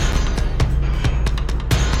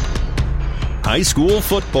high school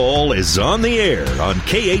football is on the air on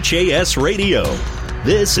KHAS Radio.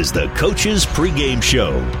 This is the Coach's Pregame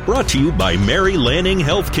Show, brought to you by Mary Lanning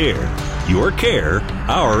Healthcare. Your care,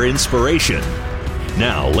 our inspiration.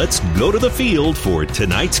 Now let's go to the field for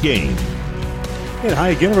tonight's game. And hi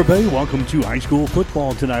again, everybody. Welcome to high school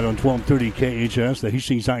football tonight on 1230 KHS. The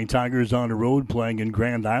Hastings High Tigers on the road playing in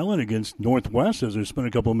Grand Island against Northwest as they spent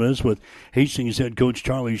a couple of minutes with Hastings head coach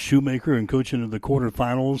Charlie Shoemaker and coaching in the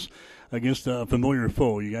quarterfinals against a familiar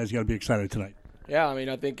foe. You guys got to be excited tonight. Yeah, I mean,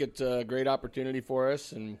 I think it's a great opportunity for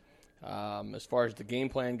us. And as far as the game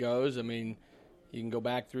plan goes, I mean, you can go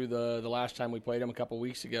back through the last time we played them a couple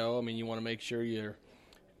weeks ago. I mean, you want to make sure you're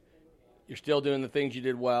still doing the things you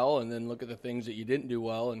did well, and then look at the things that you didn't do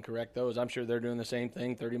well and correct those. I'm sure they're doing the same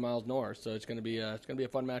thing 30 miles north, so it's going to be a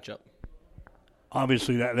fun matchup.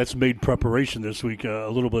 Obviously, that's made preparation this week a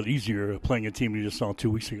little bit easier, playing a team you just saw 2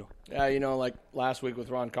 weeks ago. Yeah, you know, like last week with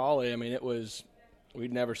Ron Colley, I mean,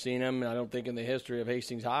 we'd never seen him, I don't think, in the history of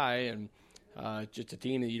Hastings High, and just a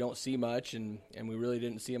team that you don't see much, and we really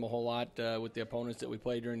didn't see him a whole lot with the opponents that we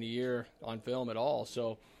played during the year on film at all.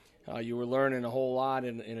 So you were learning a whole lot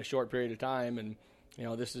in a short period of time, and you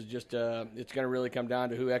know, this is just it's going to really come down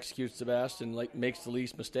to who executes the best and makes the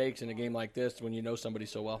least mistakes in a game like this when you know somebody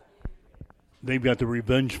so well. They've got the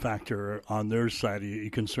revenge factor on their side. Are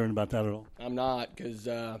you concerned about that at all? I'm not, because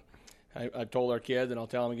I've told our kids, and I'll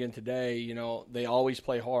tell them again today, you know, they always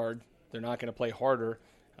play hard. They're not going to play harder.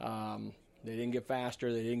 They didn't get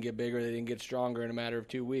faster. They didn't get bigger. They didn't get stronger in a matter of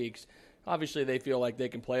 2 weeks. Obviously, they feel like they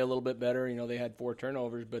can play a little bit better. You know, they had 4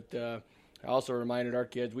 turnovers, but I also reminded our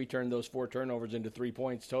kids we turned those 4 turnovers into 3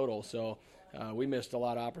 points total. So we missed a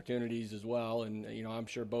lot of opportunities as well. And, you know, I'm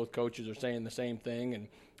sure both coaches are saying the same thing, and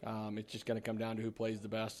it's just going to come down to who plays the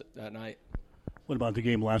best that night. What about the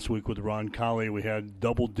game last week with Ron Colley? We had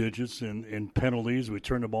double digits in penalties. We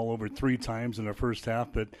turned the ball over 3 times in the first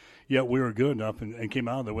half, but yet we were good enough and came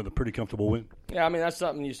out of there with a pretty comfortable win. Yeah, I mean, that's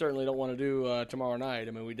something you certainly don't want to do tomorrow night.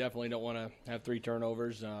 I mean, we definitely don't want to have 3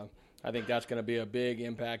 turnovers. I think that's going to be a big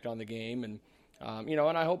impact on the game. And, you know,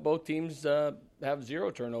 and I hope both teams have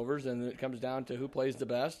 0 turnovers, and it comes down to who plays the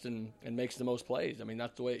best and makes the most plays. I mean,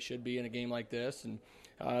 that's the way it should be in a game like this. And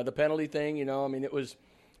the penalty thing, you know, I mean, it was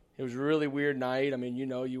a really weird night. I mean, you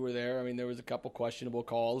know, you were there. I mean, there was a couple questionable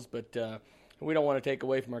calls, but we don't want to take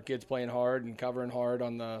away from our kids playing hard and covering hard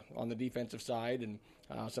on the defensive side. And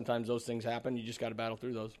sometimes those things happen. You just got to battle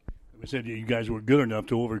through those. I said you guys were good enough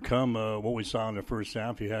to overcome what we saw in the first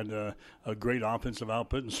half. You had a great offensive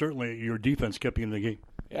output, and certainly your defense kept you in the game.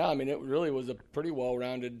 Yeah, I mean, it really was a pretty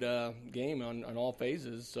well-rounded game on all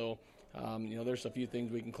phases. So, you know, there's a few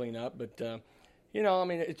things we can clean up, but you know, I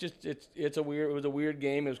mean, it was a weird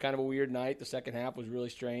game. It was kind of a weird night. The second half was really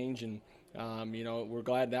strange, and you know, we're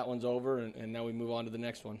glad that one's over, and now we move on to the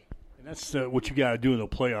next one. And that's what you got to do in the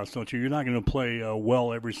playoffs, don't you? You're not going to play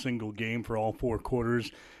well every single game for all 4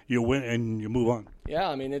 quarters. You win and you move on. Yeah,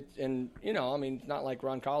 I mean, you know, I mean, it's not like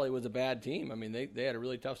Ron Colley was a bad team. I mean, they had a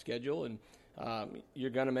really tough schedule, and you're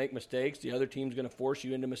going to make mistakes. The other team's going to force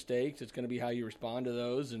you into mistakes. It's going to be how you respond to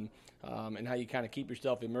those, and how you kind of keep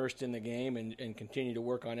yourself immersed in the game and continue to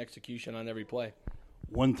work on execution on every play.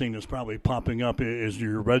 One thing that's probably popping up is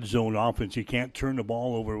your red zone offense. You can't turn the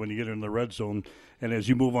ball over when you get in the red zone, and as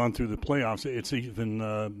you move on through the playoffs, it's even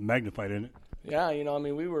magnified, isn't it? Yeah, you know, I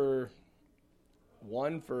mean, we were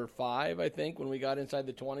 1 for 5, I think, when we got inside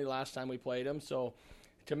the 20 last time we played them. So,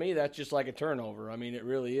 to me, that's just like a turnover. I mean, it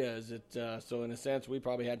really is. So, in a sense, we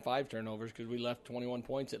probably had 5 turnovers because we left 21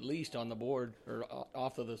 points at least on the board or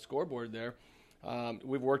off of the scoreboard there.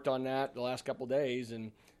 We've worked on that the last couple of days,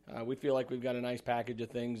 and we feel like we've got a nice package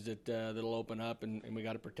of things that'll open up, and we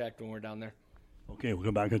got to protect when we're down there. Okay, we'll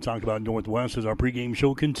come back and talk about Northwest as our pregame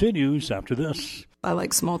show continues after this. I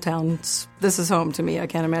like small towns. This is home to me. I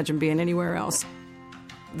can't imagine being anywhere else.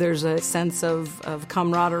 There's a sense of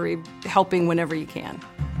camaraderie, helping whenever you can.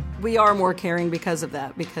 We are more caring because of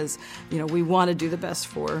that, because, you know, we want to do the best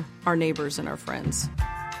for our neighbors and our friends.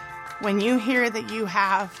 When you hear that you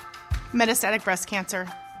have metastatic breast cancer,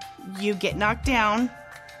 you get knocked down,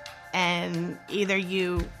 and either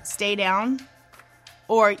you stay down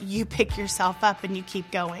or you pick yourself up and you keep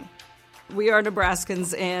going. We are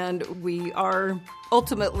Nebraskans, and we are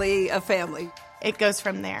ultimately a family. It goes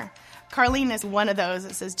from there. Carlene is one of those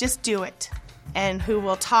that says, just do it, and who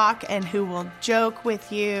will talk and who will joke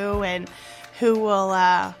with you and who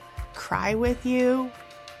will cry with you.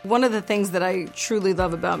 One of the things that I truly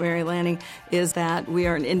love about Mary Lanning is that we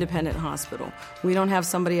are an independent hospital. We don't have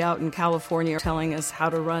somebody out in California telling us how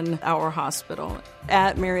to run our hospital.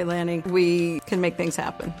 At Mary Lanning, we can make things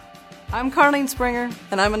happen. I'm Carlene Springer,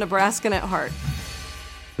 and I'm a Nebraskan at heart.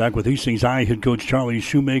 Back with Hastings High head coach Charlie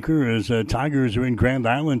Shoemaker as Tigers are in Grand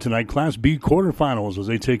Island tonight. Class B quarterfinals as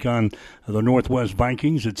they take on the Northwest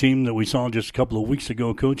Vikings, a team that we saw just a couple of weeks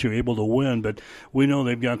ago, Coach, you're able to win. But we know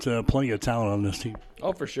they've got plenty of talent on this team.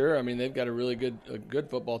 Oh, for sure. I mean, they've got a really good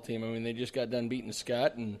football team. I mean, they just got done beating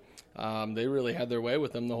Scott, and they really had their way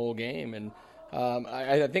with them the whole game. And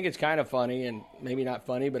I think it's kind of funny, and maybe not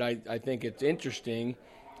funny, but I think it's interesting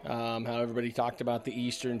how everybody talked about the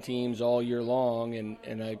Eastern teams all year long,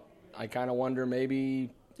 and I kind of wonder maybe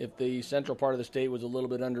if the central part of the state was a little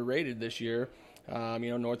bit underrated this year.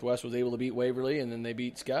 Northwest was able to beat Waverly, and then they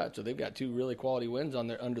beat Scott, so they've got two really quality wins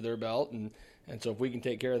under their belt, and so if we can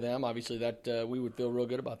take care of them, obviously that we would feel real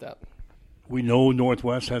good about that. We know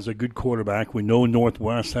Northwest has a good quarterback. We know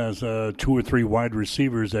Northwest has 2 or 3 wide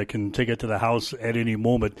receivers that can take it to the house at any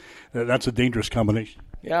moment. That's a dangerous combination.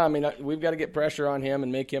 Yeah, I mean, we've got to get pressure on him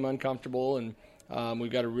and make him uncomfortable, and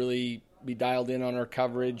we've got to really be dialed in on our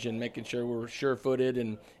coverage and making sure we're sure-footed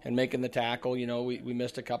and making the tackle. You know, we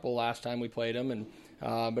missed a couple last time we played him,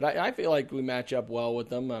 but I feel like we match up well with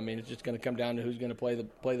them. I mean, it's just going to come down to who's going to play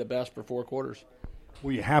the best for 4 quarters.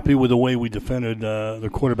 Were you happy with the way we defended the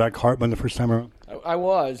quarterback Hartman the first time around? I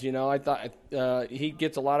was. I thought he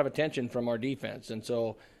gets a lot of attention from our defense, and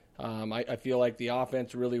so I feel like the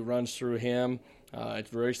offense really runs through him. It's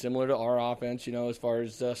very similar to our offense, as far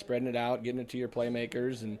as spreading it out, getting it to your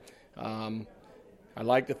playmakers, and I'd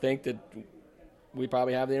like to think that we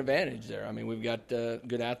probably have the advantage there. I mean, we've got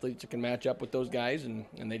good athletes that can match up with those guys, and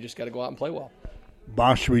they just got to go out and play well.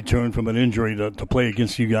 Bosch returned from an injury to play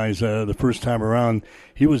against you guys the first time around.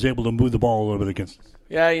 He was able to move the ball a little bit against us.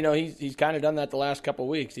 Yeah, he's kind of done that the last couple of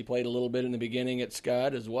weeks. He played a little bit in the beginning at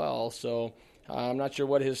Scud as well, so I'm not sure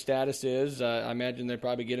what his status is. I imagine they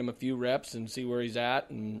probably get him a few reps and see where he's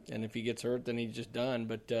at, and if he gets hurt, then he's just done.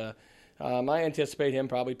 But I anticipate him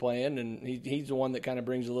probably playing, and he's the one that kind of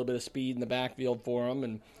brings a little bit of speed in the backfield for him,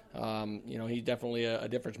 and he's definitely a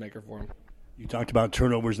difference maker for him. You talked about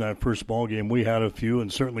turnovers in that first ball game. We had a few,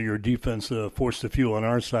 and certainly your defense forced a few on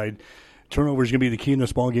our side. Turnovers going to be the key in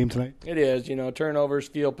this ball game tonight? It is. Turnovers,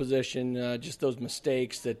 field position, just those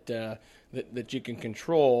mistakes that you can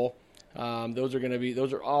control.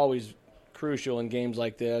 Those are always crucial in games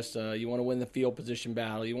like this. You want to win the field position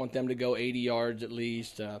battle. You want them to go 80 yards at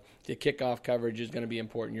least. The kickoff coverage is going to be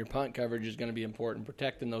important. Your punt coverage is going to be important.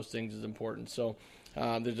 Protecting those things is important. So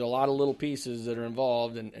there's a lot of little pieces that are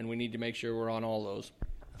involved, and we need to make sure we're on all those.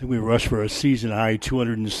 I think we rushed for a season-high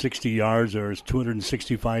 260 yards or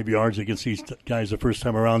 265 yards against these guys the first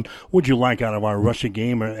time around. What would you like out of our rushing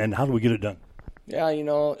game, and how do we get it done? Yeah,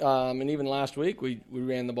 and even last week we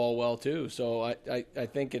ran the ball well too. So I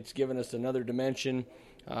think it's given us another dimension,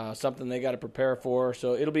 something they got to prepare for.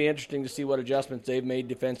 So it'll be interesting to see what adjustments they've made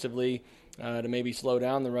defensively to maybe slow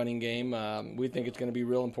down the running game. We think it's going to be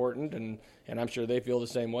real important, and I'm sure they feel the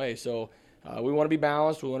same way. So we want to be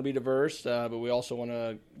balanced, we want to be diverse, but we also want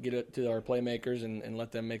to get it to our playmakers and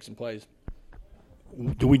let them make some plays.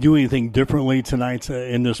 Do we do anything differently tonight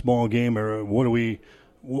in this ball game, or what do we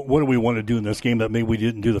want to do in this game that maybe we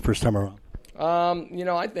didn't do the first time around?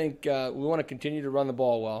 I think we want to continue to run the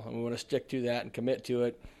ball well, and we want to stick to that and commit to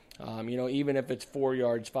it. Even if it's 4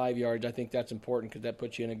 yards, 5 yards, I think that's important because that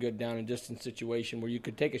puts you in a good down and distance situation where you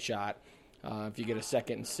could take a shot if you get a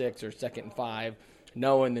 2nd and 6 or 2nd and 5,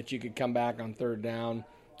 knowing that you could come back on 3rd down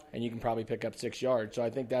and you can probably pick up 6 yards. So I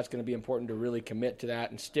think that's going to be important to really commit to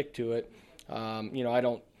that and stick to it.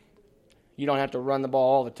 You don't have to run the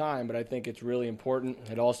ball all the time, but I think it's really important.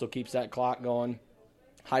 It also keeps that clock going.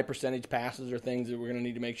 High percentage passes are things that we're going to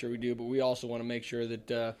need to make sure we do, but we also want to make sure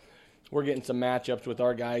that we're getting some matchups with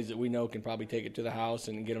our guys that we know can probably take it to the house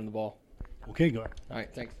and get them the ball. Okay, go ahead. All right,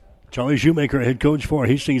 thanks. Charlie Shoemaker, head coach for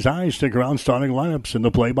Hastings High. Stick around, starting lineups and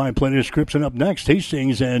the play-by-play description up next.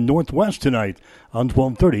 Hastings and Northwest tonight on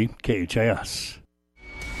 1230 KHAS.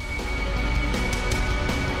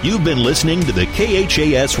 You've been listening to the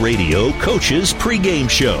KHAS Radio Coaches Pregame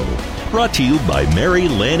Show, brought to you by Mary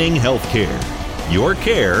Lanning Healthcare. Your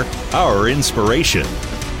care, our inspiration.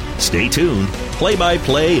 Stay tuned.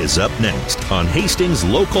 Play-by-play is up next on Hastings'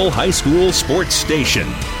 local high school sports station,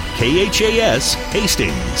 KHAS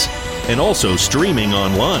Hastings, and also streaming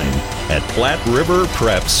online at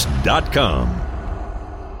PlatteRiverPreps.com.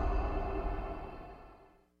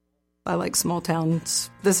 I like small towns.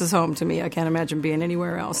 This is home to me. I can't imagine being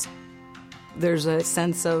anywhere else. There's a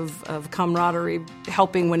sense of camaraderie,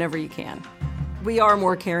 helping whenever you can. We are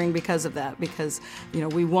more caring because of that, because,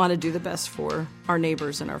 we want to do the best for our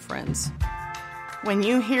neighbors and our friends. When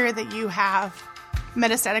you hear that you have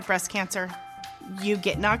metastatic breast cancer, you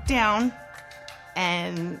get knocked down,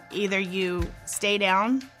 and either you stay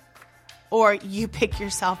down or you pick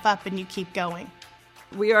yourself up and you keep going.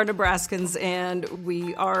 We are Nebraskans, and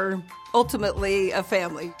we are ultimately a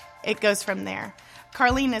family. It goes from there.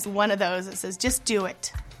 Carlene is one of those that says, just do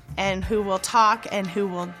it. And who will talk and who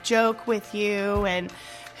will joke with you and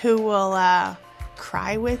who will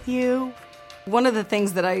cry with you. One of the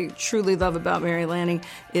things that I truly love about Mary Lanning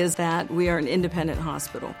is that we are an independent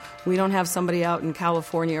hospital. We don't have somebody out in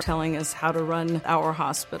California telling us how to run our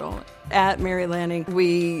hospital. At Mary Lanning,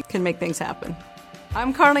 we can make things happen.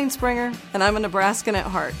 I'm Carlene Springer, and I'm a Nebraskan at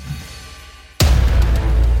heart.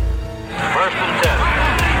 First and 10.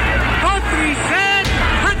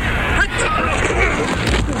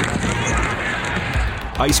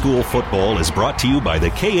 High school football is brought to you by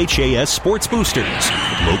the KHAS Sports Boosters,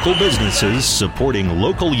 local businesses supporting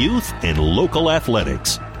local youth and local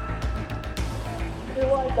athletics.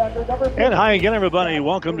 And hi again, everybody.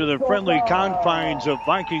 Welcome to the friendly confines of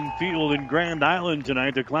Viking Field in Grand Island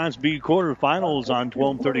tonight. The Class B quarterfinals on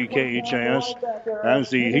 1230 KHAS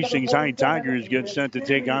as the Hastings High Tigers get set to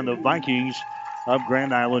take on the Vikings of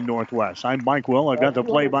Grand Island Northwest. I'm Mike Will. I've got the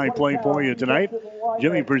play-by-play for you tonight.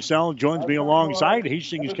 Jimmy Purcell joins me alongside.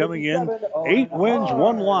 Hastings coming in 8 wins,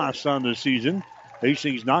 1 loss on the season.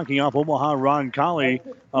 Hastings knocking off Omaha Ron Colley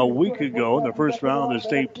a week ago in the first round of the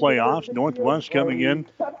state playoffs. Northwest coming in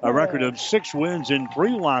a record of 6 wins and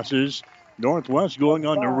 3 losses. Northwest going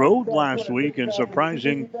on the road last week and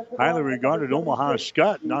surprising highly regarded Omaha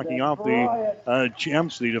Scott, knocking off the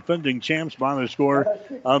champs, the defending champs, by the score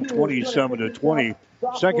of 27-20.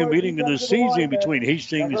 Second meeting of the season between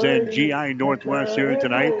Hastings and GI Northwest here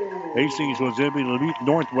tonight. Hastings was able to beat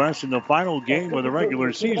Northwest in the final game of the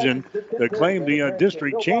regular season to claim the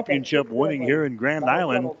district championship, winning here in Grand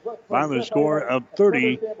Island by the score of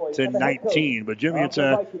 30-19. But Jimmy, it's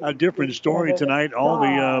a different story tonight. All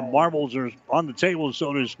the marbles are on the table,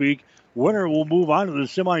 so to speak. Winner will move on to the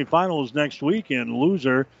semifinals next week, and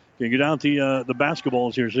loser can get out the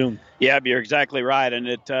basketballs here soon. Yeah, you're exactly right.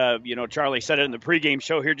 And Charlie said it in the pregame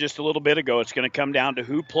show here just a little bit ago. It's going to come down to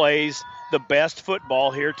who plays the best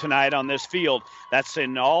football here tonight on this field. That's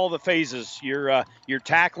in all the phases. Your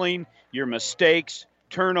tackling, your mistakes,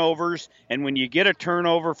 turnovers, and when you get a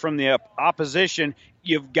turnover from the opposition,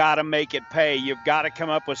 you've got to make it pay. You've got to come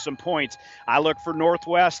up with some points. I look for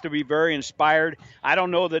Northwest to be very inspired. I don't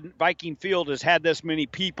know that Viking Field has had this many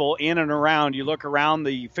people in and around. You look around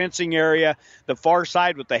the fencing area, the far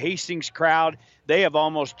side with the Hastings crowd, they have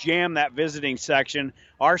almost jammed that visiting section.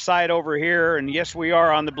 Our side over here, and yes, we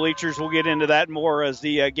are on the bleachers. We'll get into that more as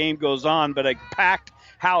the game goes on, but a packed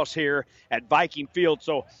house here at Viking Field.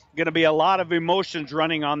 So going to be a lot of emotions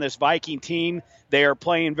running on this Viking team. They are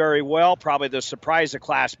playing very well. Probably the surprise of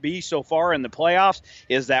Class B so far in the playoffs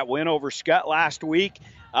is that win over Skutt last week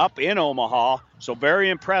up in Omaha. So very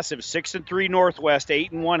impressive. 6-3 Northwest,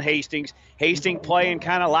 8-1 Hastings. Hastings playing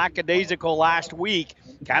kind of lackadaisical last week.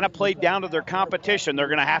 Kind of played down to their competition. They're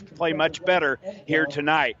going to have to play much better here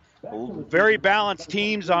tonight. Very balanced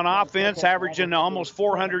teams on offense, averaging almost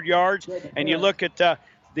 400 yards. And you look at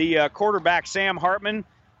the quarterback, Sam Hartman,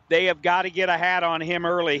 they have got to get a hat on him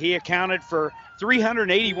early. He accounted for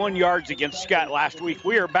 381 yards against Skutt last week.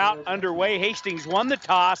 We are about underway. Hastings won the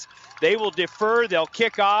toss. They will defer. They'll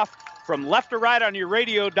kick off from left to right on your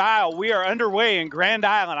radio dial. We are underway in Grand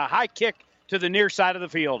Island. A high kick to the near side of the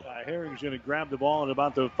field. Herring's going to grab the ball at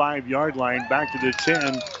about the 5-yard line, back to the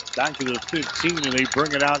 10, back to the 15, and they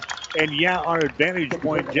bring it out. And, yeah, our advantage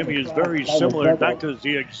point, Jimmy, is very similar. In fact, it's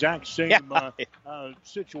the exact same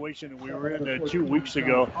situation we were in 2 weeks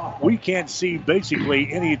ago. We can't see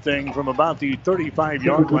basically anything from about the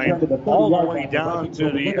 35-yard line all the way down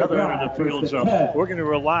to the other end of the field. So we're going to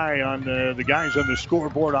rely on the guys on the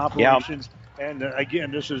scoreboard operations. Yep. And,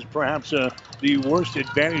 again, this is perhaps the worst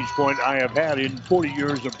advantage point I have had in 40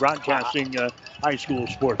 years of broadcasting high school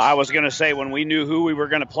sports. I was going to say, when we knew who we were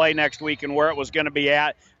going to play next week and where it was going to be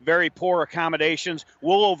at, very poor accommodations.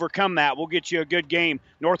 We'll overcome that. We'll get you a good game.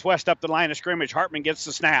 Northwest up the line of scrimmage. Hartman gets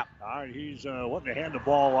the snap. All right, he's wanting to hand the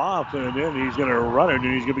ball off, and then he's going to run it,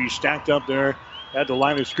 and he's going to be stacked up there at the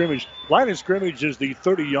line of scrimmage. Line of scrimmage is the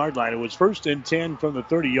 30-yard line. It was 1st and 10 from the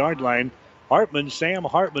 30-yard line. Sam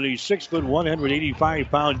Hartman, a 6 foot,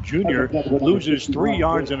 185-pound junior, loses 3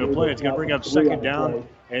 yards in a play. It's going to bring up 2nd down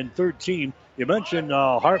and 13. You mentioned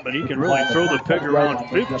Hartman. He can really throw the pig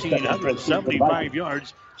around. 1,575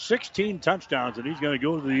 yards, 16 touchdowns, and he's going to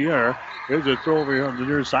go to the air. There's a throw over here on the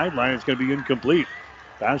near sideline. It's going to be incomplete.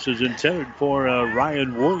 Pass is intended for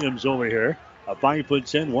Ryan Williams over here. A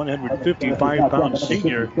 5'10", 155-pound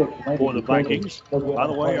senior for the Vikings. By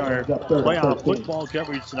the way, our playoff football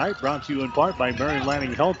coverage tonight brought to you in part by Mary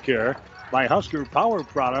Lanning Healthcare, by Husker Power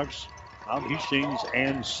Products of Hastings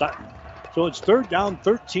and Sutton. So it's 3rd down,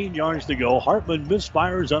 13 yards to go. Hartman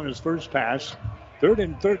misfires on his first pass. 3rd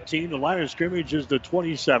and 13. The line of scrimmage is the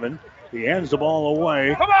 27. He hands the ball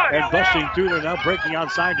away. And busting through there now, breaking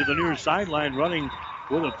outside to the near sideline, running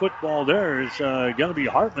with a football there is going to be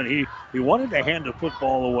Hartman. He wanted to hand the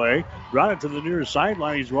football away. Brought it to the near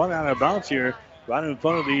sideline. He's run out of bounds here right in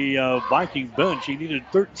front of the Viking bench. He needed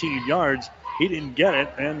 13 yards. He didn't get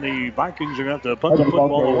it, and the Vikings are going to have to punt the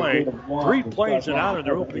football away. 3 plays and out of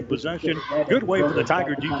their opening possession. Good way for the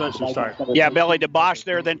Tiger defense to start. Yeah, Belly DeBosch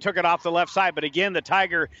there, then took it off the left side. But again, the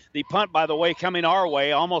Tiger, the punt, by the way, coming our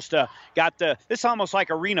way, almost it's almost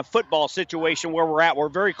like arena football situation where we're at. We're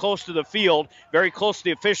very close to the field, very close to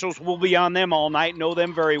the officials. We'll be on them all night, know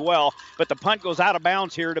them very well. But the punt goes out of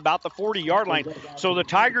bounds here at about the 40-yard line. So the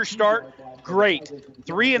Tigers start great.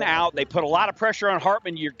 3 and out. They put a lot of pressure on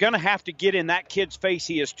Hartman. You're going to have to get in that kid's face.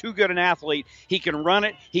 He is too good an athlete. He can run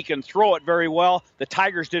it. He can throw it very well. The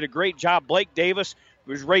Tigers did a great job. Blake Davis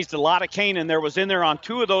was raised a lot of cane, and was in there on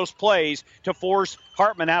 2 of those plays to force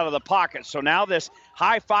Hartman out of the pocket. So now this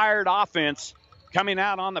high-fired offense coming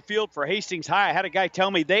out on the field for Hastings High. I had a guy tell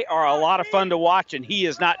me they are a lot of fun to watch, and he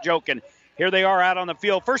is not joking. Here they are out on the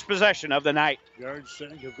field. First possession of the night. Guard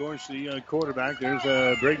setting, of course, the quarterback. There's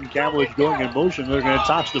Braden Cavillage going in motion. They're going to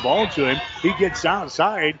toss the ball to him. He gets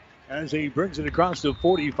outside as he brings it across the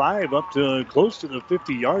 45 up to close to the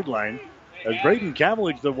 50-yard line. As Braden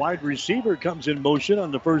Cavillage, the wide receiver, comes in motion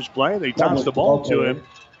on the first play. They toss the ball to him.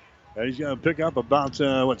 He's going to pick up about,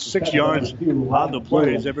 6 yards on the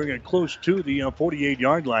play as they bring it close to the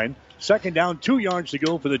 48-yard line. 2nd down, 2 yards to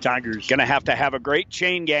go for the Tigers. Going to have a great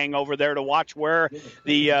chain gang over there to watch where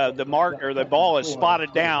the mark or the ball is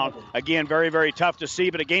spotted down. Again, very, very tough to see,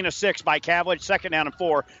 but a gain of 6 by Cavillage. 2nd down and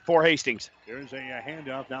 4 for Hastings. There's a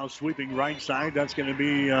handoff now sweeping right side. That's going to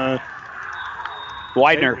be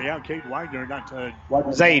Widener. Kate Widener, not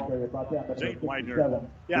Zaid. Zaid Widener.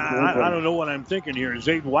 Yeah, I don't know what I'm thinking here.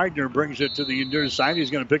 Zaid Widener brings it to the near side. He's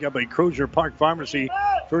going to pick up a Crozier Park Pharmacy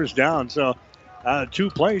first down. So 2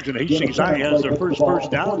 plays, and Hastings High has their first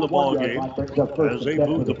down of the ball game as they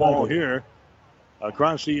move the ball here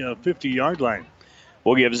across the 50-yard line.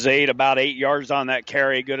 We'll give Zaid about 8 yards on that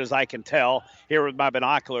carry, good as I can tell here with my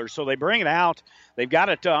binoculars. So they bring it out. They've got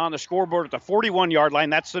it on the scoreboard at the 41-yard line.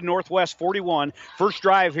 That's the Northwest 41. First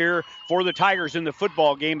drive here for the Tigers in the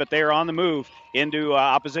football game, but they are on the move into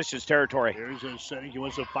opposition's territory. Here's a setting. He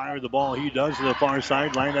wants to fire the ball. He does to the far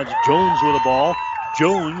sideline. That's Jones with the ball.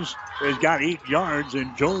 Jones has got 8 yards,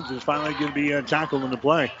 and Jones is finally going to be tackled in the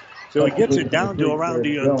play. So he gets it down to around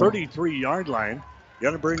the 33-yard line.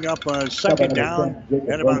 Going to bring up 2nd down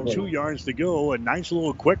and about 2 yards to go. A nice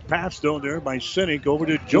little quick pass, though, there by Sinek over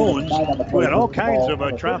to Jones, who had all kinds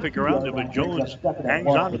of traffic around him, but Jones hangs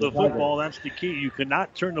on to the football. That's the key. You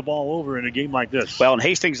cannot turn the ball over in a game like this. Well, and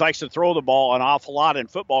Hastings likes to throw the ball an awful lot in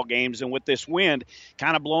football games, and with this wind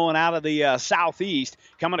kind of blowing out of the southeast,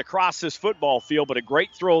 coming across this football field, but a great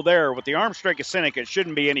throw there. With the arm strength of Sinek, it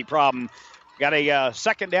shouldn't be any problem. Got a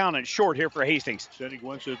 2nd down and short here for Hastings. Sinek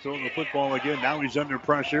wants to throw the football again. Now he's under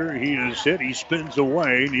pressure. He is hit. He spins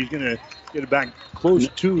away, and he's going to get it back close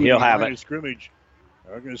to the line of scrimmage.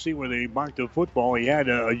 We're going to see where they marked the football. He had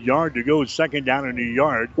a yard to go, 2nd down and a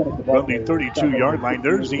yard from the 32-yard line.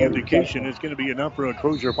 There's the indication. It's going to be enough for a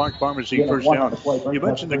Crozier Park Pharmacy first down. You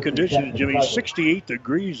mentioned the conditions, Jimmy. 68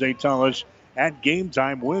 degrees, they tell us, at game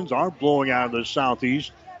time. Winds are blowing out of the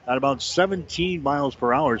southeast at about 17 miles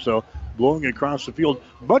per hour. So blowing across the field.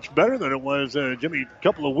 Much better than it was, Jimmy, a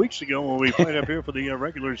couple of weeks ago when we played up here for the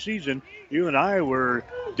regular season. You and I were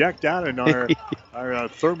decked out in our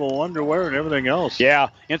thermal underwear and everything else. Yeah,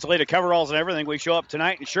 insulated coveralls and everything. We show up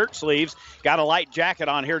tonight in shirt sleeves. Got a light jacket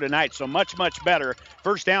on here tonight, so much, much better.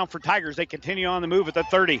 First down for Tigers. They continue on the move at the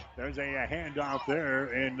 30. There's a handoff there,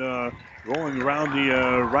 and rolling around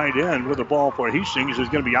the right end with the ball for Hastings is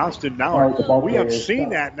going to be Austin Nauer. We have seen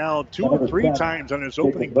that now 2 or 3 times on his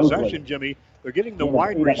opening possession, Jimmy. They're getting the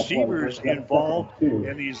wide receivers involved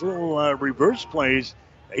in these little reverse plays.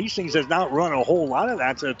 Hastings has not run a whole lot of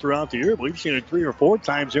that throughout the year, but we've seen it 3 or 4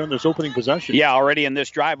 times here in this opening possession. Yeah, already in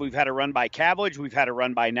this drive, we've had a run by Cavillage, we've had a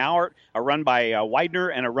run by Nauert, a run by Widener,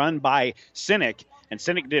 and a run by Sinek. And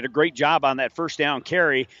Sinek did a great job on that first down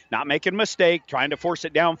carry, not making a mistake, trying to force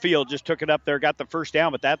it downfield, just took it up there, got the first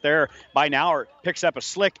down, but that there by Nauert picks up a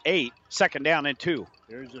slick 8, 2nd down and 2.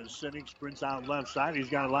 Here's a Sinek, sprints out left side. He's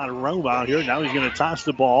got a lot of room out here. Now he's going to toss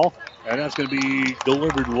the ball, and that's going to be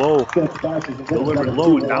delivered low. Delivered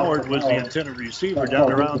low. Noward was the intended receiver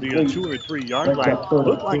down around the 2 or 3 yard line.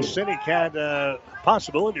 Looked like Sinek had a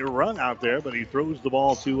possibility to run out there, but he throws the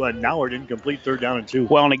ball to Noward, incomplete, 3rd down and 2.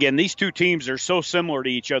 Well, and again, these two teams are so similar to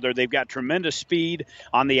each other. They've got tremendous speed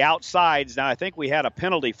on the outsides. Now, I think we had a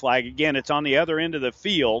penalty flag. Again, it's on the other end of the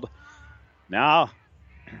field. Now,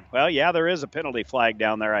 well, yeah, there is a penalty flag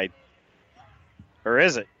down there. Or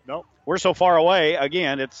is it? Nope. We're so far away.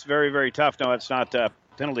 Again, it's very, very tough. No, it's not a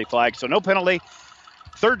penalty flag. So no penalty.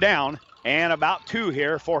 3rd down and about 2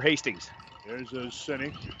 here for Hastings. There's a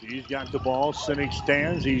Sinek. He's got the ball. Sinek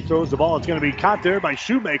stands. He throws the ball. It's going to be caught there by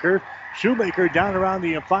Shoemaker. Shoemaker down around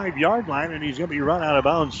the 5 yard line, and he's going to be run out of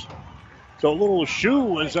bounds. So little Shoe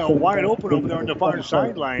was wide open over there on the far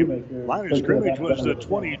sideline. Line of scrimmage was the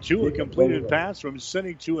 22, a completed pass from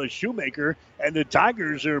Sinek to a Shoemaker, and the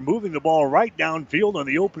Tigers are moving the ball right downfield on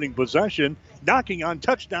the opening possession, knocking on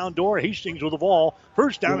touchdown door. Hastings with the ball.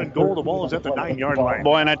 1st down and goal. The ball is at the 9 yard line.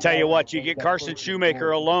 Boy, and I tell you what, you get Carson Shoemaker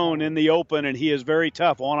alone in the open, and he is very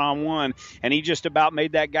tough one-on-one, and he just about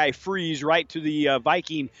made that guy freeze right to the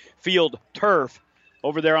Viking field turf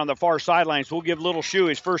over there on the far sidelines. We'll give Little Shoe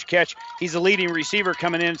his first catch. He's the leading receiver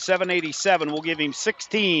coming in, 787. We'll give him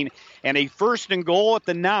 16 and a 1st and goal at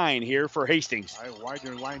the 9 here for Hastings. All right,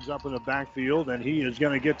 Widener lines up in the backfield, and he is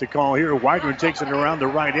going to get the call here. Widener takes it around the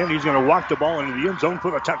right end. He's going to walk the ball into the end zone for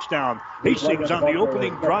the touchdown. Hastings on the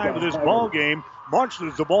opening drive of this ball game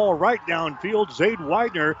marches the ball right downfield. Zade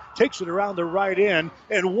Widener takes it around the right end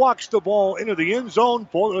and walks the ball into the end zone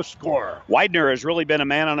for the score. Widener has really been a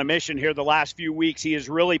man on a mission here the last few weeks. He has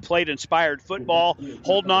really played inspired football,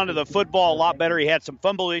 holding on to the football a lot better. He had some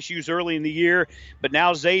fumble issues early in the year, but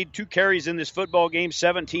now Zade, 2 carries in this football game,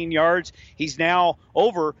 17 yards. He's now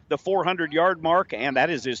over the 400-yard mark, and that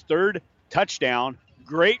is his 3rd touchdown.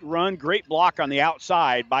 Great run, great block on the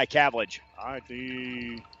outside by Cavillage. All right,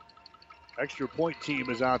 the extra point team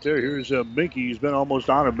is out there. Here's Minky. He's been almost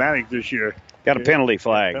automatic this year. Got a penalty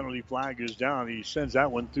flag. Penalty flag is down. He sends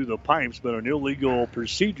that one through the pipes, but an illegal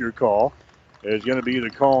procedure call is going to be the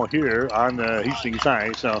call here on the Hastings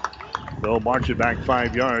side. So they'll march it back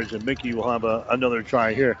 5 yards, and Minky will have another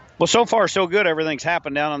try here. Well, so far so good. Everything's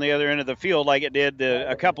happened down on the other end of the field like it did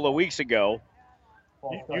a couple of weeks ago.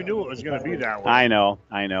 You knew it was going to be that way. I know.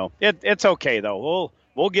 It's okay, though.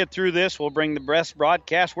 We'll get through this. We'll bring the best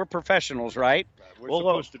broadcast. We're professionals, right? We're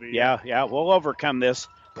supposed to be. Yeah. We'll overcome this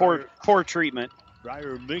poor treatment.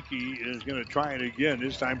 Briar Minky is going to try it again,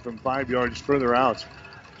 this time from 5 yards further out.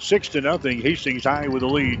 6-0. Hastings high with the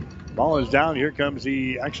lead. Ball is down. Here comes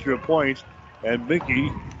the extra point. And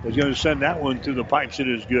Minky is going to send that one through the pipes. It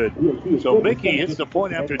is good. So Minky hits the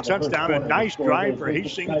point after touchdown. A nice drive for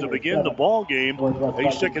Hastings to begin the ball game.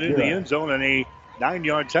 They stick it in the end zone, and a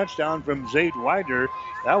 9-yard touchdown from Zade Widener.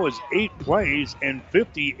 That was 8 plays and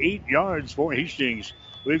 58 yards for Hastings.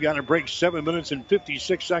 We've got to break 7 minutes and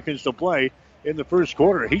 56 seconds to play in the first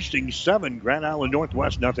quarter. Hastings 7, Grand Island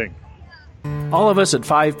Northwest nothing. All of us at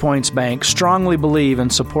 5 Points Bank strongly believe in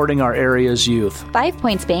supporting our area's youth. 5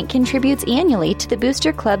 Points Bank contributes annually to the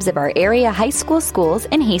booster clubs of our area high school schools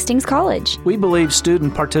and Hastings College. We believe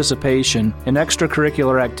student participation in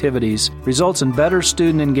extracurricular activities results in better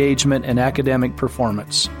student engagement and academic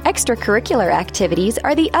performance. Extracurricular activities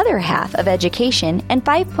are the other half of education, and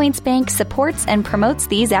 5 Points Bank supports and promotes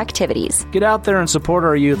these activities. Get out there and support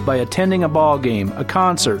our youth by attending a ball game, a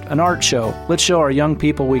concert, an art show. Let's show our young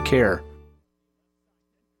people we care.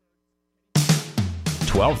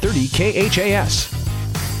 1230 KHAS.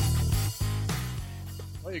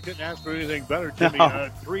 Well, you couldn't ask for anything better, Jimmy.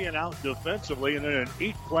 3 and out defensively, and then an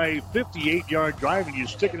 8-play, 58-yard drive, and you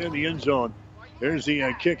stick it in the end zone. There's the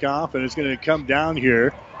kickoff, and it's going to come down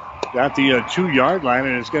here at the 2-yard line,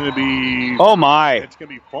 and it's going to be... Oh, my. It's going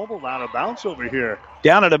to be fumbled out of bounds over here.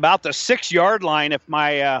 Down at about the 6-yard line. If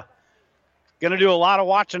my... going to do a lot of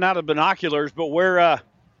watching out of binoculars, but where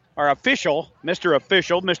our official,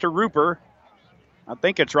 Mr. Rupert, I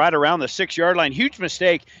think it's right around the 6-yard line. Huge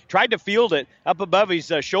mistake. Tried to field it up above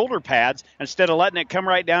his shoulder pads instead of letting it come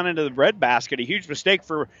right down into the breadbasket. A huge mistake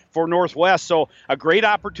for Northwest. So a great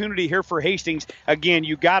opportunity here for Hastings. Again,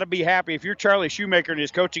 you got to be happy. If you're Charlie Shoemaker and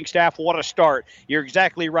his coaching staff, what a start. You're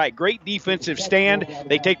exactly right. Great defensive stand.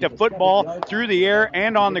 They take the football through the air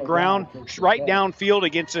and on the ground, right downfield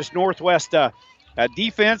against this Northwest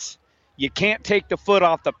defense. You can't take the foot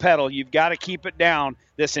off the pedal. You've got to keep it down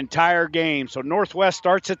this entire game. So Northwest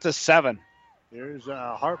starts at the 7. Here's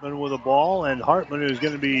Hartman with the ball, and Hartman is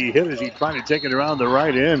going to be hit as he tried to take it around the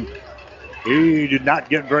right end. He did not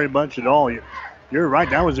get very much at all. You're right.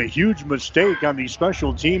 That was a huge mistake on the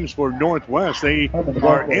special teams for Northwest. They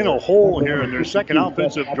are in a hole here in their second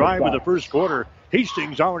offensive drive of the first quarter.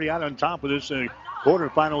 Hastings already out on top of this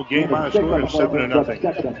quarterfinal game by a score of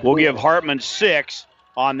 7-0. We'll give Hartman 6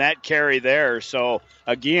 on that carry there. So,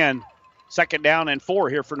 again, second down and 4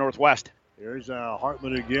 here for Northwest. Here's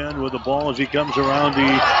Hartman again with the ball as he comes around the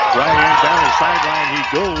right hand down the sideline. He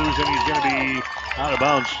goes, and he's going to be out of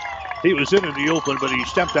bounds. He was in the open, but he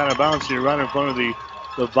stepped out of bounds here right in front of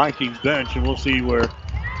the Viking bench, and we'll see where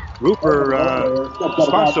Rupert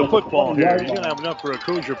spots the football here. He's going to have enough for a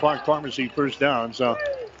Crozier Park Pharmacy first down. So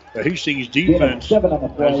the Hastings defense has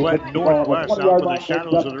led Northwest out to the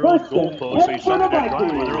shadows of their own goalpost. They started that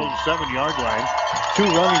drive on their own 7-yard line. 2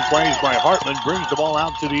 running plays by Hartman brings the ball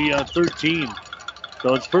out to the 13.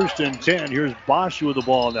 So it's 1st and 10. Here's Bosch with the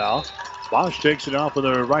ball now. Bosch takes it off of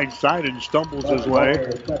the right side and stumbles his way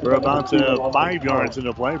for about 5 yards in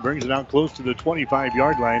the play. Brings it out close to the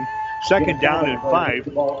 25-yard line. Second down and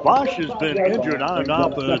 5. Bosch has been injured on and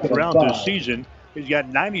off throughout this season. He's got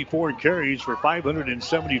 94 carries for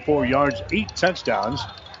 574 yards, 8 touchdowns.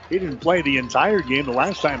 He didn't play the entire game the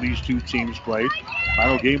last time these two teams played.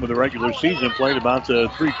 Final game of the regular season, played about 3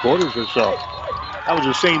 quarters or so. That was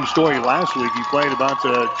the same story last week. He played about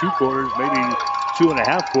 2 quarters, maybe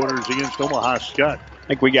 2.5 quarters against Omaha Skutt. I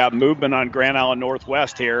think we got movement on Grand Island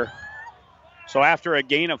Northwest here. So after a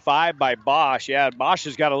gain of 5 by Bosch, Bosch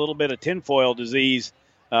has got a little bit of tinfoil disease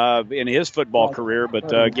in his football career.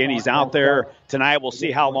 But, again, he's out there tonight. We'll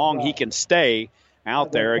see how long he can stay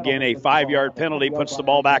out there. Again, a 5-yard penalty puts the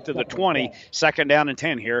ball back to the 20. Second down and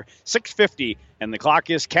 10 here. 6:50, and the clock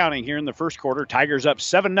is counting here in the first quarter. Tigers up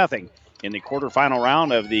 7-0 in the quarterfinal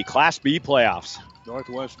round of the Class B playoffs.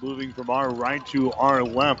 Northwest moving from our right to our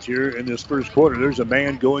left here in this first quarter. There's a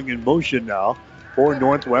man going in motion now for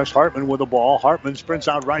Northwest. Hartman with the ball. Hartman sprints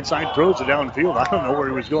out right side, throws it downfield. I don't know where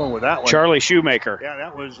he was going with that one. Charlie Shoemaker. Yeah,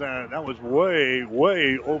 that was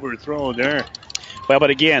way overthrown there. Well,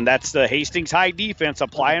 but again, that's the Hastings High defense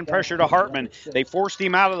applying pressure to Hartman. They forced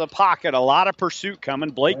him out of the pocket. A lot of pursuit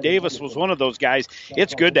coming. Blake Davis was one of those guys.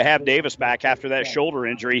 It's good to have Davis back after that shoulder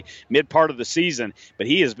injury mid part of the season. But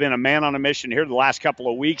he has been a man on a mission here the last couple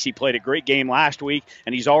of weeks. He played a great game last week,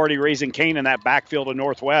 and he's already raising Cain in that backfield of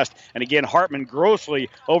Northwest. And again, Hartman grossly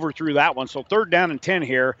overthrew that one. So 3rd down and 10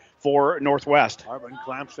 here for Northwest. Hartman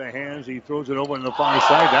clamps the hands. He throws it over to the far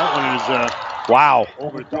side. That one is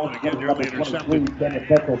overthrown again, nearly intercepted.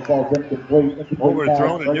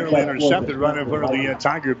 Overthrown and nearly intercepted right in front of the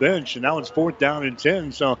Tiger bench. And now it's 4th down and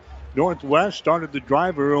 10. So Northwest started the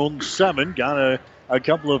drive their own 7, got a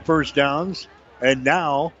couple of first downs, and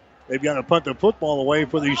now they've got to punt the football away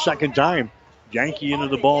for the second time. Yankee into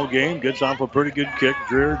the ball game, gets off a pretty good kick.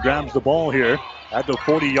 Dreer grabs the ball here at the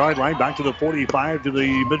 40-yard line, back to the 45 to the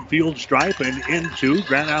midfield stripe and into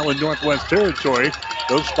Grand Island Northwest territory.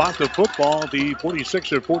 They'll spot the football at the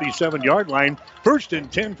 46 or 47-yard line. 1st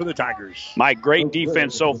and 10 for the Tigers. My great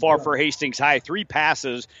defense so far for Hastings High. 3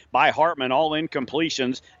 passes by Hartman, all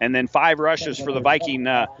incompletions, and then 5 rushes for the Viking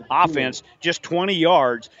offense, just 20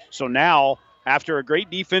 yards. So now, after a great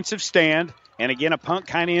defensive stand, and again, a punt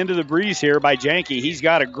kind of into the breeze here by Janke. He's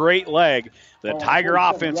got a great leg. The Tiger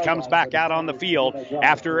offense comes back out on the field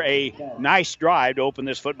after a nice drive to open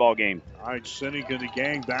this football game. All right, Sinek and the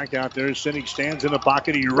gang back out there. Sinek stands in the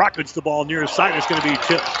pocket. He rockets the ball near his side. It's going to be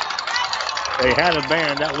tipped. They had a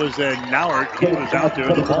man. That was Nauert. He was out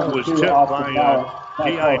there. The ball was tipped by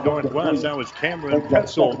GI Northwest. That was Cameron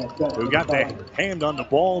Petzel who got the hand on the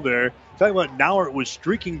ball there. Tell you what, Nauert was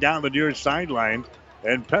streaking down the near sideline.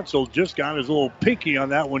 And Petzel just got his little pinky on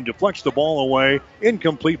that one, deflects the ball away.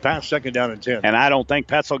 Incomplete pass, 2nd down and 10. And I don't think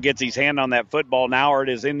Petzel gets his hand on that football. Nauert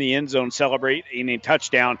is in the end zone celebrating a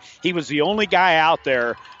touchdown. He was the only guy out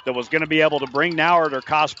there that was going to be able to bring Nauert or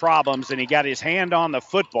cause problems, and he got his hand on the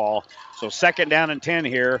football. So 2nd down and 10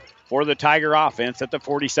 here for the Tiger offense at the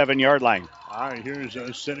 47-yard line. All right, here's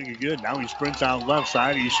Sinek again. Now he sprints out left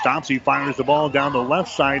side. He stops. He fires the ball down the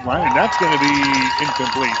left sideline, and that's going to be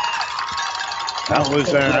incomplete. That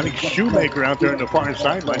was, I think, Shoemaker out there on the far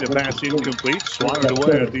sideline. The pass incomplete. Swatted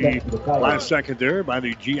away at the last second there by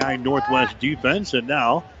the GI Northwest defense. And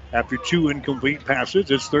now, after 2 incomplete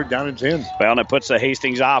passes, it's 3rd down and 10. Well, and it puts the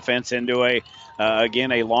Hastings offense into a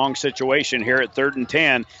long situation here at 3rd and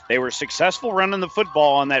 10. They were successful running the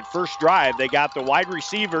football on that first drive. They got the wide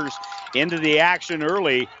receivers into the action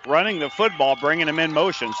early, running the football, bringing them in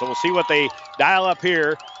motion. So we'll see what they dial up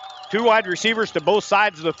here. 2 wide receivers to both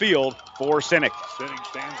sides of the field for Sinek. Sinek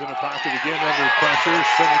stands in the pocket again under pressure.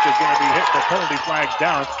 Sinek is going to be hit. The penalty flag's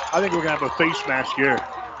down. I think we're going to have a face mask here.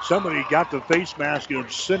 Somebody got the face mask of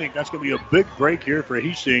Sinek. That's going to be a big break here for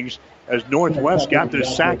Hastings as Northwest got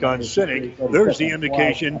this sack on Sinek. There's the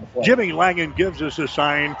indication. Jimmy Langen gives us a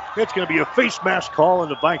sign. It's going to be a face mask call on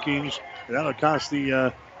the Vikings. And that'll cost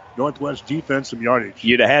the Northwest defense some yardage.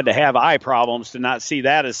 You'd have had to have eye problems to not see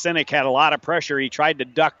that, as Sinek had a lot of pressure. He tried to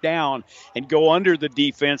duck down and go under the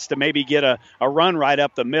defense to maybe get a run right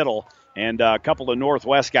up the middle. And a couple of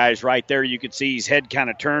Northwest guys right there, you could see his head kind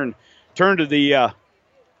of turn to the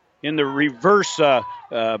in the reverse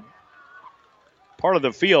part of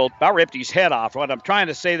the field, about ripped his head off. What I'm trying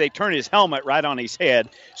to say, they turned his helmet right on his head.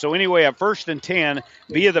 So anyway, a 1st and 10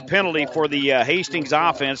 via the penalty for the Hastings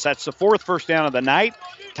offense. That's the 4th first down of the night.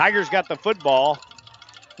 Tigers got the football.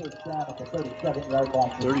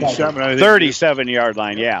 37-yard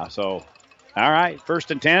line, yeah. So, all right,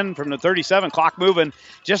 1st and 10 from the 37. Clock moving,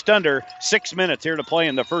 just under 6 minutes here to play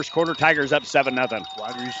in the first quarter. Tigers up 7-0.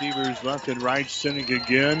 Wide receivers left and right. Sinek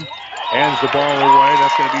again. Hands the ball away.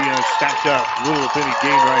 That's going to be stacked up. Little if any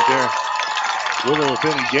game right there. Little if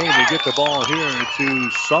any game. They get the ball here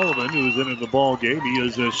to Sullivan, who's in the ball game. He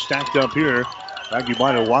is stacked up here. In fact, he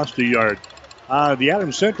might have lost a yard. The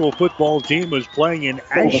Adams Central football team is playing in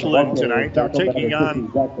Ashland tonight. They're taking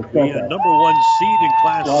on the number 1 seed in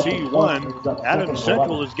Class C1. Adams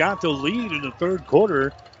Central has got the lead in the third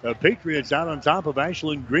quarter. The Patriots out on top of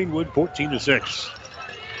Ashland Greenwood 14-6.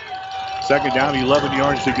 Second down, 11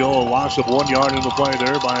 yards to go. A loss of 1 yard in the play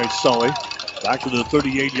there by Sully. Back to the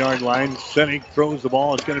 38-yard line. Sinek throws the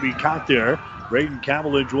ball. It's going to be caught there. Braden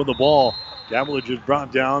Cavillage with the ball. Cavillage is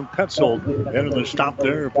brought down. Petzold ended the stop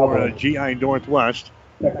there for GI Northwest.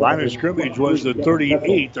 Line of scrimmage was the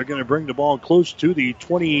 38. They're going to bring the ball close to the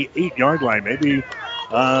 28-yard line, maybe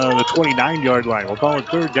the 29-yard line. We'll call it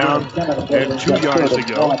third down and 2 yards to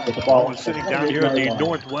go. The ball is sitting down here at the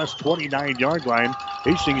Northwest 29-yard line.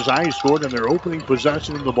 Hastings High scored in their opening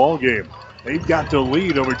possession of the ball game. They've got the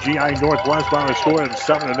lead over GI Northwest by a score of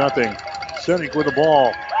 7-0. Sinek with the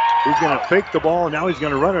ball. He's going to fake the ball, and now he's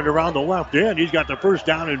going to run it around the left end. He's got the first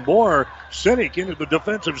down and more. Sinek into the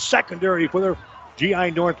defensive secondary for the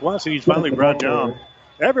GI Northwest, and he's finally brought down.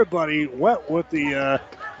 Everybody went with the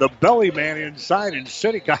belly man inside, and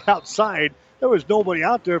Sinek got outside. There was nobody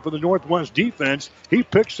out there for the Northwest defense. He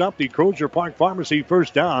picks up the Crozier Park Pharmacy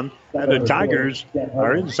first down, and the Tigers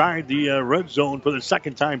are inside the red zone for the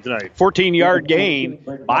second time tonight. 14-yard gain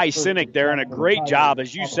by Sinek there, and a great job,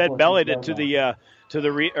 as you said, bellied it to the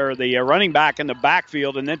running back in the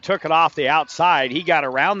backfield and then took it off the outside. He got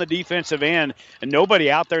around the defensive end and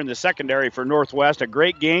nobody out there in the secondary for Northwest. A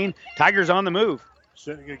great gain. Tigers on the move.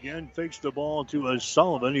 Sinek again fakes the ball to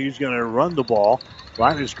Sullivan. He's going to run the ball.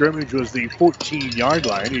 Line of scrimmage was the 14-yard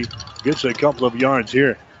line. He gets a couple of yards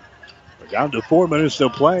here. We're down to 4 minutes to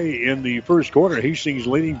play in the first quarter. Hastings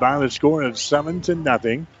leading by the score of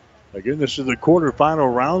 7-0. Again, this is the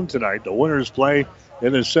quarterfinal round tonight. The winners play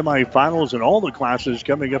in the semifinals, and all the classes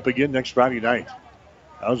coming up again next Friday night.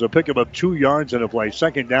 That was a pickup of 2 yards in a play.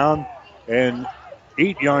 Second down and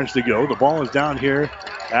 8 yards to go. The ball is down here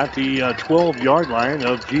at the 12-yard line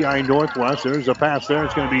of GI Northwest. There's a pass there.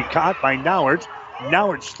 It's going to be caught by Nowert.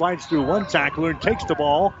 Nowert slides through one tackler and takes the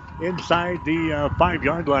ball inside the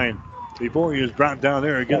 5-yard line before he is brought down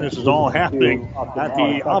there. Again, this is all happening at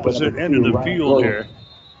the opposite end of the field here.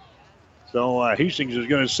 So Hastings is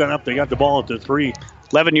going to set up. They got the ball at the 3.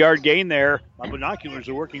 11-yard gain there. My binoculars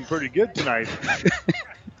are working pretty good tonight.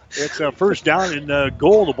 It's a first down and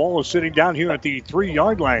goal. The ball is sitting down here at the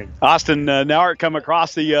 3-yard line. Austin Nauert come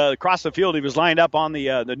across the field. He was lined up on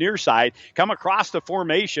the near side. Come across the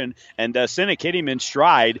formation, and Sinek hit him in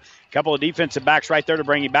stride. A couple of defensive backs right there to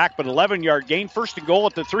bring him back, but 11-yard gain. First and goal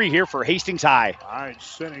at the 3 here for Hastings High. All right,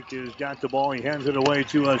 Sinek has got the ball. He hands it away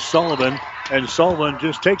to Sullivan, and Sullivan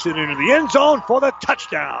just takes it into the end zone for the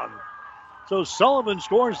touchdown. So Sullivan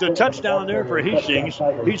scores the touchdown there for Hastings.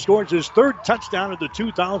 He scores his 3rd touchdown of the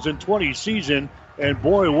 2020 season. And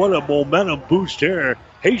boy, what a momentum boost here.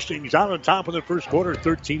 Hastings out on top of the first quarter,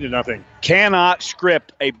 13-0. Cannot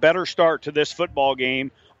script a better start to this football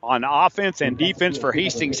game on offense and defense for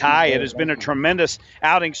Hastings High. It has been a tremendous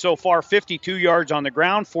outing so far. 52 yards on the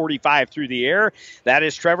ground, 45 through the air. That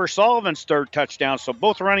is Trevor Sullivan's 3rd touchdown. So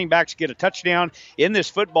both running backs get a touchdown in this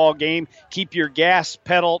football game. Keep your gas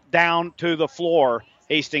pedal down to the floor,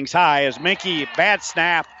 Hastings High. As Minky, bad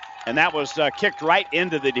snap, and that was kicked right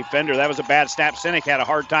into the defender. That was a bad snap. Sinek had a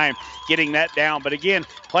hard time getting that down. But again,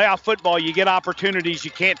 playoff football, you get opportunities.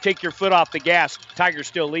 You can't take your foot off the gas. Tigers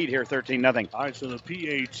still lead here 13-0. All right, so the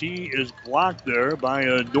PAT is blocked there by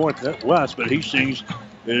Northwest, but Hastings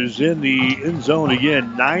is in the end zone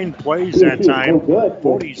again. 9 plays that time,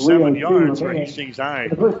 47 yards for Hastings High.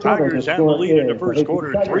 Tigers have the lead in the first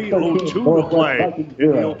quarter, 3:02 to play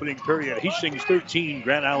in the opening period. Hastings 13,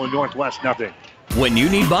 Grand Island Northwest nothing. When you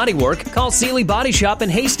need body work, call Seeley Body Shop in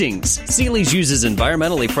Hastings. Seeley's uses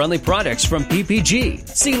environmentally friendly products from PPG.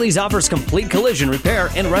 Seeley's offers complete collision repair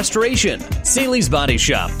and restoration. Seeley's Body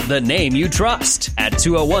Shop, the name you trust, at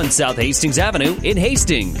 201 South Hastings Avenue in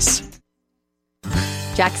Hastings.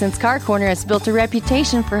 Jackson's Car Corner has built a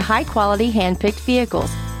reputation for high-quality hand-picked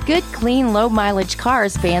vehicles. Good, clean, low-mileage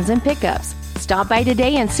cars, vans, and pickups. Stop by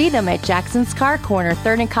today and see them at Jackson's Car Corner,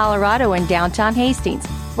 3rd and Colorado in downtown Hastings,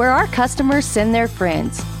 where our customers send their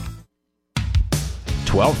friends.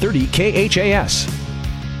 1230 KHAS.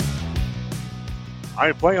 All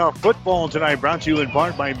right, playoff football tonight brought to you in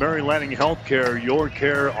part by Mary Lanning Healthcare, your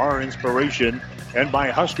care, our inspiration, and by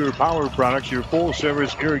Husker Power Products, your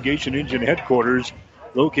full-service irrigation engine headquarters,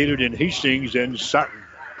 located in Hastings and Sutton.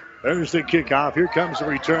 There's the kickoff. Here comes the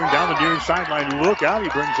return down the near sideline. Look out. He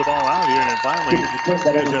brings the ball out here, and finally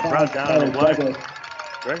is brought down the line.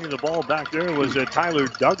 Bringing the ball back there was Tyler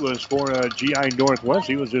Douglas for GI Northwest.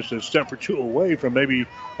 He was just a step or two away from maybe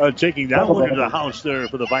taking that one into the house there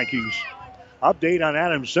for the Vikings. Update on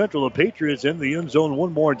Adams Central. The Patriots in the end zone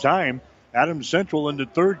one more time. Adams Central in the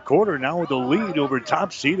third quarter now with the lead over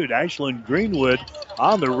top-seeded Ashland Greenwood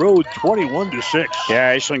on the road, 21-6.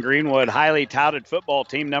 Yeah, Ashland Greenwood, highly touted football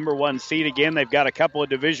team, number 1 seed again. They've got a couple of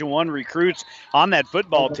Division I recruits on that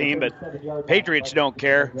football team, but Patriots don't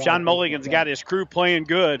care. Sean Mulligan's got his crew playing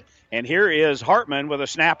good, and here is Hartman with a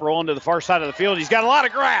snap rolling to the far side of the field. He's got a lot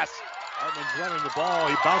of grass. Hartman's running the ball.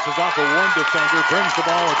 He bounces off of one defender, brings the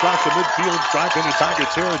ball across the midfield stripe into Tiger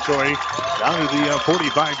territory, down to the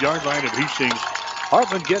 45-yard line of Hastings.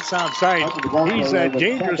 Hartman gets outside. He's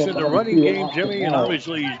dangerous in the running game, Jimmy, and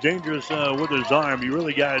obviously he's dangerous with his arm. You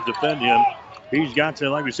really got to defend him. He's got,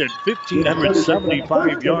 like we said,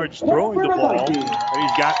 1,575 yards throwing the ball. And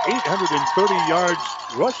he's got 830 yards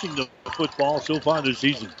rushing the football so far this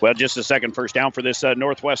season. Well, just a second first down for this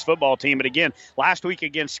Northwest football team. But again, last week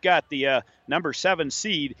against Scott, the number 7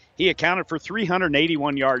 seed, he accounted for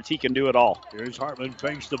 381 yards. He can do it all. Here's Hartman,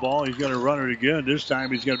 fakes the ball. He's going to run it again. This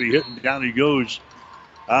time he's going to be hitting. Down he goes.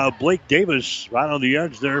 Blake Davis right on the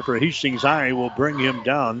edge there for Hastings High will bring him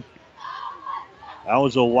down. That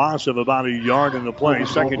was a loss of about a yard in the play.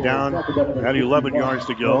 Second down at 11 yards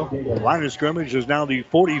to go. Line of scrimmage is now the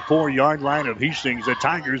 44-yard line of Hastings. The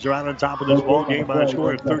Tigers are out on top of this ball game by a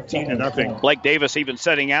score of 13-0. Blake Davis, even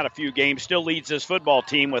setting out a few games, still leads this football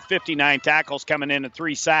team with 59 tackles coming in and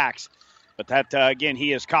 3 sacks. But that, again,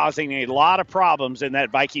 he is causing a lot of problems in that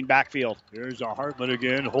Viking backfield. Here's a Hartman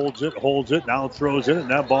again. Holds it, now throws it, and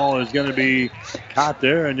that ball is going to be caught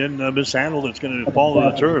there and then mishandled. It's going to fall to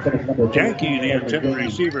the turf. Janke, the intended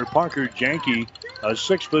receiver, Parker Janke, a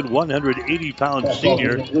 6', 180-pound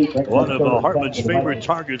senior, one of Hartman's favorite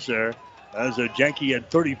targets there, as Janke had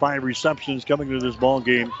 35 receptions coming into this ball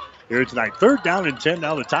game here tonight. Third down and 10.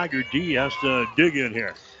 Now the Tiger D has to dig in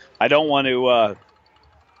here. I don't want to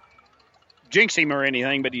jinx him or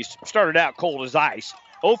anything, but he started out cold as ice.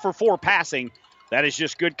 0 for 4 passing. That is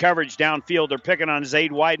just good coverage downfield. They're picking on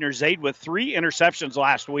Zade Widener. Zade with 3 interceptions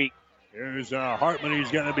last week. Here's Hartman.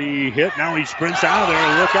 He's going to be hit. Now he sprints out of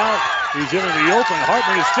there. Look out. He's into the open.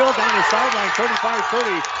 Hartman is still down the sideline.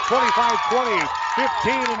 35-30, 25-20,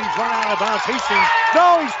 15, and he's run out of bounds. Hastings,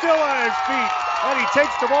 no, he's still on his feet. And he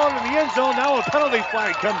takes the ball into the end zone. Now a penalty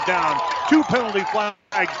flag comes down. 2 penalty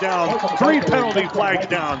flags down. 3 penalty flags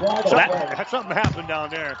down. Something happened down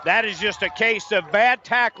there. That is just a case of bad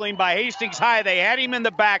tackling by Hastings High. They had him in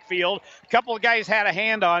the backfield. A couple of guys had a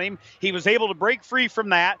hand on him. He was able to break free from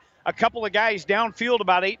that. A couple of guys downfield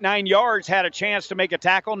about 8-9 yards had a chance to make a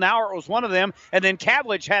tackle. Nauer was one of them. And then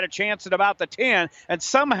Cadledge had a chance at about the 10. And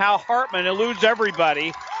somehow Hartman eludes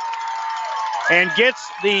everybody and gets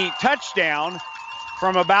the touchdown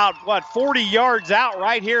from about, 40 yards out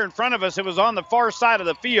right here in front of us. It was on the far side of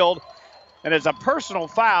the field. And it's a personal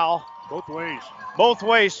foul. Both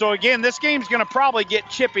ways. So, again, this game's going to probably get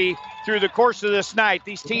chippy through the course of this night.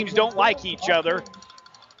 These teams don't like each other.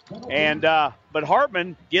 But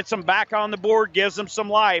Hartman gets them back on the board, gives them some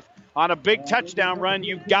life. On a big touchdown run,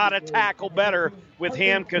 you've got to tackle better with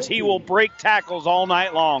him because he will break tackles all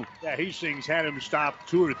night long. Yeah, Hastings had him stopped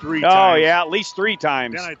 2 or 3 times. Oh, yeah, at least 3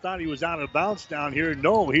 times. Then I thought he was out of bounds down here.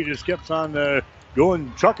 No, he just kept on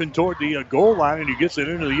trucking toward the goal line, and he gets it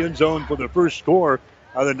into the end zone for the first score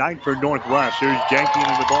of the night for Northwest. Here's Janky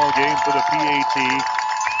in the ball game for the PAT.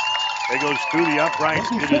 It goes through the uprights.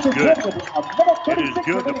 It is good. It is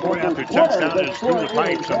good. The point after touchdown is through the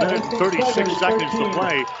pipes. 1 minute and 36 seconds to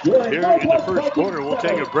play here in the first quarter. We'll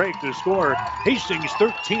take a break to score. Hastings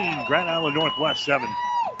 13, Grand Island Northwest 7.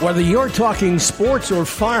 Whether you're talking sports or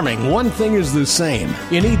farming, one thing is the same.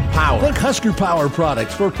 You need power. Think Husker Power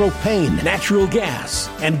products for propane, natural gas,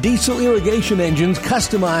 and diesel irrigation engines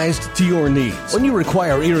customized to your needs. When you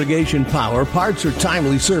require irrigation power, parts, or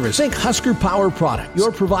timely service, think Husker Power products,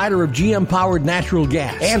 your provider of GM-powered natural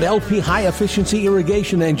gas and LP high-efficiency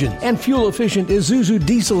irrigation engines and fuel-efficient Isuzu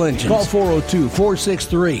diesel engines. Call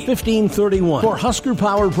 402-463-1531 for Husker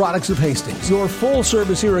Power products of Hastings, your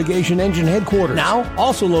full-service irrigation engine headquarters. Now,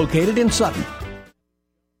 also located in Sutton.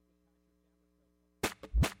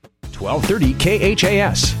 1230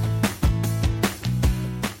 KHAS.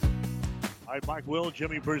 Hi, Mike Will,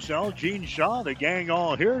 Jimmy Purcell, Gene Shaw, the gang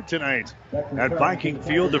all here tonight at Viking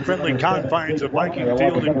Field, the friendly confines of Viking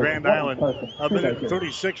Field in Grand Island. 1 minute and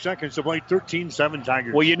 36 seconds to play, 13-7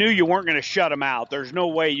 Tigers. Well, you knew you weren't going to shut them out. There's no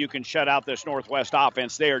way you can shut out this Northwest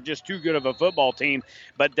offense. They are just too good of a football team.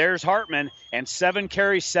 But there's Hartman, and 7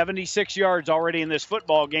 carries, 76 yards already in this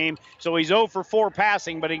football game. So he's 0 for 4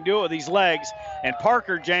 passing, but he can do it with these legs. And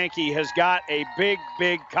Parker Janke has got a big,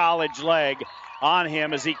 big college leg on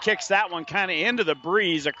him as he kicks that one kind of into the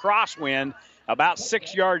breeze, a crosswind, about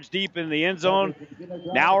 6 yards deep in the end zone.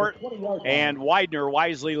 Nauert and Widener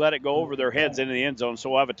wisely let it go over their heads into the end zone,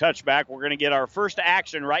 so we'll have a touchback. We're going to get our first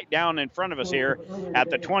action right down in front of us here at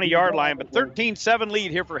the 20-yard line, but 13-7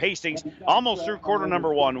 lead here for Hastings, almost through quarter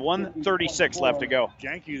number 1, 1:36 left to go.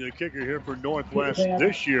 Janke, the kicker here for Northwest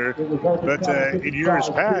this year, but in years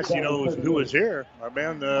past, you know who was here? Our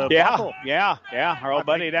man, Buckle. Yeah, our old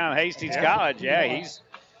buddy down at Hastings College.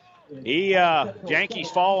 Yeah, Janke's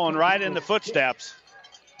following right in the footsteps.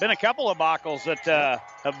 Been a couple of Bockles that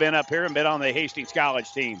have been up here and been on the Hastings College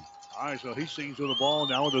team. All right, so Hastings with the ball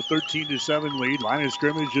now with a 13-7 lead. Line of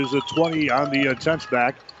scrimmage is a 20 on the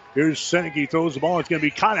touchback. Here's Seneke, throws the ball. It's going to be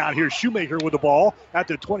caught out here. Shoemaker with the ball at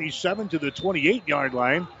the 27 to the 28-yard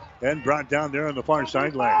line and brought down there on the far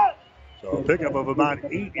sideline. So a pickup of about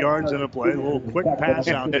 8 yards in a play. A little quick pass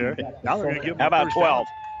out there. Now they're going to give him How about 12?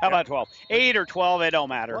 Down. How about 12? 8 or 12, it don't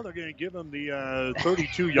matter. Well, they're going to give him the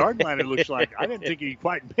 32-yard line, it looks like. I didn't think he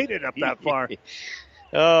quite made it up that far. Of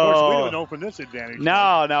course, we don't know from this advantage.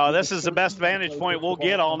 No, this is the best vantage point we'll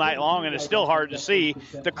get all night long, and it's still hard to see.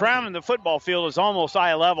 The crown in the football field is almost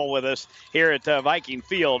eye level with us here at Viking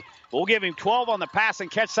Field. We'll give him 12 on the pass and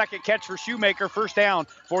catch, second catch for Shoemaker, first down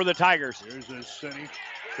for the Tigers. Here's a Seneke,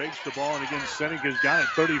 fakes the ball, and again, Seneke has got it,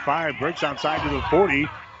 35, breaks outside to the 40.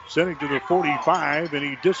 Sending to the 45, and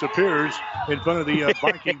he disappears in front of the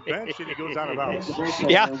Viking bench, and he goes out of bounds.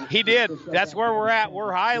 Yeah, he did. That's where we're at.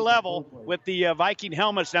 We're high level with the Viking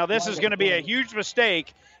helmets. Now, this is going to be a huge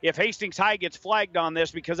mistake if Hastings High gets flagged on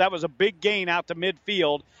this because that was a big gain out to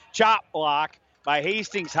midfield. Chop block by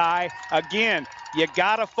Hastings High. Again, you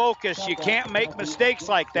got to focus. You can't make mistakes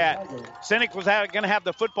like that. Seneke was going to have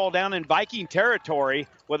the football down in Viking territory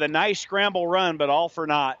with a nice scramble run, but all for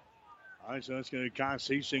naught. All right, so that's going to cost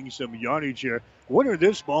Hastings some yardage here. Winner of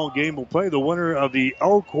this ball game will play the winner of the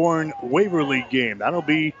Elkhorn-Waverly game. That'll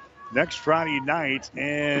be next Friday night,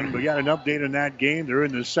 and we got an update on that game. They're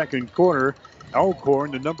in the second quarter.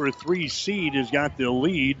 Elkhorn, the number 3 seed, has got the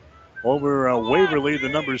lead over Waverly, the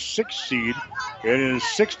number 6 seed. It is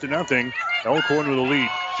 6-0. Elkhorn with the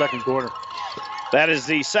lead, second quarter. That is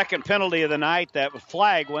the second penalty of the night. That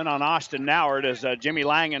flag went on Austin Nauert as Jimmy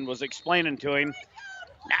Langen was explaining to him.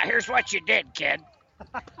 Now, here's what you did, kid.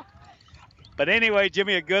 But anyway,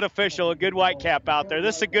 Jimmy, a good official, a good white cap out there.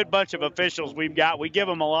 This is a good bunch of officials we've got. We give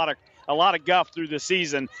them a lot of guff through the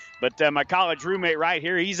season. But my college roommate right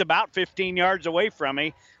here, he's about 15 yards away from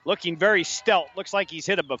me, looking very stealth. Looks like he's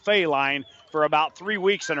hit a buffet line for about 3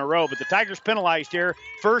 weeks in a row. But the Tigers penalized here,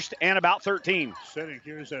 first and about 13. Setting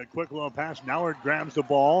here's a quick little pass. Nauert grabs the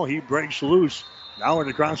ball. He breaks loose. Nauert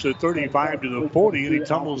across the 35 to the 40, and he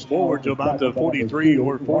tumbles forward to about the 43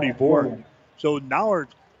 or 44. So Nauert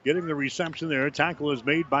getting the reception there. Tackle is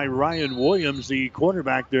made by Ryan Williams, the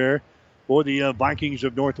quarterback there for the Vikings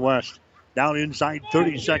of Northwest. Down inside,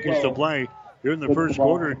 30 seconds to play. here in the first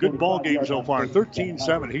quarter. A good ball game so far.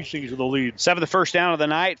 13-7. Hastings with the lead. 7th first down of the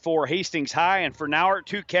night for Hastings High. And for Nauert,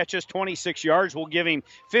 2 catches, 26 yards. We'll give him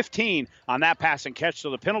 15 on that pass and catch.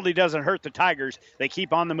 So the penalty doesn't hurt the Tigers. They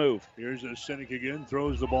keep on the move. Here's a Sinek again.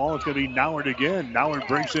 Throws the ball. It's going to be Nauert again. Nauert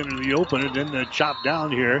breaks into the open and then chopped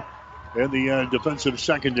down here in the defensive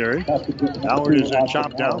secondary. Nauert is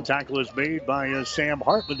chopped down. Tackle is made by Sam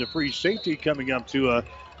Hartman, the free safety, coming up to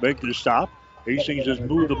make the stop. Hastings has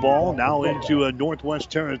moved the ball now into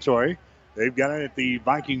Northwest territory. They've got it at the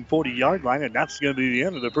Viking 40-yard line, and that's going to be the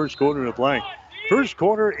end of the first quarter of play. First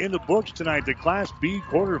quarter in the books tonight, the Class B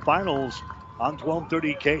quarterfinals on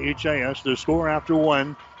 1230 KHAS. The score after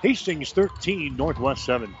one, Hastings 13, Northwest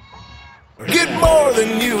 7. Get more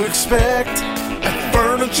than you expect at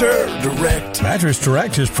Furniture Direct. Mattress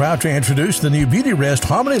Direct is proud to introduce the new Beauty Rest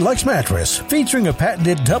Harmony Luxe mattress, featuring a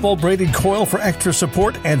patented double-braided coil for extra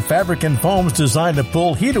support and fabric and foams designed to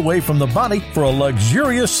pull heat away from the body for a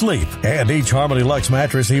luxurious sleep. And each Harmony Luxe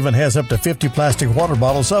mattress even has up to 50 plastic water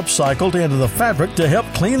bottles upcycled into the fabric to help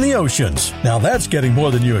clean the oceans. Now that's getting more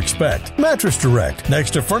than you expect. Mattress Direct,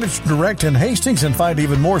 next to Furniture Direct in Hastings, and find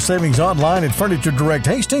even more savings online at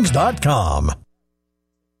FurnitureDirectHastings.com.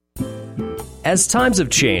 As times have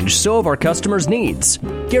changed, so have our customers' needs.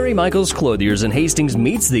 Gary Michaels Clothiers in Hastings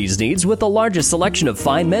meets these needs with the largest selection of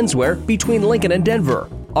fine menswear between Lincoln and Denver.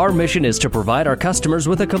 Our mission is to provide our customers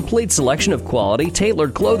with a complete selection of quality,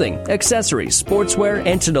 tailored clothing, accessories, sportswear,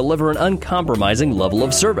 and to deliver an uncompromising level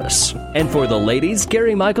of service. And for the ladies,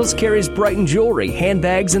 Gary Michaels carries Brighton jewelry,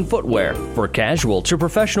 handbags, and footwear. For casual to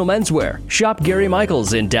professional menswear, shop Gary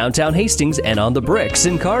Michaels in downtown Hastings and on the Bricks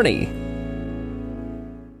in Kearney.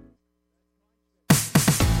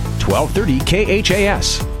 1230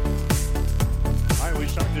 KHAS. All right, we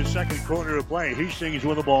start the second quarter of play. Hastings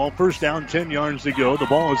with the ball. First down, 10 yards to go. The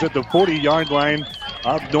ball is at the 40-yard line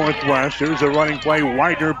of Northwest. Here's a running play.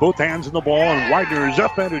 Widener, both hands in the ball, and Widener is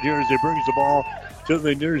upended here as he brings the ball to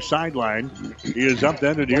the near sideline. He is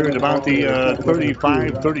upended here at about the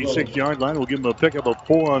 35, 36-yard line. We'll give him a pickup of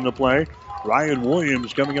 4 on the play. Ryan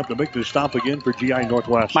Williams coming up to make the stop again for GI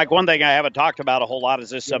Northwest. Mike, one thing I haven't talked about a whole lot is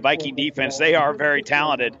this Viking defense. They are very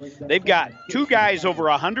talented. They've got 2 guys over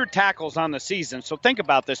 100 tackles on the season. So think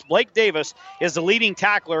about this. Blake Davis is the leading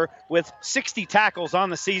tackler with 60 tackles on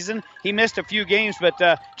the season. He missed a few games, but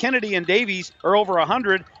Kennedy and Davies are over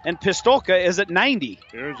 100, and Pistolka is at 90.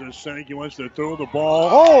 Here's a Sinek. He wants to throw the ball.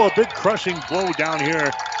 Oh, a big crushing blow down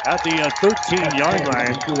here at the 13-yard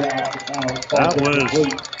line. That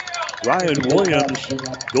was Ryan Williams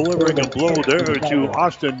delivering a blow there to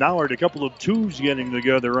Austin Nauert. A couple of twos getting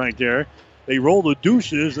together right there. They roll the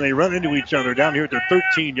deuces and they run into each other down here at the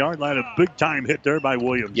 13-yard line. A big-time hit there by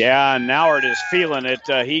Williams. Yeah, and Nauert is feeling it.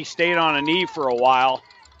 He stayed on a knee for a while.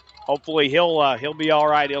 Hopefully he'll be all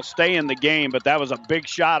right. He'll stay in the game, but that was a big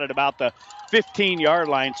shot at about the 15-yard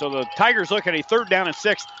line. So the Tigers look at a 3rd down and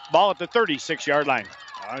 6, ball at the 36-yard line.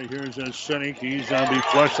 All right, here's a Sinek. He's going to be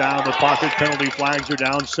flushed out of the pocket. Penalty flags are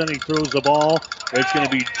down. Sinek throws the ball. It's going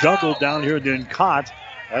to be juggled down here, then caught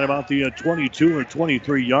at about the 22 or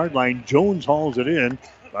 23-yard line. Jones hauls it in.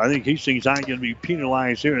 I think Hastings not going to be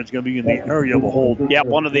penalized here. It's going to be in the area of a hold. Yep,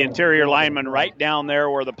 one of the interior linemen right down there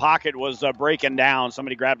where the pocket was breaking down.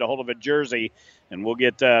 Somebody grabbed a hold of a jersey, and we'll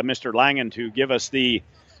get Mr. Langen to give us the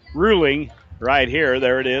ruling right here.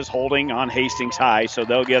 There it is, holding on Hastings High. So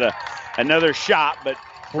they'll get another shot, but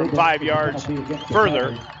from 5 yards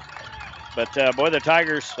further. But, boy, the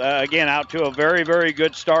Tigers, again, out to a very, very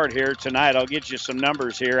good start here tonight. I'll get you some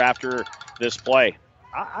numbers here after this play.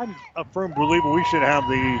 I'm a firm believer we should have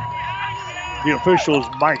the officials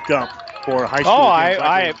mic'd up for high school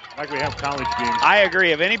games like we have college games. I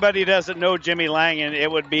agree. If anybody doesn't know Jimmy Langen,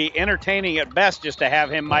 it would be entertaining at best just to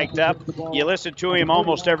have him mic'd up. You listen to him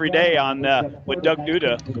almost every day on with Doug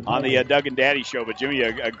Duda on the Doug and Daddy show. But Jimmy,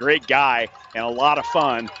 a great guy and a lot of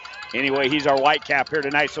fun. Anyway, he's our white cap here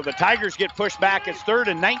tonight. So the Tigers get pushed back. It's 3rd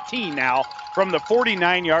and 19 now from the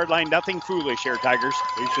 49-yard line. Nothing foolish here, Tigers.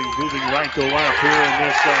 Hastings moving right to left here in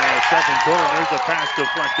this second quarter. There's a pass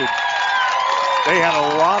deflected. They had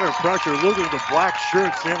a lot of pressure. Look at the black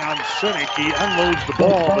shirts in on Sinek. He unloads the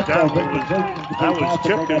ball, but that was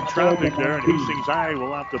tipped in traffic there, and Hastings High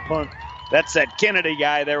will have to punt. That's that Kennedy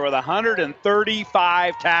guy there with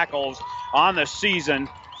 135 tackles on the season,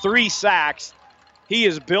 3 sacks. He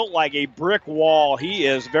is built like a brick wall. He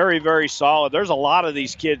is very, very solid. There's a lot of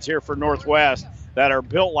these kids here for Northwest that are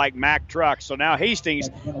built like Mack trucks. So now Hastings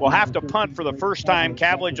will have to punt for the first time.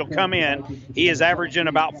 Cavillage will come in. He is averaging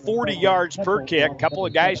about 40 yards per kick. Couple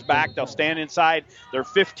of guys back. They'll stand inside their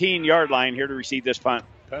 15-yard line here to receive this punt.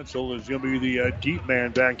 Pencil is going to be the deep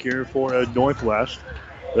man back here for Northwest.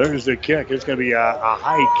 There's the kick. It's going to be a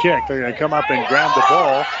high kick. They're going to come up and grab the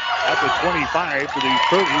ball at the 25 to the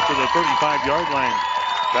 30 to the 35-yard line.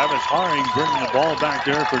 Travis Haring bringing the ball back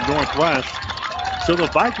there for Northwest. So the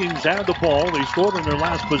Vikings have the ball. They scored in their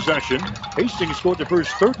last possession. Hastings scored the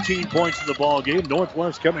first 13 points in the ball game.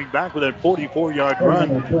 Northwest coming back with that 44-yard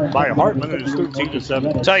run by Hartman. It is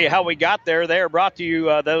 13-7. Tell you how we got there. They are brought to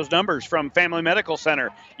you those numbers from Family Medical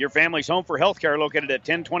Center, your family's home for healthcare, located at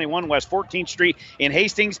 1021 West 14th Street in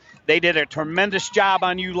Hastings. They did a tremendous job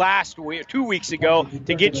on you 2 weeks ago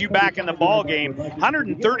to get you back in the ball game.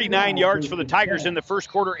 139 yards for the Tigers in the first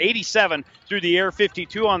quarter, 87 through the air,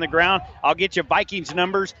 52 on the ground. I'll get you Vikings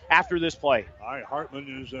numbers after this play. All right,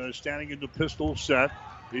 Hartman is standing in the pistol set.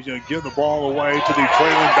 He's going to give the ball away to the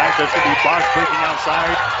trailing back. That's going to be Bosch breaking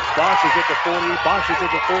outside. Bosch is at the 40. Bosch is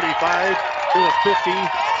at the 45 to the 50.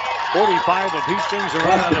 45 of Hastings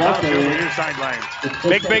around the bounce here on the near sideline.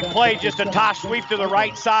 Big play, just a toss sweep to the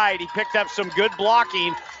right side. He picked up some good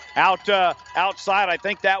blocking outside. I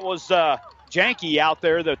think that was Janke out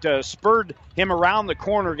there that spurred him around the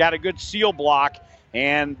corner, got a good seal block,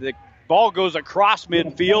 and the ball goes across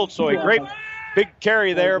midfield, so a great big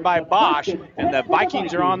carry there by Bosch, and the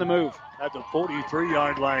Vikings are on the move. At the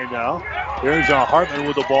 43-yard line now. Here's Hartman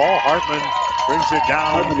with the ball. Hartman brings it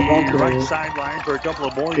down the right sideline for a couple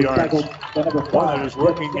of more yards. One that is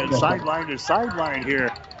working in sideline to sideline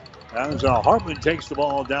here. As Hartman takes the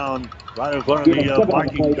ball down right in front of the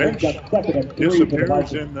Viking bench.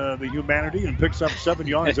 Disappears in the humanity and picks up 7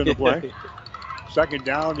 yards in the play. Second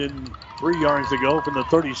down and 3 yards to go from the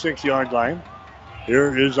 36-yard line.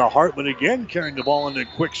 Here is Hartman again carrying the ball in a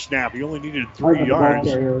quick snap. He only needed 3 yards.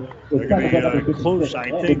 They're going to be close,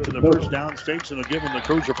 I think, to the first down stakes, and they'll give him the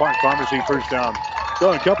Crozier Park Pharmacy first down.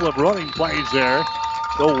 So a couple of running plays there.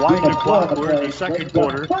 They'll wind the clock. We're in the second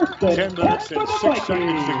quarter. 10 minutes and 6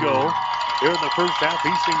 seconds to go. Here in the first half,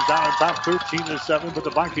 Hastings down on top 13-7, but the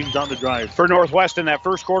Vikings on the drive. For Northwest in that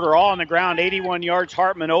first quarter, all on the ground, 81 yards.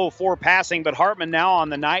 Hartman 0-4 passing, but Hartman now on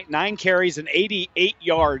the night, 9 carries and 88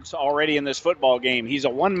 yards already in this football game. He's a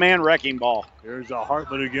one-man wrecking ball. Here's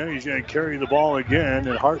Hartman again. He's going to carry the ball again,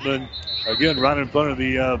 and Hartman again right in front of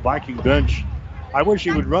the Viking bench. I wish he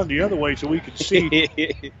would run the other way so we could see.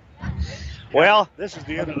 Well, this is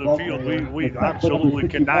the end of the field. We absolutely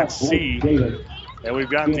cannot see. And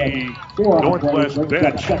we've got the Northwest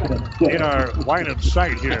bench in our line of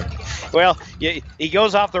sight here. Well, he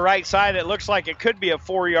goes off the right side. It looks like it could be a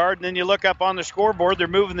 4-yard, and then you look up on the scoreboard, they're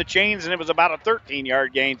moving the chains, and it was about a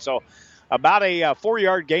 13-yard gain. So about a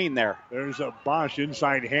 4-yard gain there. There's a Bosch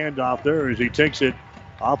inside handoff there as he takes it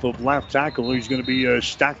off of left tackle. He's going to be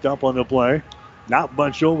stacked up on the play. Not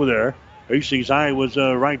much over there. Hastings High was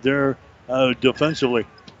right there defensively.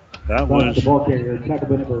 That was,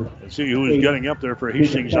 let's see who was getting up there for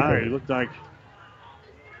Hastings High. It looked like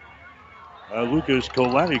Lucas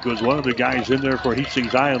Kolenik was one of the guys in there for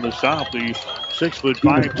Hastings High on the stop, the 6'5",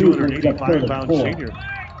 285-pound senior.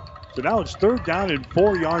 So now it's 3rd down and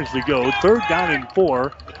 4 yards to go. 3rd down and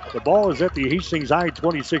 4. The ball is at the Hastings High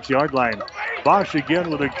 26-yard line. Bosch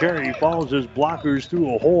again with a carry. He follows his blockers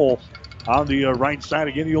through a hole on the right side.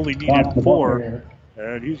 Again, he only needed 4.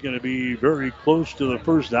 And he's going to be very close to the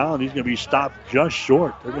first down. He's going to be stopped just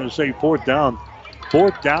short. They're going to say 4th down.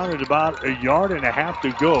 4th down at about 1.5 yards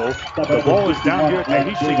to go. The ball is down here at the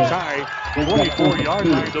Hastings High 24-yard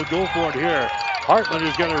line. They'll go for it here. Hartman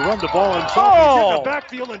is going to run the ball himself. He's in the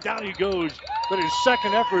backfield, and down he goes. But his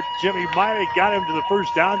second effort, Jimmy, might have got him to the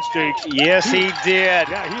first down stakes. Yes, he did.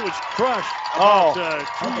 Yeah, he was crushed about 2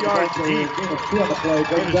 yards deep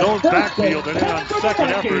in his own backfield. And then on second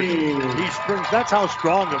effort, he springs. That's how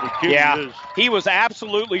strong of a kid he is. He was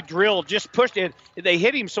absolutely drilled. Just pushed it. They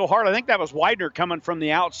hit him so hard. I think that was Widener coming from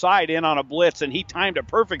the outside in on a blitz, and he timed it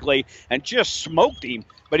perfectly and just smoked him.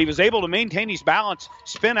 But he was able to maintain his balance,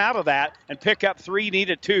 spin out of that, and pick up 3,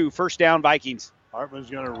 needed 2. First down, Vikings. Hartman's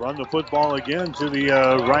going to run the football again to the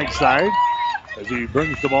right side as he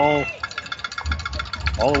brings the ball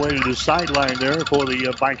all the way to the sideline there for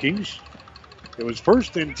the Vikings. It was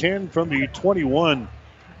 1st and 10 from the 21.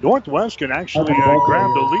 Northwest can actually grab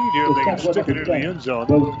the lead here. They can stick it into the end zone.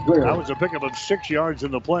 That was a pickup of 6 yards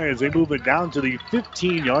in the play as they move it down to the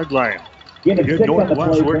 15-yard line. Again,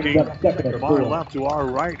 Northwest working from our left to our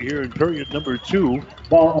right here in period number 2.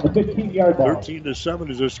 Ball on the 15-yard line. 13-7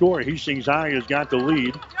 is the score. Hastings High has got the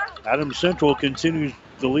lead. Adams Central continues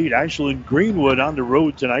the lead. Ashland Greenwood on the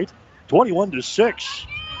road tonight, 21-6.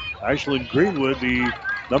 Ashland Greenwood, the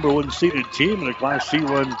number 1 seeded team in the Class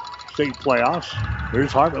C1 state playoffs.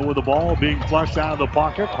 Here's Hartman with the ball being flushed out of the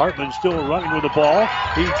pocket. Hartman still running with the ball.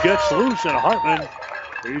 He gets loose, and Hartman,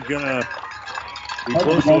 he's going to Be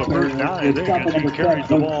close to a first down, I think, as he carries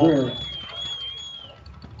the ball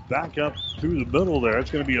back up through the middle there.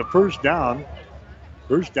 It's going to be a first down.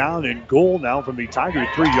 First down and goal now from the Tiger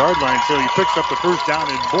 3-yard line. So he picks up the first down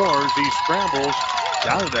and more as he scrambles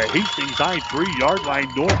down to the Hastings High 3-yard line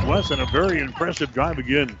Northwest, and a very impressive drive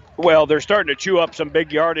again. Well, they're starting to chew up some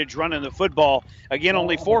big yardage running the football. Again,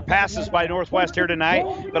 only 4 passes by Northwest here tonight,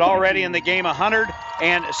 but already in the game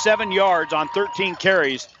 107 yards on 13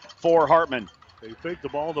 carries for Hartman. They fake the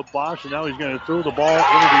ball to Bosch, and now he's going to throw the ball into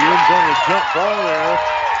the end zone. A jump ball there.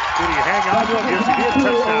 Did he hang on to it? Yes, he did.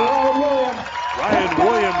 Touchdown. Ryan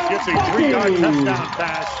Williams gets a 3-yard touchdown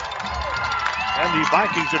pass. And the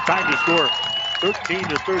Vikings have time to score.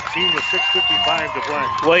 13-13 with 6:55 to play.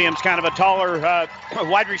 Williams, kind of a taller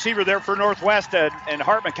wide receiver there for Northwest, and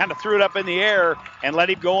Hartman kind of threw it up in the air and let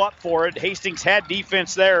him go up for it. Hastings had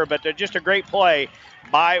defense there, but just a great play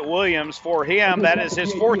by Williams for him. That is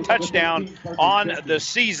his 4th touchdown on the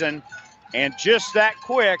season. And just that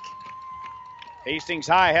quick, Hastings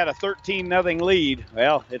High had a 13-0 lead.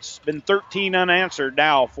 Well, it's been 13 unanswered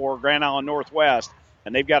now for Grand Island Northwest.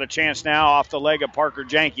 And they've got a chance now off the leg of Parker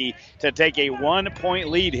Janke to take a 1-point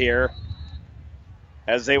lead here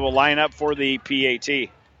as they will line up for the PAT.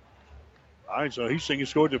 All right, so Hastings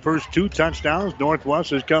scored the first 2 touchdowns. Northwest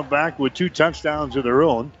has come back with 2 touchdowns of their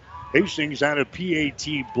own. Hastings had a PAT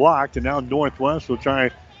blocked, and now Northwest will try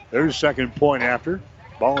their second point after.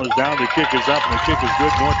 Ball is down, the kick is up, and the kick is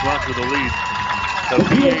good. Northwest with the lead. The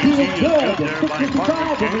PAT is good there by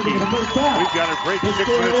Parker Janke. We've got a break, 6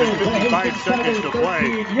 minutes and 55 seconds to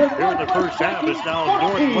play. Here in the first half, it's now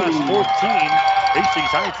Northwest 14,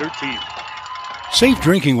 Hastings High 13. Safe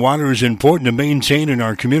drinking water is important to maintain in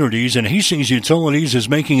our communities, and Hastings Utilities is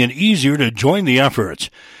making it easier to join the effort.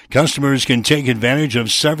 Customers can take advantage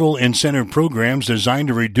of several incentive programs designed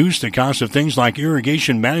to reduce the cost of things like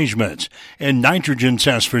irrigation management and nitrogen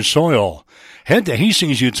tests for soil. Head to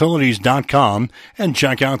HastingsUtilities.com and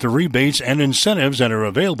check out the rebates and incentives that are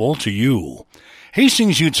available to you.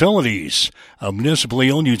 Hastings Utilities, a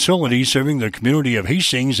municipally owned utility serving the community of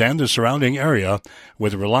Hastings and the surrounding area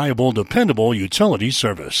with reliable, dependable utility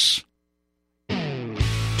service.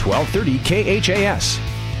 1230 KHAS.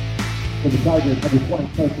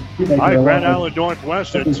 Hi, Grand Island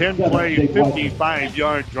Northwest, a 10-play,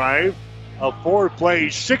 55-yard drive. A 4-play,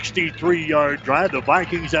 63-yard drive. The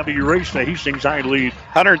Vikings have erased the Hastings High lead.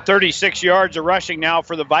 136 yards of rushing now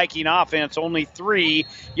for the Viking offense. Only 3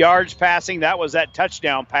 yards passing. That was that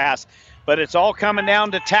touchdown pass. But it's all coming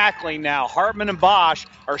down to tackling now. Hartman and Bosch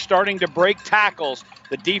are starting to break tackles.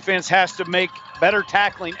 The defense has to make better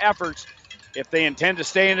tackling efforts if they intend to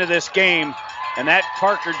stay into this game. And that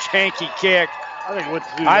Parker Janke kick,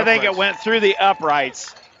 I think it went through the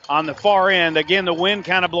uprights on the far end. Again, the wind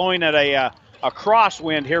kind of blowing at a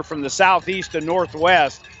crosswind here from the southeast to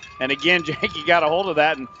northwest. And again, Janke got a hold of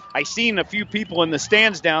that, and I seen a few people in the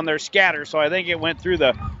stands down there scatter, so I think it went through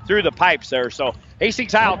the pipes there. So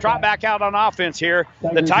Hastings High will drop back out on offense here.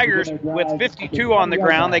 The Tigers with 52 on the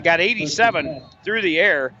ground. They got 87 through the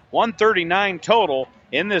air, 139 total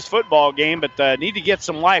in this football game, but need to get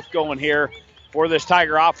some life going here for this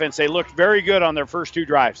Tiger offense. They looked very good on their first 2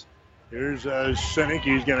 drives. Here's Sinek.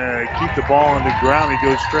 He's going to keep the ball on the ground. He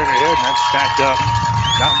goes straight ahead, and that's stacked up.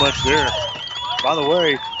 Not much there. By the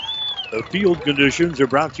way, the field conditions are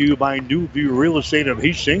brought to you by New View Real Estate of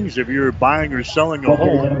Hastings. If you're buying or selling a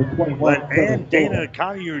home, let Ann Dana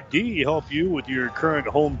Collier D help you with your current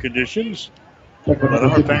home conditions. Let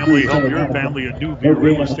our family help your family at New View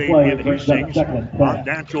Real Estate in Hastings on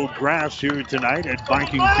natural grass here tonight at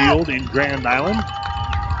Viking Field in Grand Island.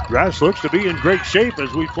 Grass looks to be in great shape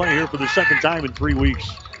as we play here for the second time in 3 weeks.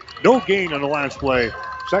 No gain on the last play.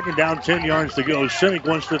 Second down, 10 yards to go. Sinek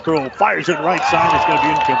wants to throw. Fires it right side. It's going to be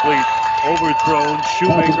incomplete. Overthrown.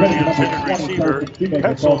 Shoemaker, the intended receiver.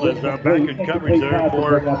 Petzel is back in coverage there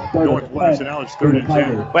for Northwest, and now it's 3rd and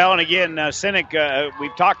 10. Well, and again, Sinek,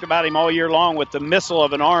 we've talked about him all year long with the missile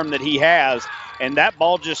of an arm that he has, and that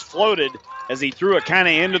ball just floated as he threw it kind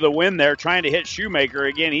of into the wind there, trying to hit Shoemaker.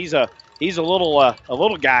 Again, he's a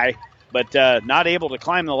little guy, but not able to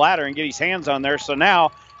climb the ladder and get his hands on there. So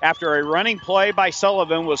now, after a running play by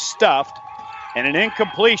Sullivan was stuffed and an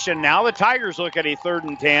incompletion, now the Tigers look at a 3rd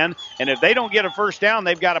and 10, and if they don't get a first down,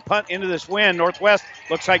 they've got to punt into this wind. Northwest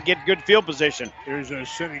looks like get good field position. Here's a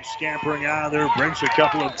Sinek scampering out of there, breaks a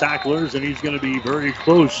couple of tacklers, and he's going to be very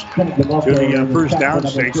close to the first down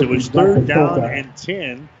stakes. It was 3rd down and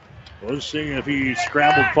 10. We'll see if he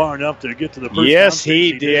scrambled far enough to get to the first down. Yes,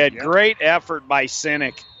 he did. Yep. Great effort by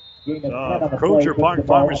Sinek. Crozier Park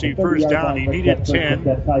Pharmacy first down. He needed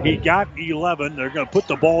 10. He got 11. They're going to put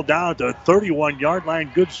the ball down at the 31-yard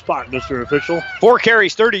line. Good spot, Mr. Official. 4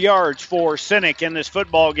 carries, 30 yards for Sinek in this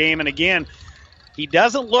football game. And again, he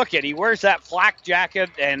doesn't look it. He wears that flak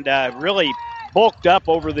jacket and really bulked up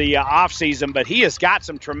over the offseason, but he has got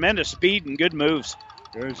some tremendous speed and good moves.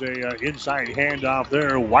 There's a inside handoff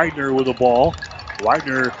there. Widener with the ball.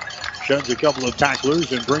 Widener sheds a couple of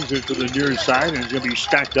tacklers and brings it to the near side, and it's going to be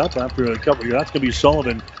stacked up after a couple. That's going to be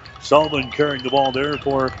Sullivan. Sullivan carrying the ball there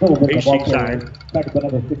for Hastings side.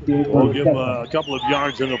 We'll give him a couple of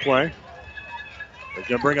yards in the play. They're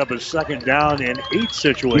going to bring up a second down and 8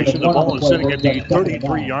 situation. The ball is sitting at the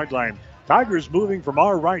 33-yard line. Tigers moving from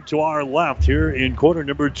our right to our left here in quarter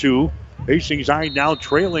number 2. Hastings High now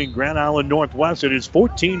trailing Grand Island Northwest. It is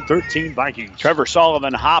 14-13 Vikings. Trevor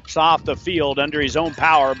Sullivan hops off the field under his own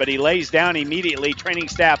power, but he lays down immediately. Training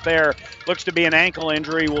staff there looks to be an ankle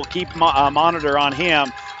injury. We'll keep monitor on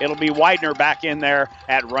him. It'll be Widener back in there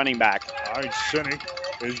at running back. All right, Sinek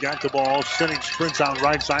has got the ball. Sinek sprints out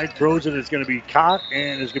right side, throws it. It's going to be caught,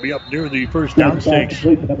 and it's going to be up near the first down stakes.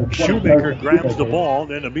 Shoemaker grabs the ball,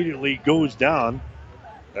 then immediately goes down.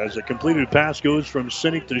 As a completed pass goes from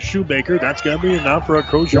Sinek to Shoemaker, that's going to be enough for a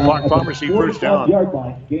Crozier Park Pharmacy first down.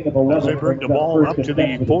 As they bring the ball up to the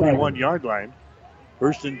 41-yard line.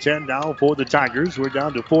 First and 10 now for the Tigers. We're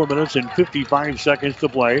down to 4 minutes and 55 seconds to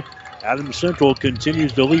play. Adams Central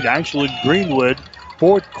continues to lead Ashland Greenwood.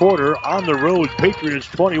 Fourth quarter on the road. Patriots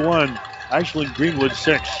 21, Ashland Greenwood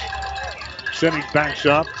 6. Sinek backs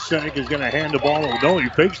up. Sinek is going to hand the ball. No, he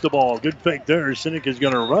fakes the ball. Good fake there. Sinek is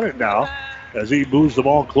going to run it now as he moves the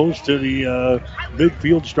ball close to the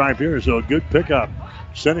midfield stripe here. So a good pickup.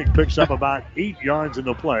 Sinek picks up about 8 yards in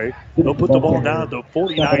the play. They'll put the ball down at the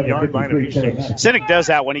 49-yard line of Hastings. Sinek does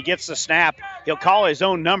that when he gets the snap. He'll call his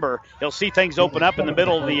own number. He'll see things open up in the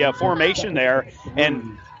middle of the formation there.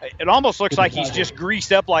 And it almost looks like he's just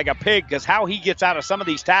greased up like a pig, because how he gets out of some of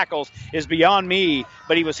these tackles is beyond me.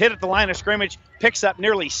 But he was hit at the line of scrimmage, picks up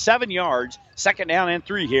nearly 7 yards, second down and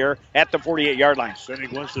 3 here at the 48-yard line.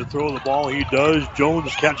 Sinek wants to throw the ball. He does.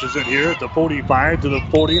 Jones catches it here at the 45 to the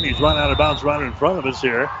 40, and he's run out of bounds right in front of us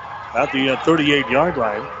here at the 38-yard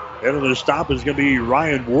line. And the stop is going to be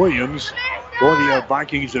Ryan Williams for the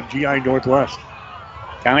Vikings of GI Northwest.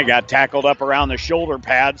 Kind of got tackled up around the shoulder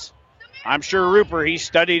pads. I'm sure Rupert, he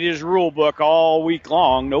studied his rule book all week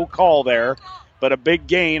long. No call there, but a big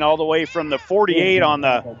gain all the way from the 48 on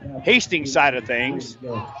the Hastings side of things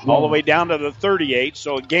all the way down to the 38.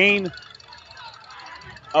 So a gain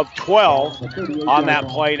of 12 on that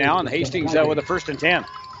play now, and Hastings with a first and 10.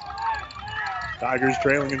 Tigers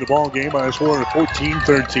trailing in the ball game by a score of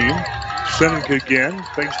 14-13. Sinek again,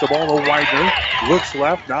 fakes the ball to Widener. Looks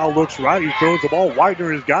left, now looks right. He throws the ball.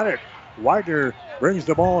 Widener has got it. Widener brings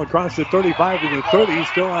the ball across the 35 to the 30.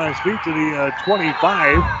 Still on his feet to the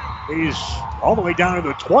 25. He's all the way down to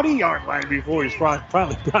the 20-yard line before he's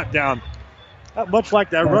finally brought down. Not much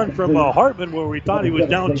like that run from Hartman, where we thought he was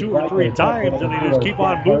down 2 or 3 times, and he just keep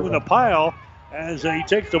on moving the pile as he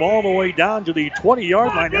takes them all the way down to the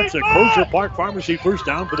 20-yard line. That's a Crozier Park Pharmacy first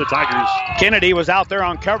down for the Tigers. Kennedy was out there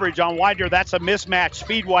on coverage on Widener. That's a mismatch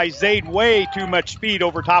speed-wise. Zaid way too much speed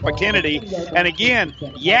over top of Kennedy. And again,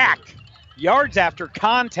 Yak, yards after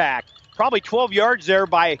contact. Probably 12 yards there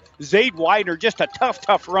by Zaid Widener. Just a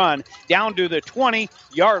tough run down to the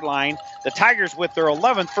 20-yard line. The Tigers with their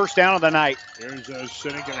 11th first down of the night. Here's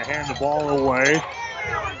Sinek going to hand the ball away.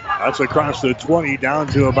 That's across the 20 down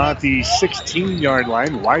to about the 16-yard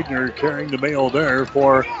line. Widener carrying the mail there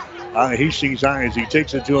for Hastings High as he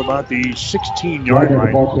takes it to about the 16-yard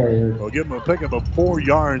line. We'll give him a pickup of 4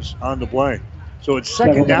 yards on the play. So it's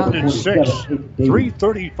second down and 6.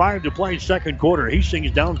 3:35 to play second quarter. Hastings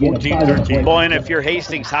down 14-13. Boy, and if you're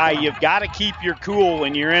Hastings High, you've got to keep your cool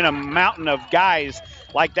when you're in a mountain of guys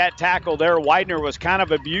like that tackle there. Widener was kind of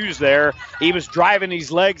abused there. He was driving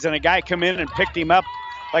his legs, and a guy come in and picked him up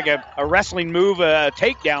like a wrestling move, a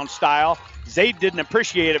takedown style. Zaid didn't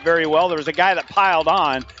appreciate it very well. There was a guy that piled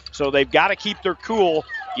on, so they've got to keep their cool.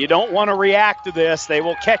 You don't want to react to this. They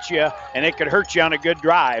will catch you, and it could hurt you on a good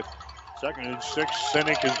drive. Second and 6.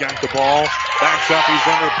 Sinek has got the ball. Backs up. He's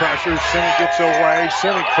under pressure. Sinek gets away.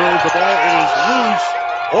 Sinek throws the ball. It is loose.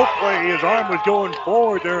 Hopefully his arm was going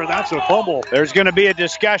forward there, and that's a fumble. There's going to be a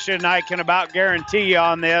discussion, I can about guarantee you,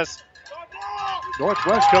 on this.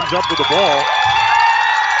 Northwest comes up with the ball.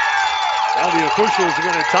 Now the officials are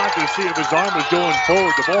going to talk to see if his arm is going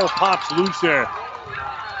forward. The ball pops loose there.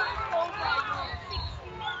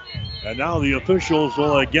 And now the officials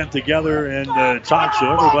will get together and talk,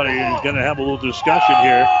 so everybody is going to have a little discussion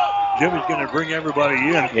here. Jimmy's going to bring everybody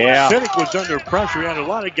in. Yeah. Sinek was under pressure. He had a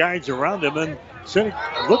lot of guys around him, and Sinek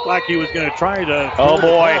looked like he was going to try to. Oh,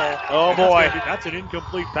 boy. Oh, boy. That's an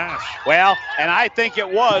incomplete pass. Well, and I think it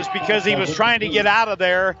was because he was trying to get out of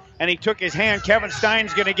there, and he took his hand. Kevin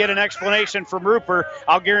Stein's going to get an explanation from Rupert.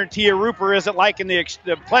 I'll guarantee you Rupert isn't liking the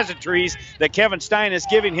pleasantries that Kevin Stein is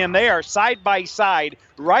giving him. They are side by side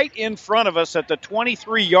right in front of us at the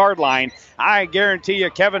 23-yard line. I guarantee you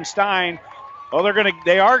Kevin Stein, well,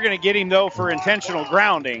 they are going to get him, though, for intentional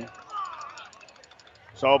grounding.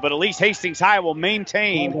 So, but at least Hastings High will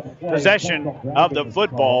maintain possession of the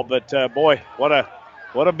football. But, boy, what a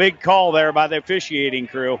big call there by the officiating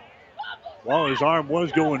crew. Well, his arm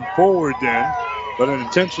was going forward then, but an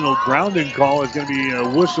intentional grounding call is going to be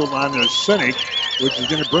whistled on the Sinek, which is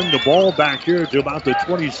going to bring the ball back here to about the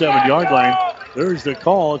 27-yard line. There's the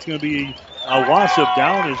call. It's going to be a loss of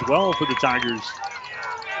down as well for the Tigers.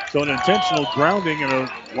 So an intentional grounding and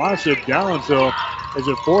a loss of down. So is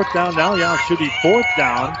it fourth down now? Yeah, it should be fourth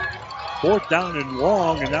down. Fourth down and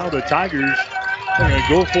long, and now the Tigers are going to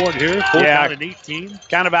go for it here. Fourth down and 18.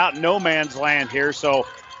 Kind of out in no man's land here, so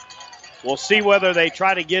we'll see whether they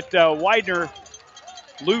try to get Widener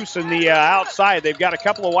loose in the outside. They've got a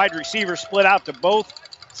couple of wide receivers split out to both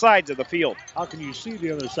sides of the field. How can you see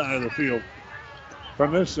the other side of the field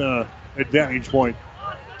from this advantage point?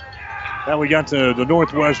 Now we got the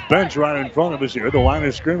Northwest bench right in front of us here. The line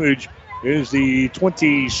of scrimmage is the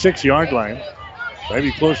 26-yard line,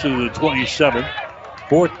 maybe closer to the 27.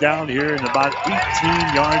 Fourth down here and about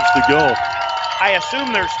 18 yards to go. I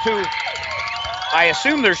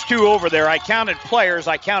assume there's two over there. I counted players.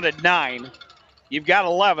 I counted 9. You've got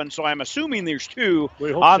 11, so I'm assuming there's 2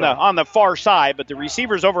 on the far side. But the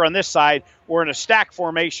receivers over on this side were in a stack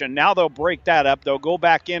formation. Now they'll break that up. They'll go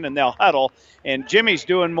back in and they'll huddle. And Jimmy's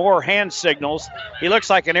doing more hand signals. He looks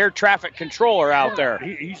like an air traffic controller out there.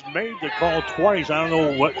 He's made the call twice. I don't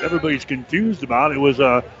know what everybody's confused about. It was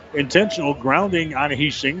intentional grounding on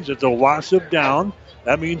Hastings. It's a loss of down.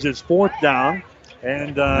 That means it's fourth down.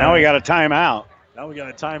 And now we got a timeout. Now we got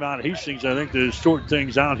a timeout at Hastings, I think, to sort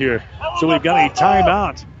things out here. So we've got a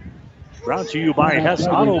timeout brought to you by Hess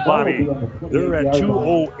Auto Body. They're at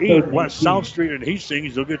 208 West South Street in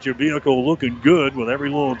Hastings. They'll get your vehicle looking good with every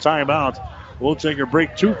little timeout. We'll take a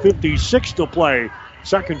break. 2:56 to play.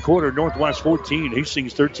 Second quarter, Northwest 14,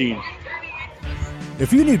 Hastings 13.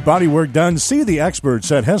 If you need body work done, see the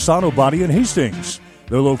experts at Hess Auto Body in Hastings.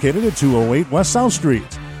 They're located at 208 West South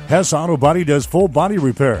Street. Hess Auto Body does full body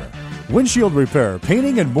repair, windshield repair,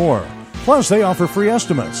 painting, and more. Plus, they offer free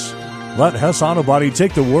estimates. Let Hess Auto Body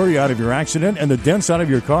take the worry out of your accident and the dents out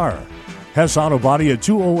of your car. Hess Auto Body at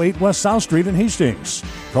 208 West South Street in Hastings.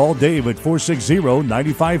 Call Dave at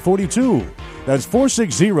 460-9542. That's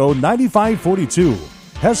 460-9542.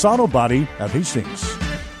 Hess Auto Body at Hastings.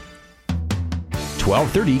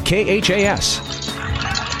 1230 KHAS.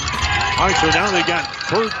 All right, so now they got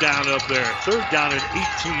third down up there. Third down and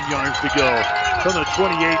 18 yards to go from the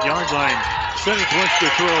 28-yard line. Sinek wants to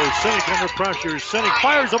throw. Sinek under pressure. Sinek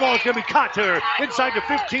fires the ball. It's going to be caught there inside the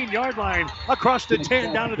 15-yard line, across the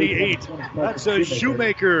 10, down to the 8. That's a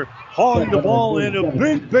Shoemaker hauling the ball in.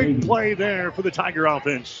 A big play there for the Tiger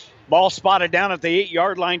offense. Ball spotted down at the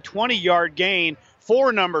 8-yard line, 20-yard gain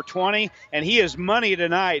for number 20, and he is money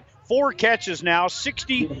tonight. 4 catches now,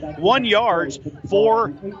 61 yards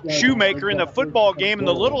for Shoemaker in the football game. And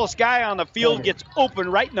the littlest guy on the field gets open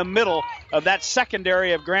right in the middle of that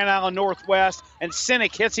secondary of Grand Island Northwest, and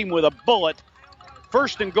Sinek hits him with a bullet.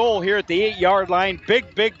 First and goal here at the 8-yard line.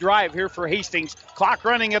 Big drive here for Hastings. Clock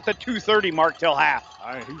running at the 2:30 mark till half.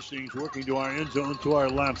 All right, Hastings working to our end zone to our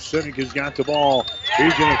left. Sinek has got the ball.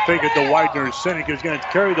 He's going to fake it to Widener. Sinek is going to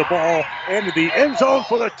carry the ball into the end zone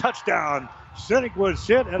for the touchdown. Sinek was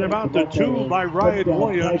hit at about the 2 by Ryan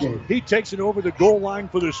Williams. He takes it over the goal line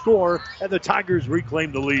for the score, and the Tigers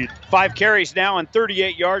reclaim the lead. 5 carries now and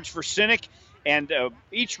 38 yards for Sinek. And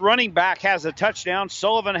each running back has a touchdown.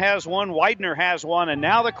 Sullivan has one, Widener has one, and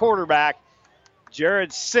now the quarterback,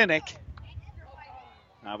 Jared Sinek.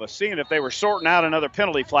 I was seeing if they were sorting out another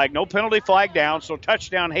penalty flag. No penalty flag down, so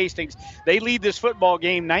touchdown Hastings. They lead this football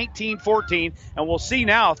game 19-14, and we'll see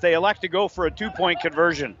now if they elect to go for a 2-point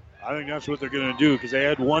conversion. I think that's what they're going to do because they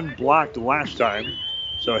had one blocked last time.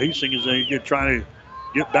 So Hastings is trying to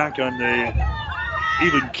get back on the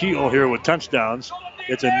even keel here with touchdowns.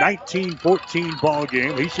 It's a 19-14 ball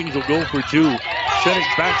game. Hastings will go for 2.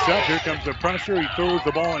 Sinek backs up. Here comes the pressure. He throws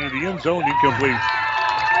the ball into the end zone. Incomplete.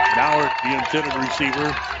 Now the intended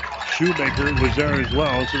receiver, Shoemaker, was there as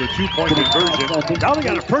well. So the 2-point conversion. Now we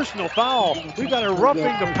got a personal foul. We got a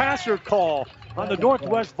roughing the passer call. on the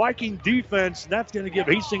Northwest Viking defense. That's going to give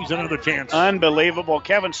Hastings another chance. Unbelievable.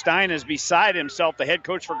 Kevin Stein is beside himself, the head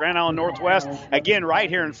coach for Grand Island Northwest. Again, right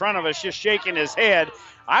here in front of us, just shaking his head.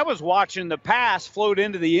 I was watching the pass float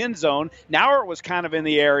into the end zone. Now it was kind of in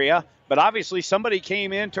the area, but obviously somebody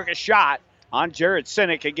came in, took a shot on Jared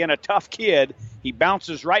Sinek. Again, a tough kid. He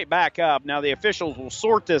bounces right back up. Now the officials will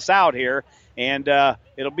sort this out here, and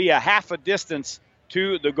it'll be a half a distance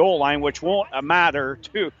to the goal line, which won't matter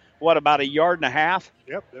to, about a yard and a half?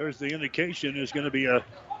 Yep, there's the indication. There's going to be a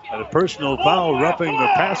personal foul roughing the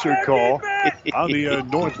passer call on the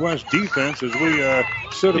Northwest defense as we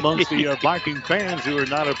sit amongst the Viking fans who are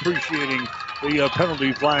not appreciating the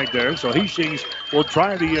penalty flag there. So Hastings will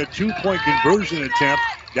try the 2-point conversion attempt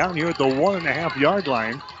down here at the 1.5-yard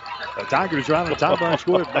line. The Tigers are on the top line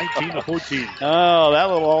score of 19-14. Oh, that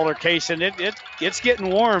little altercation. It's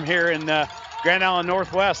getting warm here in Grand Island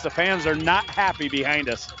Northwest. The fans are not happy behind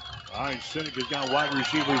us. All right, Sinek has got wide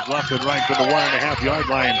receivers left and right to the 1.5-yard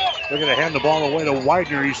line. They're going to hand the ball away to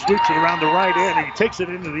Widener. He sweeps it around the right end, and he takes it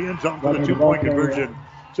into the end zone for the 2-point conversion.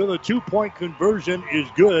 So the 2-point conversion is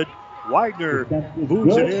good. Widener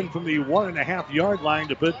moves it in from the 1.5-yard line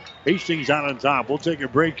to put Hastings out on top. We'll take a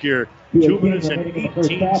break here. 2 minutes and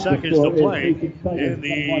 18 seconds to play in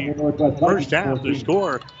the first half. The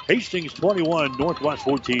score, Hastings 21, Northwest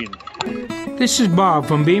 14. This is Bob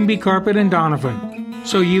from B&B Carpet and Donovan.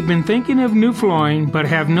 So you've been thinking of new flooring but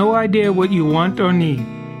have no idea what you want or need.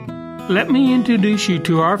 Let me introduce you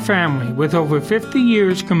to our family with over 50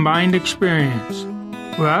 years combined experience.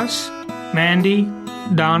 Russ, Mandy,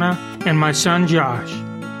 Donna, and my son Josh.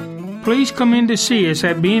 Please come in to see us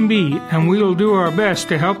at B&B and we will do our best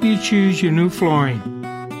to help you choose your new flooring.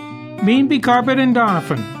 B&B Carpet and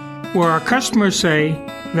Donovan, where our customers say,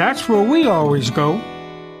 that's where we always go.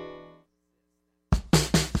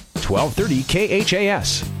 1230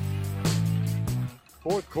 KHAS.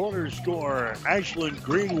 Fourth quarter score, Ashland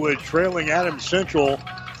Greenwood trailing Adams Central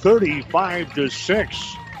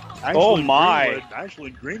 35-6.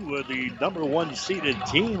 Ashland Greenwood, the number 1 seeded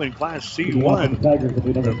team in Class C1.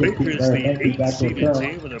 The Patriots, the 8th seeded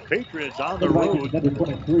team, and the Patriots on the road with a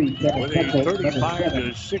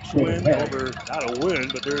 35-6 win over, not a win,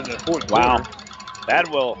 but they're in the fourth quarter.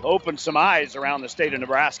 That will open some eyes around the state of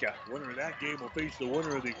Nebraska. Winner of that game will face the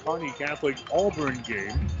winner of the Kearney Catholic Auburn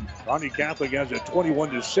game. Kearney Catholic has a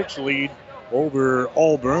 21-6 lead over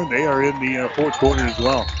Auburn. They are in the fourth quarter as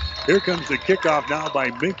well. Here comes the kickoff now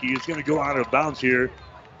by Minky. It's going to go out of bounds here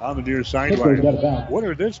on the near sideline.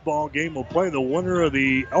 Winner of this ball game will play the winner of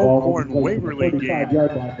the Elkhorn-Waverly game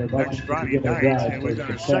next Friday night. And we've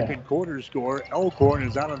got a second quarter score. Elkhorn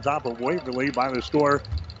is out on top of Waverly by the score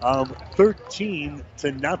of 13-0.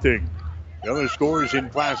 The other scores in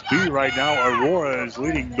Class B right now, Aurora is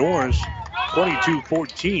leading Norris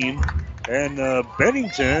 22-14. And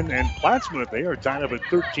Bennington and Plattsmouth, they are tied up at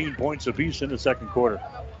 13 points apiece in the second quarter.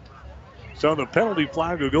 So the penalty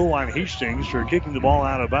flag will go on Hastings for kicking the ball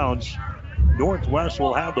out of bounds. Northwest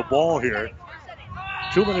will have the ball here.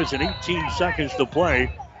 2 minutes and 18 seconds to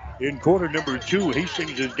play in quarter number 2.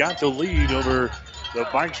 Hastings has got the lead over the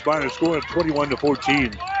Vikes by a score of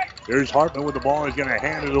 21-14. There's Hartman with the ball. He's going to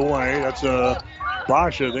hand it away. That's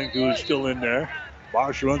Bosch, I think, who is still in there.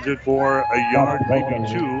 Bosch runs it for a yard, maybe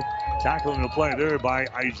 2. Tackling the play there by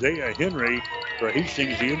Isaiah Henry for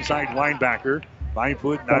Hastings, the inside linebacker.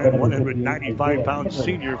 5'9", 195-pound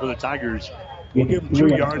senior for the Tigers. We'll give them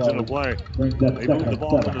 2 yards in the play. They move the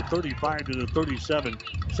ball from the 35 to the 37.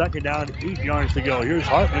 Second down, 8 yards to go. Here's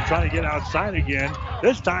Hartman trying to get outside again.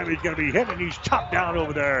 This time he's going to be hit, and he's chopped down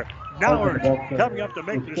over there. Nauert coming up to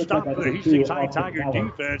make the stop for the Hastings High Tiger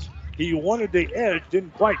defense. He wanted the edge,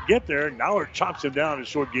 didn't quite get there. Nauert chops him down in a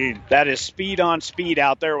short gain. That is speed on speed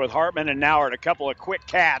out there with Hartman and Nauert. A couple of quick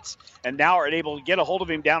cats, and Nauert able to get a hold of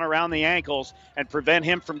him down around the ankles and prevent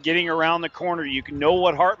him from getting around the corner. You can know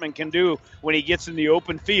what Hartman can do when he gets in the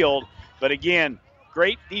open field. But again,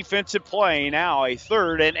 great defensive play now, a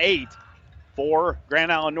 3rd and 8 for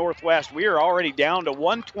Grand Island Northwest. We are already down to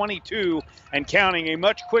 122 and counting, a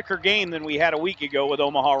much quicker game than we had a week ago with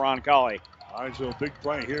Omaha Roncalli. All right, so a big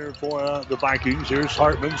play here for the Vikings. Here's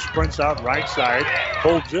Hartman, sprints out right side,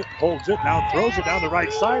 holds it, now throws it down the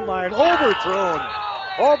right sideline, overthrown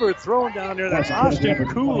down there. That's Austin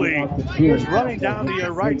Cooley. He was running down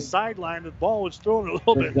the right sideline. The ball was thrown a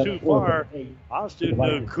little bit too far.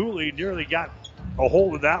 Austin Cooley nearly got a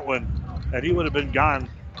hold of that one, and he would have been gone.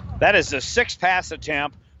 That is the 6th pass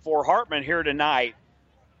attempt for Hartman here tonight.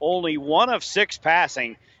 Only 1 of 6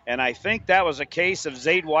 passing, and I think that was a case of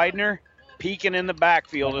Zade Widener peeking in the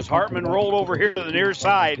backfield as Hartman rolled over here to the near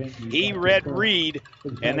side. He read read,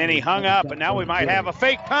 and then he hung up, and now we might have a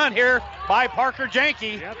fake punt here by Parker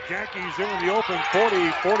Janke. Yep, Janke's in the open 40,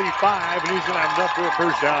 45, and he's going to have enough for a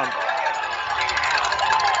first down.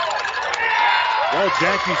 Well,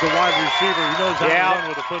 Janke's a wide receiver. He knows how to run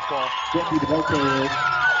with the football.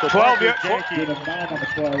 12 years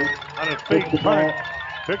on a fake punt.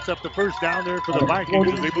 Picks up the first down there for the Vikings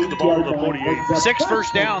as they move the ball to the 48. 6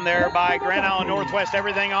 first down there by Grand Island Northwest.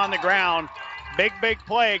 Everything on the ground. Big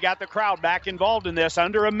play. Got the crowd back involved in this.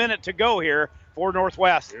 Under a minute to go here for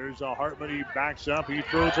Northwest. Here's a Hartman. He backs up. He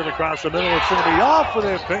throws it across the middle. It's going to be off with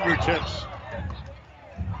his fingertips.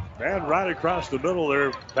 And right across the middle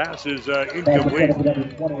there. Pass is incomplete.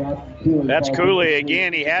 That's Cooley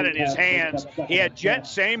again. He had it in his hands. He had Jet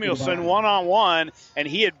Samuelson one-on-one, and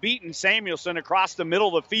he had beaten Samuelson across the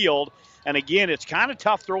middle of the field. And again, it's kind of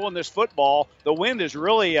tough throwing this football. The wind is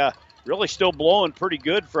really still blowing pretty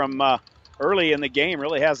good from early in the game.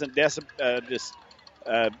 Really hasn't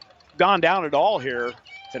gone down at all here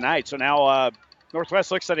tonight. So now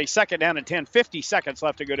Northwest looks at a second down and 10, 50 seconds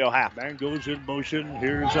left to go to half. Man goes in motion.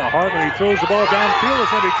 Here's Hartman. He throws the ball downfield.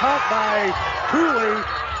 It's going to be caught by Cooley.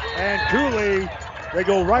 And Cooley, they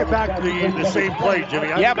go right back to the same play, Jimmy.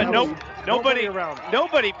 Yeah, but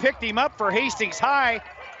nobody picked him up for Hastings High.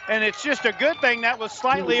 And it's just a good thing that was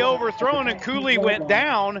slightly overthrown and Cooley went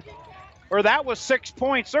down. Or that was 6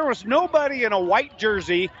 points. There was nobody in a white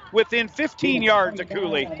jersey within 15 yards of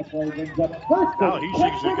Cooley. Now Hastings is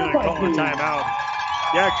going to call a timeout.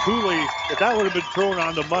 Yeah, Cooley, if that would have been thrown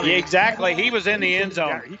on the money. Yeah, exactly. He was in the end zone.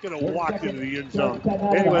 Yeah, he could have walked into the end zone.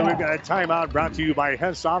 Anyway, we've got a timeout brought to you by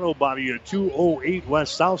Hess Auto Body at 208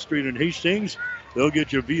 West South Street in Hastings. They'll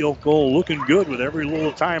get your vehicle looking good with every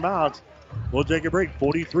little timeout. We'll take a break.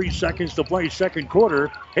 43 seconds to play second quarter.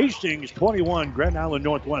 Hastings 21, Grand Island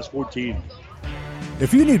Northwest 14.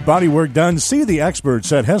 If you need body work done, see the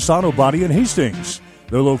experts at Hess Auto Body in Hastings.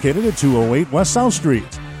 They're located at 208 West South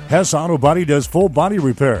Street. Hess Auto Body does full body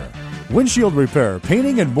repair, windshield repair,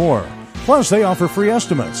 painting, and more. Plus, they offer free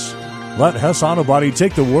estimates. Let Hess Auto Body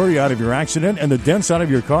take the worry out of your accident and the dents out of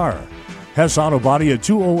your car. Hess Auto Body at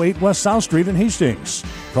 208 West South Street in Hastings.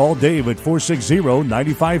 Call Dave at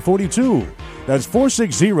 460-9542. That's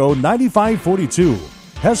 460-9542.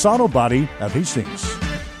 Hess Auto Body at Hastings.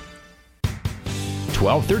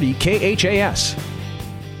 1230 KHAS.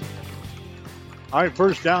 All right,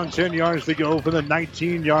 first down, 10 yards to go for the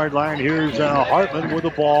 19-yard line. Here's Hartman with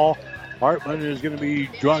the ball. Hartman is going to be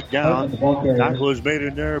drugged down. Tackle is made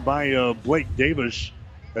in there by Blake Davis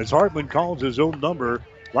as Hartman calls his own number.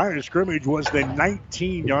 Line of scrimmage was the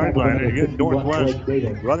 19-yard line. And again, Northwest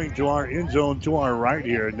running to our end zone to our right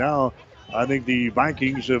here. Now, I think the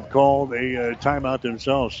Vikings have called a timeout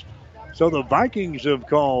themselves. So the Vikings have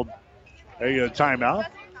called a timeout.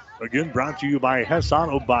 Again, brought to you by Hess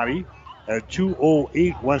Auto Body at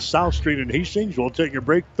 208 West South Street in Hastings. We'll take a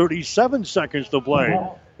break. 37 seconds to play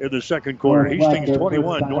in the second quarter. Hastings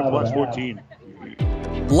 21, Northwest 14.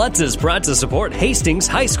 Lutz is proud to support Hastings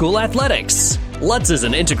High School athletics. Lutz is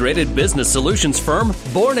an integrated business solutions firm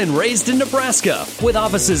born and raised in Nebraska with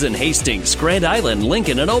offices in Hastings, Grand Island,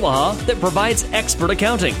 Lincoln, and Omaha that provides expert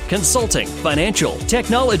accounting, consulting, financial,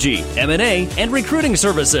 technology, M&A, and recruiting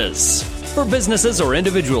services. For businesses or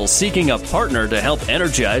individuals seeking a partner to help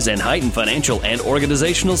energize and heighten financial and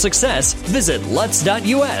organizational success, visit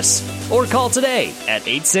lutz.us or call today at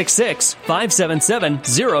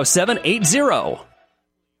 866-577-0780.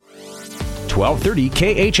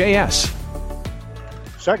 1230 KHAS.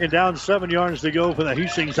 Second down, 7 yards to go for the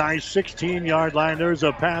Hastings High 16-yard line. There's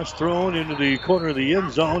a pass thrown into the corner of the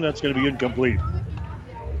end zone. That's going to be incomplete.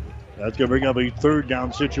 That's going to bring up a third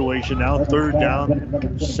down situation now. Third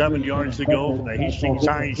down, 7 yards to go from the Hastings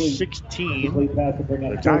High 16.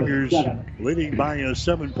 The Tigers leading by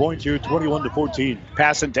 7 points here, 21-14.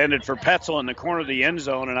 Pass intended for Petzel in the corner of the end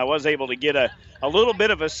zone, and I was able to get a little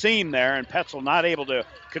bit of a seam there, and Petzel not able to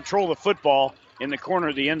control the football in the corner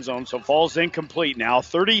of the end zone, so falls incomplete now.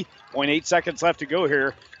 30.8 seconds left to go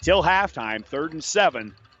here till halftime. 3rd and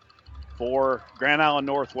 7 for Grand Island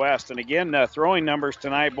Northwest. And again, throwing numbers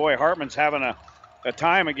tonight. Boy, Hartman's having a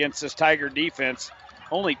time against this Tiger defense.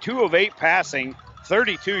 Only 2 of 8 passing,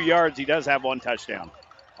 32 yards. He does have 1 touchdown.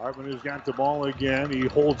 Hartman has got the ball again. He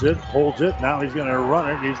holds it. Now he's going to run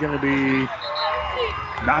it. He's going to be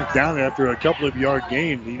knocked down after a couple of yard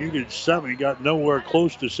gain. He needed 7. He got nowhere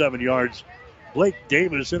close to 7 yards. Blake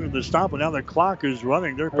Davis into the stop, and now the clock is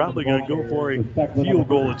running. They're probably going to go for a field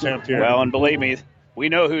goal attempt here. Well, and believe me, we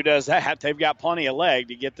know who does that. They've got plenty of leg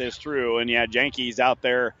to get this through. And, yeah, Janke's out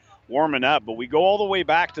there warming up. But we go all the way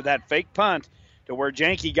back to that fake punt to where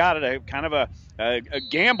Janke got it, a kind of a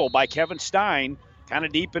gamble by Kevin Stein, kind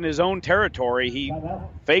of deep in his own territory. He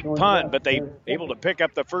fake punt, but they able to pick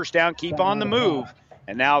up the first down, keep on the move.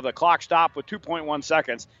 And now the clock stopped with 2.1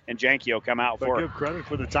 seconds, and Janke will come out for it. Give credit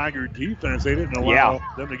for the Tiger defense. They didn't allow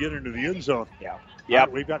them to get into the end zone. Yeah.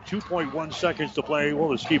 Yep. We've got 2.1 seconds to play.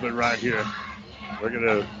 We'll just keep it right here. We're going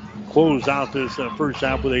to close out this first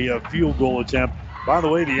half with a field goal attempt. By the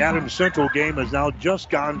way, the Adams Central game has now just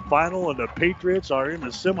gone final, and the Patriots are in the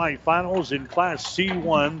semifinals in Class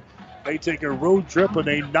C1. They take a road trip, and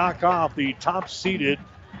they knock off the top-seeded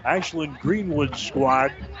Ashland Greenwood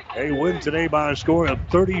squad. They win today by a score of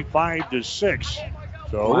 35-6.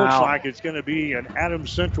 So it looks like it's going to be an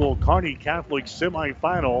Adams Central Kearney Catholic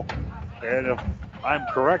semifinal. And if I'm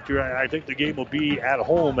correct here, I think the game will be at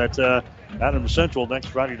home at Adams Central next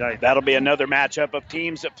Friday night. That'll be another matchup of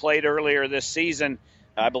teams that played earlier this season.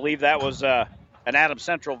 I believe that was an Adams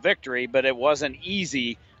Central victory, but it wasn't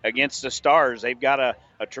easy against the Stars. They've got a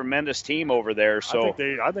tremendous team over there. So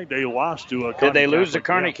I think they lost to a Kearney Did they lose Catholic, to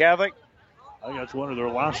Kearney Catholic? I think that's one of their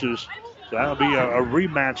losses. So that'll be a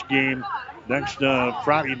rematch game next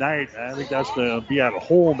Friday night. I think that's to be at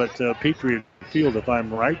home at Patriot Field, if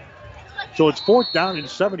I'm right. So it's 4th down and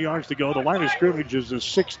 7 yards to go. The line of scrimmage is a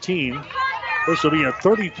 16. This will be a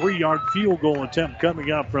 33-yard field goal attempt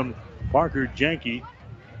coming up from Parker Janke.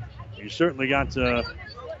 He certainly got the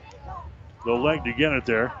leg to get it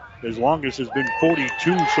there. His longest has been 42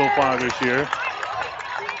 so far this year.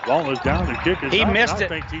 Ball is down. The kick is He up. missed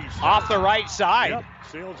it off the right side. Yep,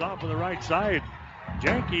 sails off of the right side.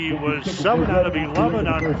 Janke was 7 out of 11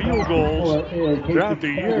 on field goals throughout the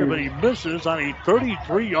year, but he misses on a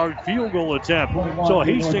 33-yard field goal attempt. So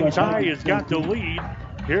Hastings High has got the lead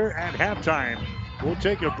here at halftime. We'll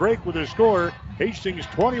take a break with a score. Hastings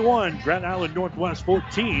 21, Grand Island Northwest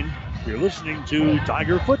 14. You're listening to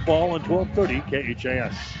Tiger Football on 1230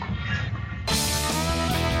 KHAS.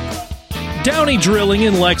 Downey Drilling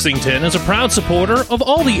in Lexington is a proud supporter of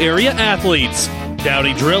all the area athletes.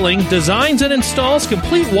 Downey Drilling designs and installs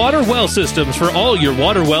complete water well systems for all your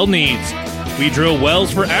water well needs. We drill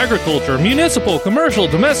wells for agriculture, municipal, commercial,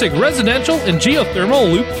 domestic, residential, and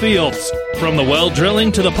geothermal loop fields. From the well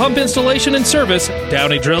drilling to the pump installation and service,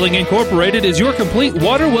 Downey Drilling Incorporated is your complete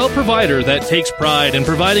water well provider that takes pride in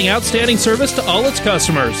providing outstanding service to all its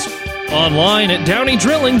customers. Online at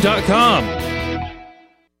downeydrilling.com.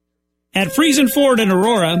 At Friesen Ford in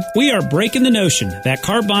Aurora, we are breaking the notion that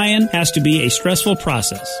car buying has to be a stressful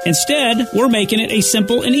process. Instead, we're making it a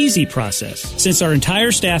simple and easy process, since our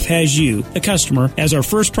entire staff has you, the customer, as our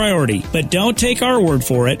first priority. But don't take our word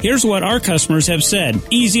for it. Here's what our customers have said.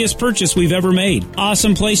 Easiest purchase we've ever made.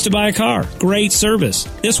 Awesome place to buy a car. Great service.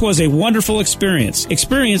 This was a wonderful experience.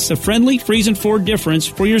 Experience the friendly Friesen Ford difference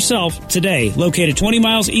for yourself today. Located 20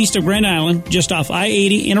 miles east of Grand Island, just off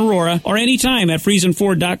I-80 in Aurora, or anytime at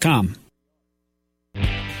FriesenFord.com.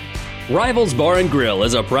 Rivals Bar and Grill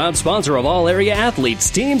is a proud sponsor of all area athletes,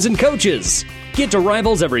 teams, and coaches. Get to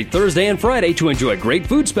Rivals every Thursday and Friday to enjoy great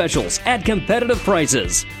food specials at competitive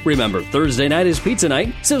prices. Remember, Thursday night is pizza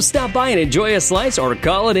night, so stop by and enjoy a slice or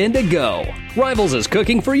call it in to go. Rivals is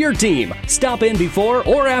cooking for your team. Stop in before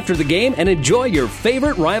or after the game and enjoy your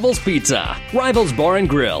favorite Rivals pizza. Rivals Bar and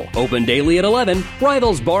Grill, open daily at 11.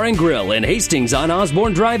 Rivals Bar and Grill in Hastings on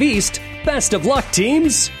Osborne Drive East. Best of luck,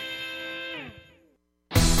 teams.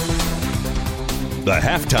 The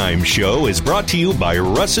Halftime Show is brought to you by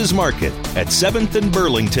Russ's Market at 7th and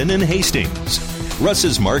Burlington in Hastings.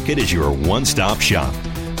 Russ's Market is your one-stop shop.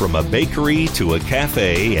 From a bakery to a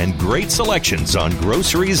cafe and great selections on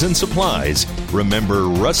groceries and supplies, remember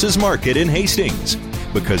Russ's Market in Hastings,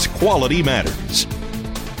 because quality matters.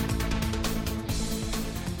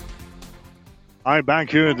 All right,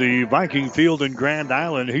 back here at the Viking Field in Grand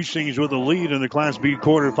Island. Hastings with a lead in the Class B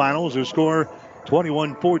quarterfinals. The score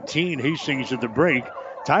 21-14, Hastings at the break.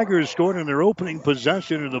 Tigers scored in their opening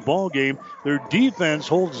possession of the ball game. Their defense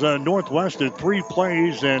holds Northwest at 3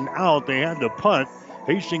 plays and out. They had to punt.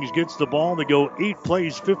 Hastings gets the ball to go 8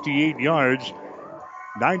 plays, 58 yards.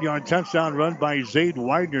 9-yard touchdown run by Zaid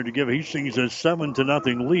Widener to give Hastings a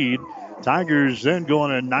 7-0 lead. Tigers then go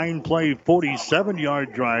on a 9-play,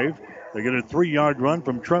 47-yard drive. They get a 3-yard run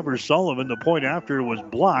from Trevor Sullivan. The point after was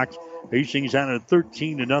blocked. Hastings had a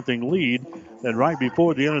 13-0 lead. Then right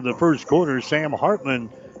before the end of the first quarter, Sam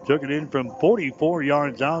Hartman took it in from 44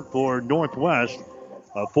 yards out for Northwest.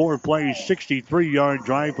 A 4-play, 63-yard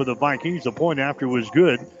drive for the Vikings. The point after was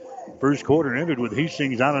good. First quarter ended with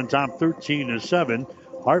Hastings out on top 13-7.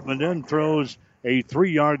 Hartman then throws a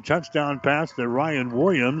 3-yard touchdown pass to Ryan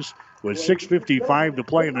Williams with 6:55 to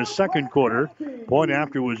play in the second quarter. Point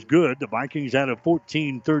after was good. The Vikings had a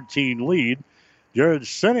 14-13 lead. Jared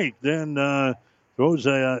Sinek then throws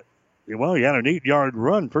a, he had an 8-yard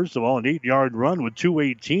run. First of all, an 8-yard run with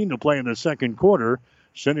 2:18 to play in the second quarter.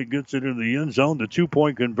 Sinek gets it into the end zone. The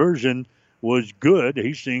 2-point conversion was good.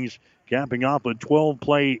 Hastings capping off a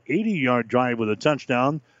 12-play, 80-yard drive with a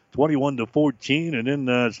touchdown, 21-14. And then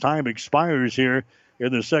as time expires here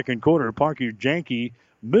in the second quarter, Parker Janke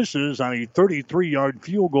misses on a 33-yard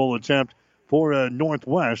field goal attempt for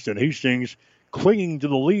Northwest. And Hastings clinging to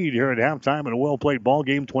the lead here at halftime in a well-played ball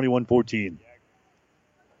game, 21-14.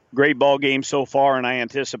 Great ball game so far, and I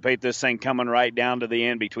anticipate this thing coming right down to the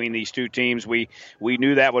end between these two teams. We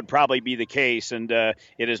knew that would probably be the case, and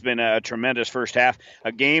it has been a tremendous first half.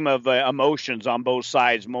 A game of emotions on both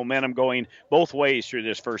sides, momentum going both ways through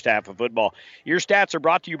this first half of football. Your stats are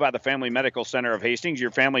brought to you by the Family Medical Center of Hastings,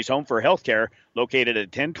 your family's home for health care, located at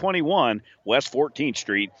 1021 West 14th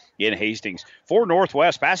Street in Hastings. For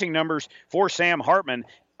Northwest, passing numbers for Sam Hartman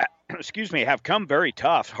have come very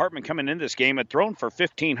tough. Hartman coming in this game had thrown for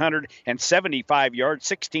 1,575 yards,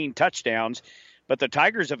 16 touchdowns, but the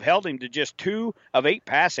Tigers have held him to just 2 of 8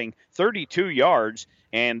 passing, 32 yards,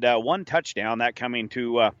 and 1 touchdown, that coming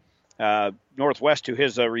to Northwest to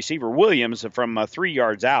his receiver Williams from 3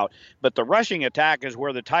 yards out. But the rushing attack is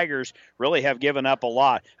where the Tigers really have given up a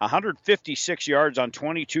lot. 156 yards on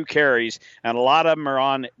 22 carries, and a lot of them are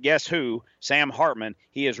on, guess who? Sam Hartman.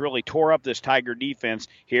 He has really tore up this Tiger defense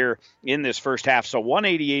here in this first half. So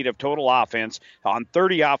 188 of total offense on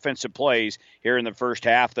 30 offensive plays here in the first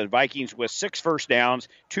half. The Vikings with 6 first downs,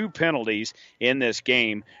 2 penalties in this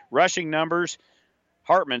game. Rushing numbers,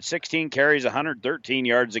 Hartman, 16 carries, 113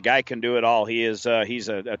 yards. The guy can do it all. He's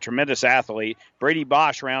a tremendous athlete. Brady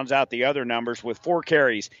Bosch rounds out the other numbers with 4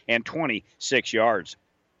 carries and 26 yards.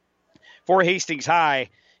 For Hastings High,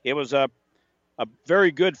 it was a very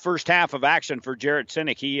good first half of action for Jarrett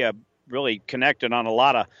Sinek. He really connected on a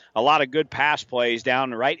lot of good pass plays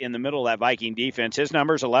down right in the middle of that Viking defense. His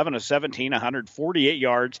numbers 11 of 17, 148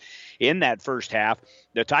 yards in that first half.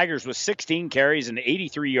 The Tigers with 16 carries and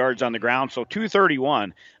 83 yards on the ground, so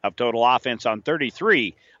 231 of total offense on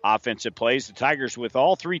 33 offensive plays. The Tigers with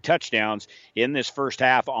all 3 touchdowns in this first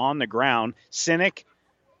half on the ground. Sinek,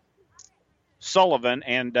 Sullivan,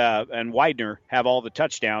 and Widener have all the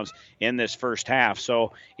touchdowns in this first half.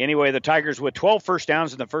 So anyway, the Tigers with 12 first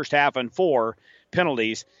downs in the first half and 4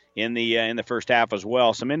 penalties in the first half as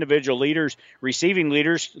well. Some individual leaders, receiving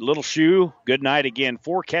leaders, Little Shoe, good night again.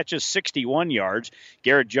 4 catches, 61 yards.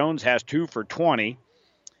 Garrett Jones has 2 for 20.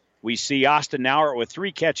 We see Austin Nauert with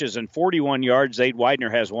 3 catches and 41 yards. Zade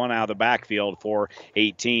Widener has 1 out of the backfield for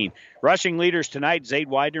 18. Rushing leaders tonight, Zade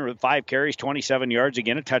Widener with 5 carries, 27 yards,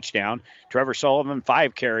 again a touchdown. Trevor Sullivan,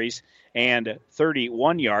 5 carries and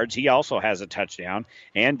 31 yards. He also has a touchdown.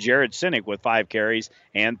 And Jared Sinek with 5 carries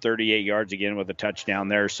and 38 yards, again with a touchdown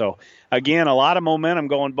there. So, again, a lot of momentum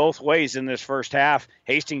going both ways in this first half.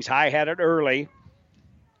 Hastings High had it early.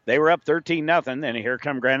 They were up 13-0, and here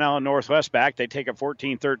come Grand Island Northwest back. They take a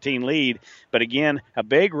 14-13 lead. But, again, a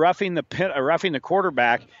big roughing the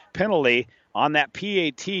quarterback penalty on that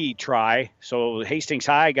PAT try. So Hastings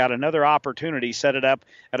High got another opportunity, set it up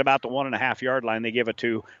at about the 1.5-yard line. They give it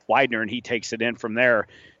to Widener, and he takes it in from there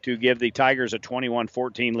to give the Tigers a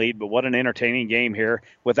 21-14 lead. But what an entertaining game here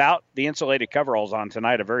without the insulated coveralls on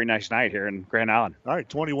tonight. A very nice night here in Grand Island. All right,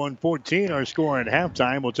 21-14 our score at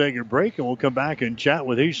halftime. We'll take a break, and we'll come back and chat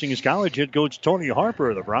with Hastings College head coach Tony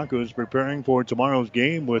Harper. The Broncos preparing for tomorrow's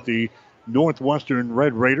game with the Northwestern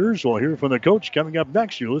Red Raiders. We'll hear from the coach coming up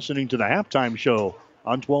next. You're listening to the Halftime Show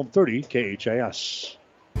on 1230 KHAS.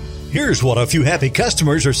 Here's what a few happy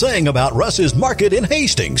customers are saying about Russ's Market in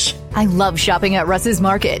Hastings. I love shopping at Russ's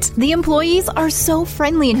Market. The employees are so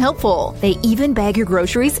friendly and helpful. They even bag your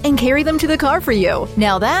groceries and carry them to the car for you.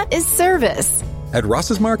 Now that is service. At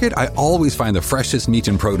Ross's Market, I always find the freshest meat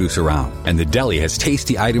and produce around, and the deli has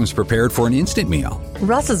tasty items prepared for an instant meal.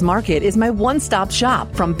 Ross's Market is my one-stop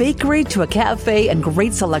shop, from bakery to a cafe, and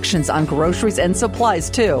great selections on groceries and supplies,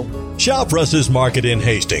 too. Shop Russ's Market in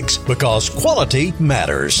Hastings, because quality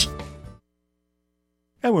matters.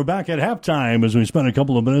 And we're back at halftime as we spent a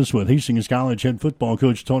couple of minutes with Hastings College head football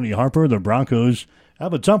coach Tony Harper. The Broncos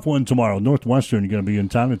have a tough one tomorrow. Northwestern going to be in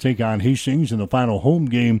town to take on Hastings in the final home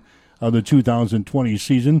game of the 2020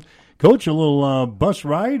 season. Coach, a little bus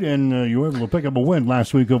ride, and you were able to pick up a win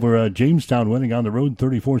last week over Jamestown, winning on the road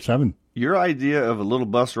 34-7. Your idea of a little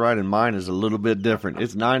bus ride and mine is a little bit different.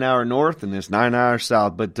 It's 9 hour north and it's 9 hours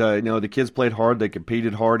south, but the kids played hard, they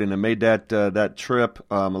competed hard, and it made that trip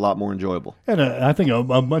a lot more enjoyable. And I think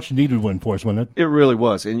a much needed win for us, wasn't it? It really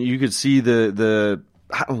was, and you could see the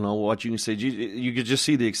I don't know what you can say. You could just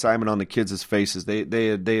see the excitement on the kids' faces. They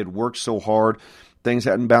had worked so hard. things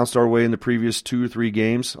hadn't bounced our way in the previous 2 or 3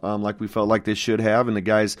 games like we felt like they should have, and the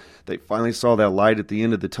guys, they finally saw that light at the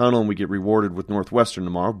end of the tunnel, and we get rewarded with Northwestern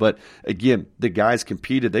tomorrow. But again, the guys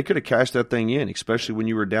competed. They could have cashed that thing in, especially when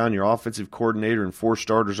you were down your offensive coordinator and 4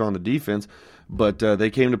 starters on the defense. But they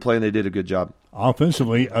came to play, and they did a good job.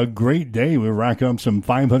 Offensively, a great day. We rack up some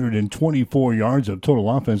 524 yards of total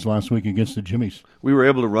offense last week against the Jimmies. We were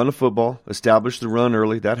able to run the football, establish the run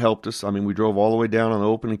early. That helped us. I mean, we drove all the way down on the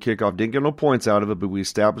opening kickoff. Didn't get no points out of it, but we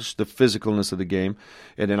established the physicalness of the game.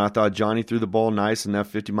 And then I thought Johnny threw the ball nice in that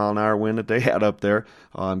 50-mile-an-hour wind that they had up there,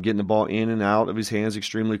 getting the ball in and out of his hands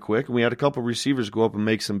extremely quick. And we had a couple of receivers go up and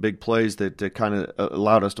make some big plays that kind of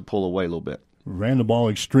allowed us to pull away a little bit. Ran the ball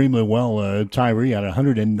extremely well. Tyree had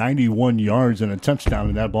 191 yards and a touchdown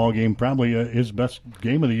in that ball game. Probably his best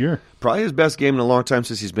game of the year. Probably his best game in a long time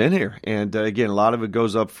since he's been here. And, again, a lot of it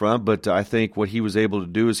goes up front, but I think what he was able to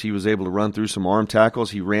do is he was able to run through some arm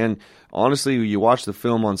tackles. He ran, honestly, you watch the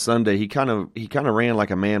film on Sunday, he kind of ran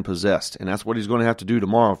like a man possessed, and that's what he's going to have to do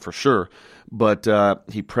tomorrow for sure. But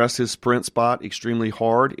he pressed his sprint spot extremely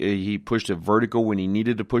hard. He pushed it vertical when he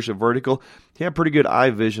needed to push it vertical. He had pretty good eye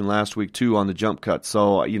vision last week, too, on the jump cut.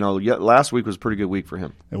 So, last week was a pretty good week for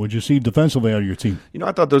him. And what did you see defensively out of your team?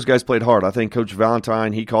 I thought those guys played hard. I think Coach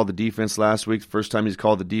Valentine, he called the defense last week. The first time he's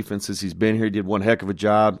called the defense since he's been here. He did one heck of a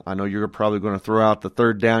job. I know you're probably going to throw out the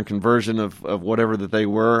third down conversion of whatever that they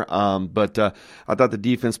were. But I thought the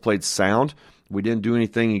defense played sound. We didn't do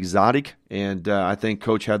anything exotic, and I think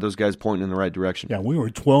Coach had those guys pointing in the right direction. Yeah, we were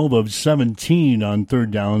 12 of 17 on third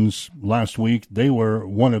downs last week. They were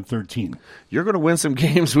 1 of 13. You're going to win some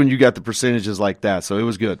games when you got the percentages like that, so it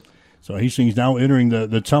was good. So Hastings now entering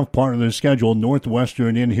the tough part of their schedule.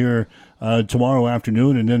 Northwestern in here tomorrow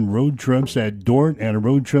afternoon, and then road trips at Dort and a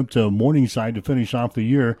road trip to Morningside to finish off the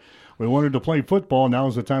year. We wanted to play football.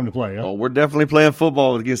 Now's the time to play. Huh? Oh, we're definitely playing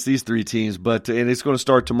football against these 3 teams, and it's going to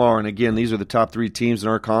start tomorrow. And again, these are the top 3 teams in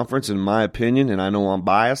our conference, in my opinion, and I know I'm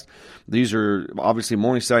biased. These are obviously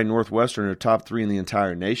Morningside and Northwestern are top 3 in the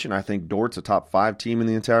entire nation. I think Dort's a top 5 team in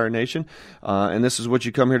the entire nation. And this is what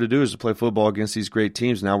you come here to do, is to play football against these great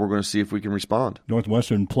teams. Now we're going to see if we can respond.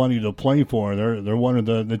 Northwestern, plenty to play for. They're one of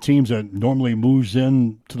the teams that normally moves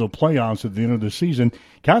in to the playoffs at the end of the season.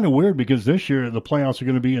 Kind of weird because this year the playoffs are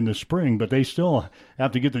going to be in the spring, but they still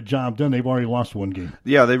have to get the job done. They've already lost 1 game.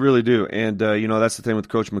 Yeah, they really do. And, that's the thing with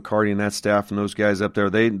Coach McCarty and that staff and those guys up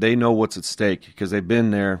there. They know what's at stake because they've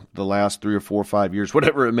been there the last 3 or 4 or 5 years,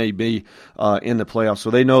 whatever it may be, in the playoffs.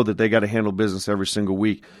 So they know that they got to handle business every single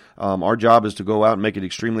week. Our job is to go out and make it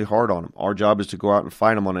extremely hard on them. Our job is to go out and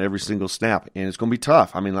fight them on every single snap, and it's going to be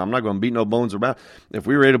tough. I mean, I'm not going to beat no bones about. If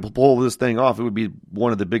we were able to pull this thing off, it would be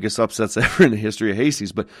one of the biggest upsets ever in the history of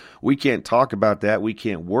Hastings, but we can't talk about that. We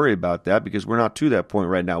can't worry about that because we're not to that point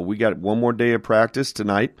right now. We got 1 more day of practice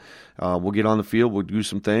tonight. We'll get on the field, we'll do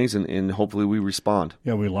some things, and hopefully we respond.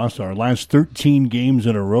 Yeah, we lost our last 13 games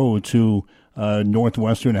in a row to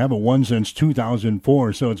Northwestern. Haven't won since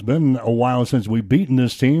 2004, so it's been a while since we've beaten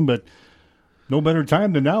this team, but no better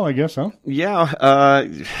time than now, I guess, huh? Yeah,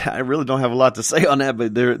 I really don't have a lot to say on that,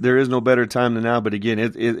 but there is no better time than now. But again,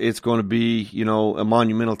 it's going to be, a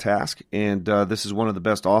monumental task, and this is one of the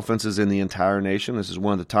best offenses in the entire nation. This is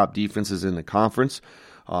one of the top defenses in the conference.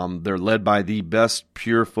 They're led by the best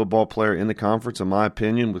pure football player in the conference, in my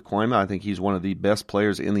opinion, with Koima. I think he's one of the best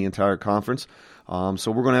players in the entire conference.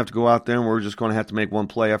 So we're going to have to go out there, and we're just going to have to make one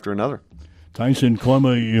play after another. Tyson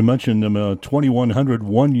Koima, you mentioned him,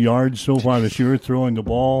 2,101 yards so far this year, throwing the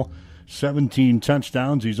ball, 17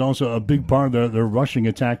 touchdowns. He's also a big part of the rushing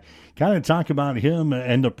attack. Kind of talk about him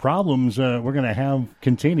and the problems we're going to have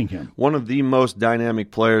containing him. One of the most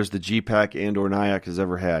dynamic players the GPAC and or NIAC has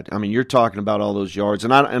ever had. I mean, you're talking about all those yards.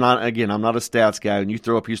 And again, I'm not a stats guy. And you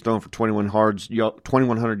throw up, he's thrown for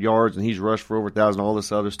 2,100 yards, and he's rushed for over 1,000, all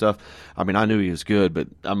this other stuff. I mean, I knew he was good, but,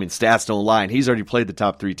 I mean, stats don't lie. And he's already played the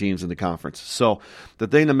top 3 teams in the conference. So the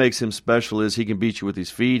thing that makes him special is he can beat you with his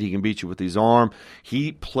feet. He can beat you with his arm.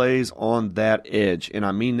 He plays on that edge. And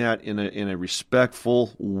I mean that in a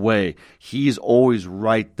respectful way. He's always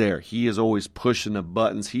right there. He is always pushing the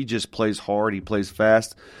buttons. He just plays hard. He plays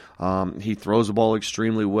fast. He throws the ball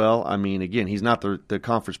extremely well. I mean, again, he's not the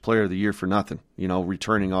conference player of the year for nothing,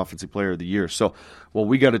 returning offensive player of the year. So what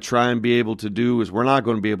we got to try and be able to do is we're not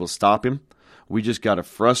going to be able to stop him. We just got to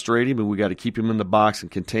frustrate him, and we got to keep him in the box and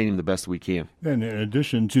contain him the best we can. And in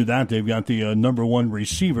addition to that, they've got the number 1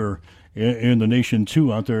 receiver in the nation,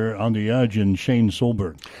 too, out there on the edge, and Shane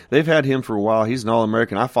Solberg. They've had him for a while. He's an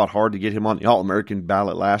All-American. I fought hard to get him on the All-American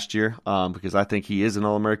ballot last year because I think he is an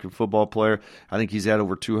All-American football player. I think he's had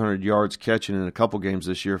over 200 yards catching in a couple games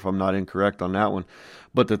this year, if I'm not incorrect on that one.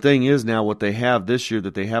 But the thing is now what they have this year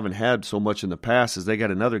that they haven't had so much in the past is they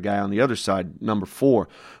got another guy on the other side, number 4,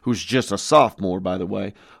 who's just a sophomore, by the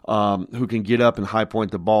way, who can get up and high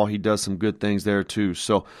point the ball. He does some good things there too.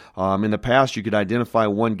 So in the past you could identify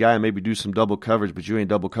one guy and maybe do some double coverage, but you ain't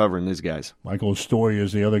double covering these guys. Michael Story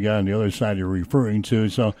is the other guy on the other side you're referring to.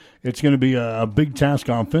 So it's going to be a big task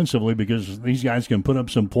offensively because these guys can put up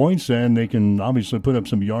some points and they can obviously put up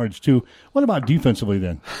some yards too. What about defensively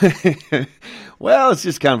then? Well, it's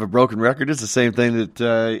just kind of a broken record. It's the same thing that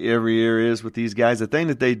every year is with these guys. The thing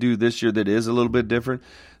that they do this year that is a little bit different,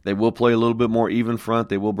 they will play a little bit more even front.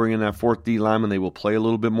 They will bring in that 4th D lineman. They will play a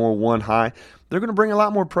little bit more one high. They're going to bring a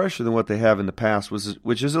lot more pressure than what they have in the past,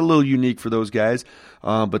 which is a little unique for those guys.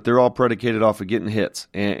 But they're all predicated off of getting hits,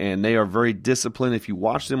 and they are very disciplined. If you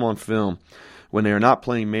watch them on film, when they are not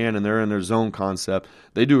playing man and they're in their zone concept,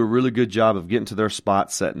 they do a really good job of getting to their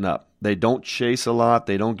spot, setting up. They don't chase a lot.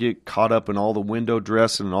 They don't get caught up in all the window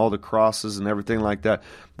dressing and all the crosses and everything like that.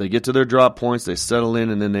 They get to their drop points, they settle in,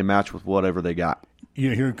 and then they match with whatever they got.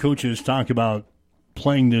 You hear coaches talk about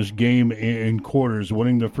playing this game in quarters,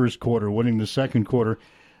 winning the first quarter, winning the second quarter.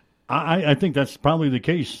 I think that's probably the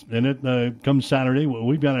case. And it comes Saturday,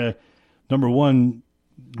 we've got to, number one,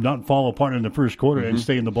 not fall apart in the first quarter and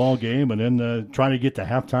stay in the ball game, and then try to get to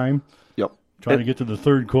halftime. Yep. Try to get to the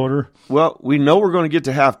third quarter. Well, we know we're going to get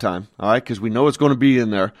to halftime, all right, because we know it's going to be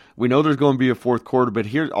in there. We know there's going to be a fourth quarter, but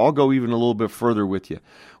here I'll go even a little bit further with you.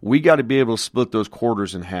 We got to be able to split those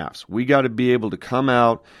quarters in halves. We got to be able to come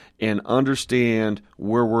out and understand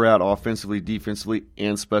where we're at offensively, defensively,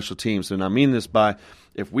 and special teams. And I mean this by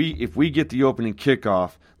if we get the opening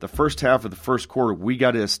kickoff, the first half of the first quarter, we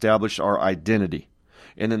got to establish our identity.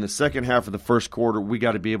 And then the second half of the first quarter, we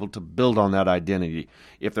got to be able to build on that identity.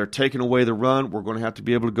 If they're taking away the run, we're going to have to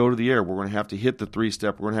be able to go to the air. We're going to have to hit the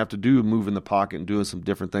 3-step. We're going to have to do a move in the pocket and doing some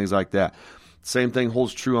different things like that. Same thing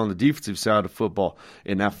holds true on the defensive side of football.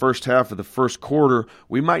 In that first half of the first quarter,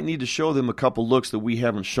 we might need to show them a couple looks that we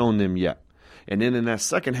haven't shown them yet. And then in that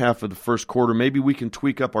second half of the first quarter, maybe we can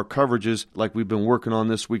tweak up our coverages like we've been working on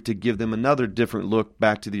this week to give them another different look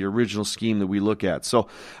back to the original scheme that we look at. So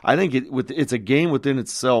I think it's a game within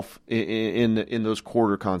itself in those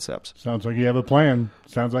quarter concepts. Sounds like you have a plan.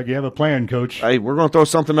 Coach. Hey, we're going to throw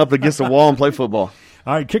something up against the wall and play football.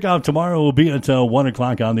 All right, kickoff tomorrow will be at 1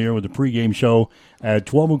 o'clock on the air with the pregame show at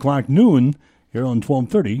 12 o'clock noon here on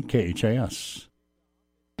 1230 KHAS.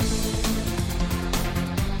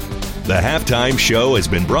 The halftime show has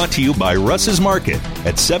been brought to you by Russ's Market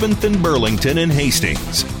at 7th and Burlington in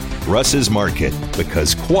Hastings. Russ's Market,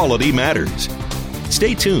 because quality matters.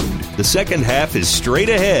 Stay tuned. The second half is straight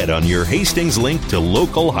ahead on your Hastings link to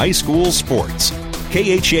local high school sports.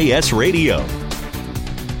 KHAS Radio.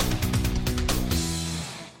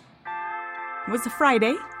 It was a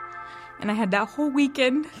Friday, and I had that whole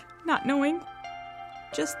weekend not knowing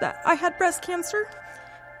just that I had breast cancer.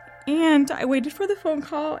 And I waited for the phone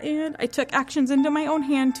call, and I took actions into my own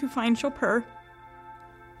hand to find Chopin.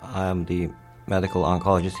 I'm the medical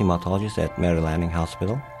oncologist hematologist at Mary Lanning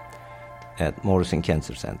Hospital at Morrison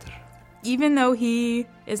Cancer Center. Even though he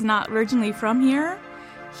is not originally from here,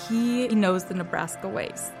 he knows the Nebraska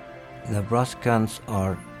ways. Nebraskans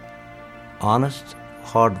are honest,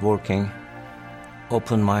 hardworking,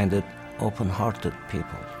 open-minded, open-hearted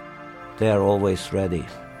people. They are always ready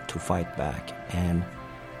to fight back, and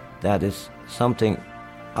that is something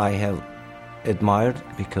I have admired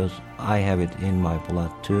because I have it in my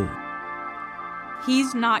blood too.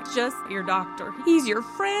 He's not just your doctor. He's your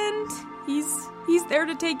friend. He's there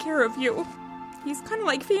to take care of you. He's kind of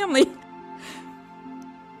like family.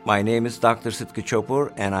 My name is Dr. Sitka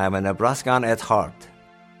Chopur, and I am a Nebraskan at heart.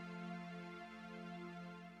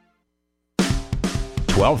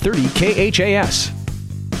 1230 KHAS.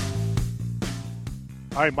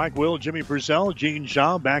 All right, Mike Will, Jimmy Purcell, Gene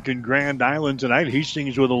Shaw back in Grand Island tonight.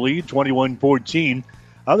 Hastings with a lead, 21-14.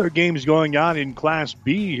 Other games going on in Class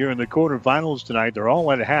B here in the quarterfinals tonight. They're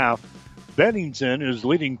all at half. Bennington is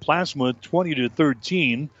leading Plasma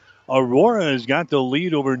 20-13. Aurora has got the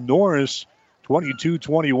lead over Norris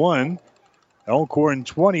 22-21. Elkhorn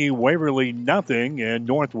 20, Waverly nothing, and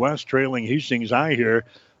Northwest trailing Hastings High here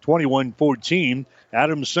 21-14.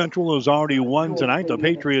 Adams Central has already won tonight. The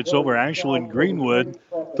Patriots over Ashland Greenwood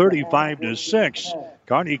 35-6.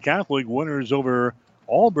 Kearney Catholic winners over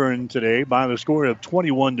Auburn today by the score of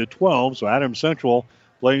 21-12. So Adams Central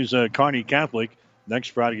plays Kearney Catholic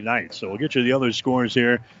next Friday night. So we'll get you the other scores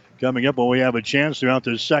here coming up when we have a chance throughout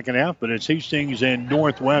the second half, but it's Hastings and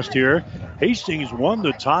Northwest here. Hastings won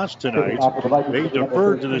the toss tonight. They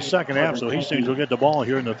deferred to the second half, so Hastings will get the ball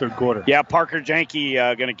here in the third quarter. Yeah, Parker Janke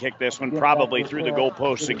going to kick this one probably through the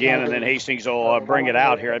goalposts again, and then Hastings will bring it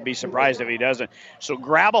out here. I'd be surprised if he doesn't. So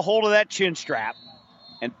grab a hold of that chin strap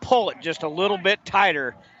and pull it just a little bit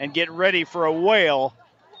tighter and get ready for a whale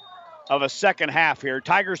of a second half here.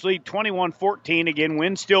 Tigers lead 21-14. Again,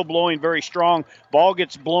 wind still blowing very strong. Ball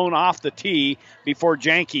gets blown off the tee before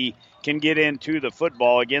Janke can get into the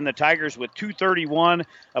football. Again, the Tigers with 231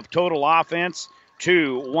 of total offense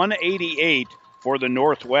to 188 for the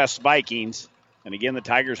Northwest Vikings. And again, the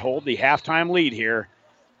Tigers hold the halftime lead here.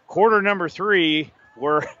 Quarter number 3,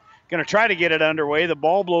 we're going to try to get it underway. The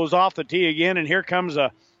ball blows off the tee again, and here comes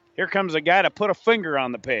a guy to put a finger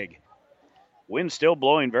on the pig. Wind still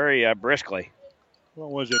blowing very briskly. What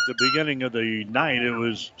was it? The beginning of the night, it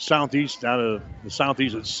was southeast out of the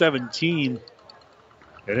southeast at 17.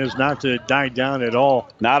 It has not died down at all.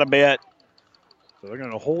 Not a bit. So they're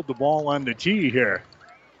going to hold the ball on the tee here.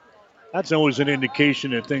 That's always an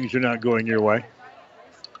indication that things are not going your way.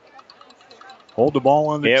 Hold the ball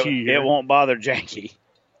on the tee here. It won't bother Janke.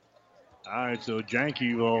 All right, so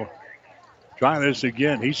Janke will try this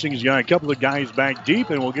again. Hastings got a couple of guys back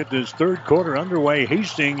deep, and we'll get this third quarter underway.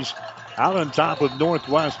 Hastings out on top of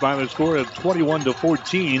Northwest by the score of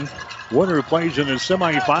 21-14. Winner plays in the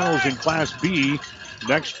semifinals in Class B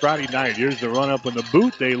next Friday night. Here's the run-up in the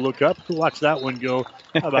boot. They look up. Watch that one go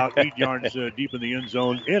about 8 yards deep in the end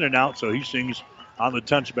zone, in and out. So Hastings on the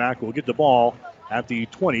touchback will get the ball at the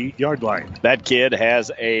 20-yard line. That kid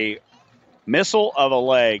has a missile of a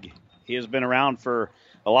leg. He has been around for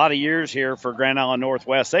a lot of years here for Grand Island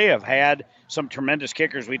Northwest. They have had some tremendous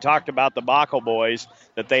kickers. We talked about the Bacco boys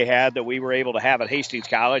that they had that we were able to have at Hastings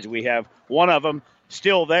College. We have one of them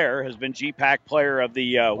still there, has been GPAC player of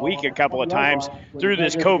the week a couple of times through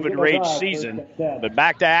this COVID rage season. But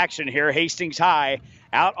back to action here. Hastings High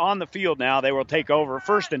out on the field now. They will take over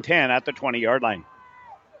 1st and 10 at the 20-yard line.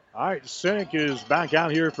 All right, Sinek is back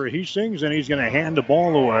out here for Hastings, and he's going to hand the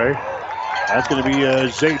ball away. That's going to be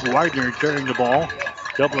Zayden Widener carrying the ball.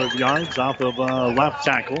 Couple of yards off of left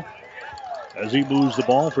tackle as he moves the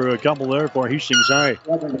ball for a couple there for Hastings High.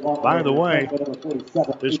 By the way,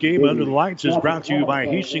 this game under the lights is brought to you by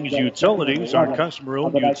Hastings Utilities, our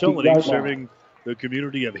customer-owned utility serving the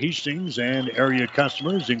community of Hastings and area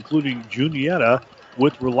customers, including Juniata,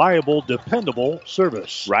 with reliable, dependable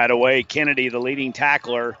service. Right away, Kennedy, the leading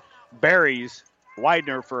tackler, buries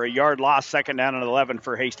Widener for a yard loss, 2nd down and 11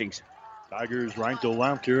 for Hastings. Tigers right to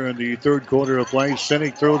left here in the third quarter of play.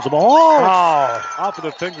 Sinek throws the ball. Off of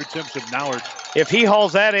the fingertips of Nowert. If he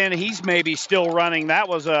hauls that in, he's maybe still running. That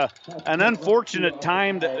was an unfortunate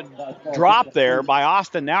timed drop there by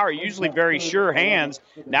Austin Nowert. Usually very sure hands.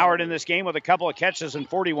 Nowert in this game with a couple of catches and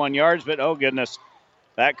 41 yards, but oh goodness,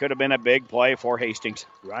 that could have been a big play for Hastings.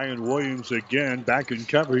 Ryan Williams again back in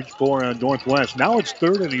coverage for Northwest. Now it's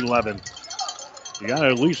 3rd and 11. You got to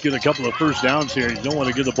at least get a couple of first downs here. You don't want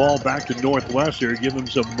to give the ball back to Northwest here. Give them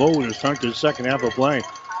some mo to start the second half of play.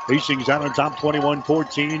 Hastings out on top,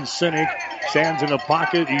 21-14. Sinek stands in the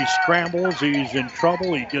pocket. He scrambles. He's in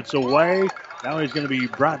trouble. He gets away. Now he's going to be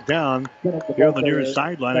brought down here on the near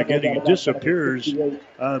sideline. Again, he disappears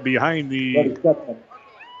behind the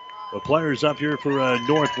players up here for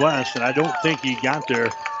Northwest, and I don't think he got there.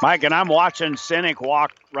 Mike, and I'm watching Sinek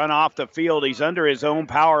run off the field. He's under his own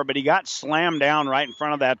power, but he got slammed down right in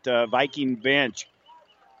front of that Viking bench.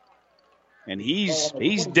 And he's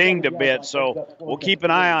dinged a bit, so we'll keep an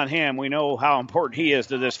eye on him. We know how important he is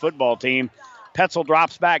to this football team. Petzel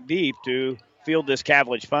drops back deep to field this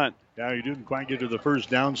Cavillage punt. Yeah, he didn't quite get to the first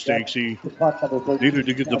down stakes. He needed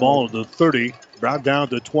to get the ball to the 30, brought down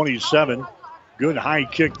to 27. Good high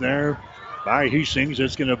kick there by Hastings.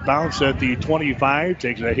 It's going to bounce at the 25.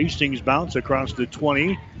 Takes a Hastings bounce across the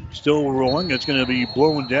 20. Still rolling. It's going to be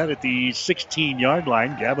blown dead at the 16-yard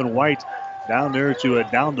line. Gavin White down there to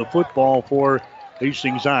down the football for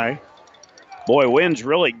Hastings High. Boy, wind's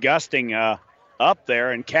really gusting up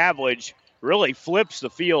there, and Cavillage really flips the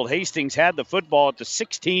field. Hastings had the football at the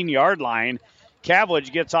 16-yard line.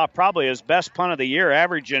 Cavillage gets off probably his best punt of the year,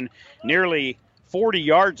 averaging nearly 40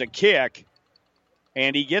 yards a kick.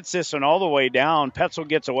 And he gets this one all the way down. Petzel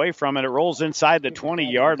gets away from it. It rolls inside the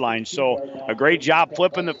 20-yard line. So a great job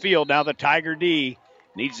flipping the field. Now the Tiger D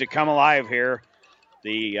needs to come alive here.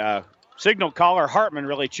 The signal caller, Hartman,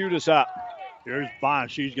 really chewed us up. Here's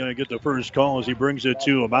Bosch. He's going to get the first call as he brings it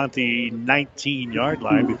to about the 19-yard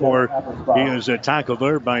line before he is tackled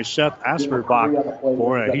there by Seth Asperbach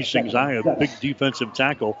for Hastings High, a big defensive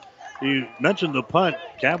tackle. You mentioned the punt.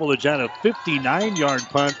 Cabbage had a 59-yard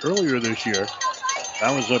punt earlier this year.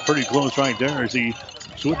 That was pretty close right there as he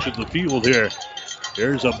switches the field here.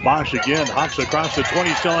 Here's a Bosch again. Hops across the 20,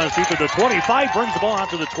 still on his feet to the 25. Brings the ball out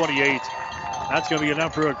to the 28. That's going to be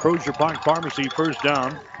enough for a Crozier Park Pharmacy first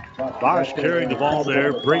down. Bosch carrying the ball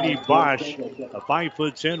there. Brady Bosch, a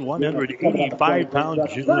 5'10",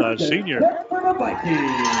 185-pound senior.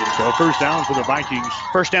 So first down for the Vikings.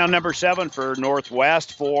 First down number 7 for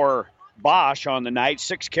Northwest for Bosch on the night.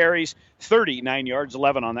 6 carries, 39 yards,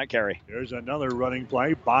 11 on that carry. There's another running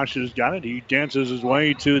play. Bosch has got it. He dances his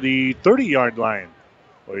way to the 30-yard line.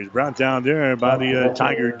 Well, he's brought down there by the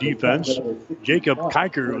Tiger defense. Jacob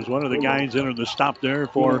Kiker was one of the guys in the stop there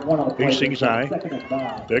for Hastings High.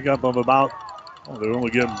 Pickup of about, they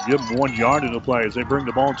only give him 1 yard in the play as they bring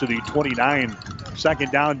the ball to the 29.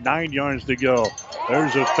 Second down, 9 yards to go.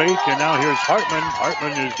 There's a fake, and now here's Hartman.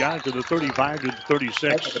 Hartman has got it to the 35 to the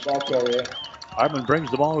 36. Hartman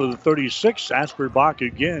brings the ball to the 36. Asper Bach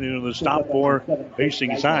again into the stop for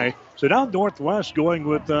Hastings High. So now Northwest going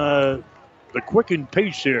with the quickened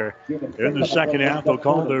pace here. In the second half, they'll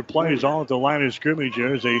call their plays all at the line of scrimmage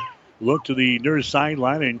here as they look to the near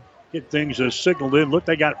sideline and get things signaled in. Look,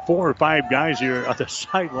 they got 4 or 5 guys here on the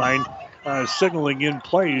sideline signaling in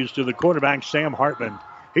plays to the quarterback, Sam Hartman.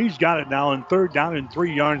 He's got it now in third down and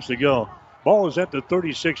 3 yards to go. Ball is at the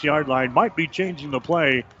 36-yard line. Might be changing the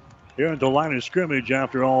play here at the line of scrimmage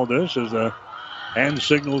after all this as the hand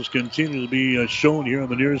signals continue to be shown here on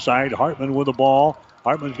the near side. Hartman with the ball.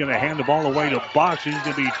 Hartman's going to hand the ball away to Bosch. He's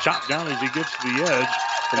going to be chopped down as he gets to the edge,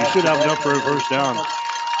 but he should have enough for a first down.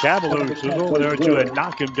 Cavaliers is over there to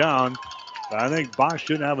knock him down. I think Bosch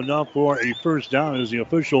should have enough for a first down as the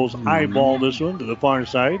officials eyeball this one to the far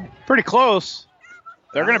side. Pretty close.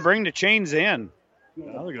 They're going to bring the chains in.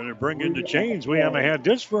 Now they're going to bring in the chains. We haven't had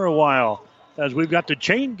this for a while as we've got the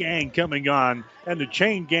chain gang coming on. And the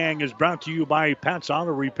chain gang is brought to you by Pat's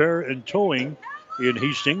Auto Repair and Towing in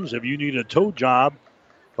Hastings. If you need a tow job,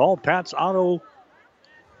 call Pat's Auto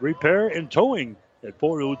Repair and Towing at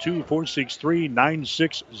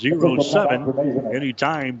 402-463-9607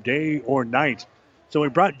 anytime, day or night. So we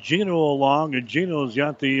brought Gino along, and Gino's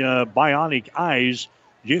got the bionic eyes.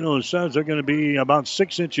 Gino says they're going to be about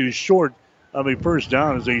 6 inches short of a first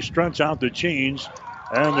down as they stretch out the chains,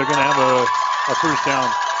 and they're going to have a first down.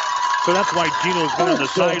 So that's why Gino's been on the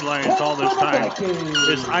sidelines all this time.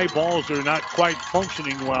 His eyeballs are not quite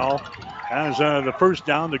functioning well. As the first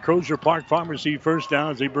down, the Crozier Park Pharmacy first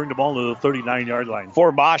down as they bring the ball to the 39-yard line.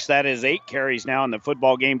 For Bosch, that is 8 carries now in the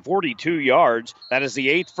football game, 42 yards. That is the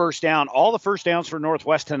 8th first down. All the first downs for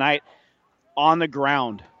Northwest tonight on the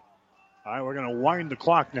ground. All right, we're going to wind the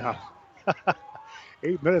clock now.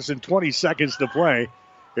 8 minutes and 20 seconds to play.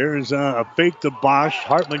 Here's a fake to Bosch.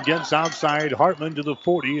 Hartman gets outside. Hartman to the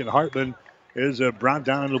 40, and Hartman is brought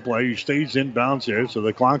down to play. He stays in bounds here, so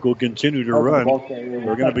the clock will continue to run.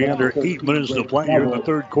 We're going to be under 8 minutes to play here in the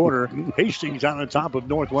third quarter. Hastings on the top of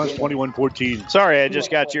Northwest, 21-14. Sorry, I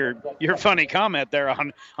just got your funny comment there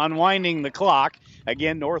on winding the clock.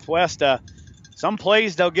 Again, Northwest, some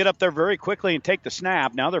plays they'll get up there very quickly and take the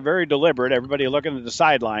snap. Now they're very deliberate. Everybody looking at the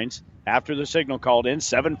sidelines after the signal called in.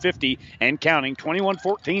 7:50 and counting.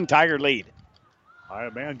 21-14 Tiger lead. All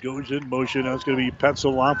right, man goes in motion. That's going to be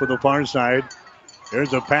Petzel off with the far side.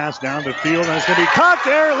 There's a pass down the field. That's going to be caught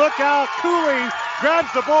there. Look out. Cooley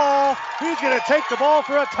grabs the ball. He's going to take the ball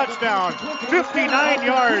for a touchdown. 59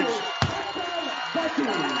 yards.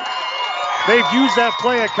 They've used that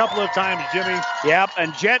play a couple of times, Jimmy. Yep,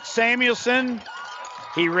 and Jet Samuelson,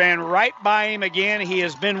 he ran right by him again. He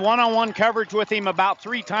has been one-on-one coverage with him about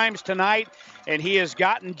 3 times tonight, and he has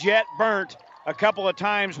gotten Jet burnt a couple of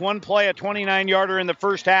times. One play, a 29-yarder in the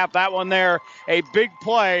first half. That one there, a big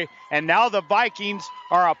play. And now the Vikings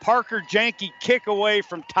are a Parker Janke kick away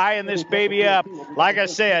from tying this baby up. Like I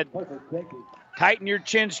said, tighten your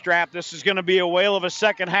chin strap. This is going to be a whale of a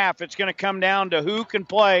second half. It's going to come down to who can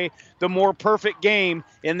play the more perfect game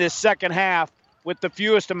in this second half with the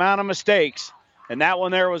fewest amount of mistakes. And that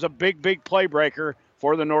one there was a big, big play breaker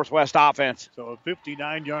for the Northwest offense. So a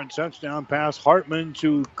 59-yard touchdown pass. Hartman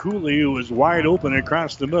to Cooley, who is wide open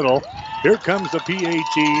across the middle. Here comes the PAT.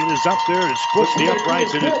 It is up there. It splits the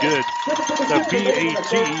uprights and it's good. The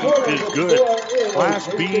PAT is good. Class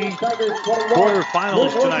B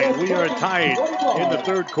quarterfinals tonight. We are tied in the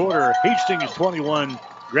third quarter. Hastings 21,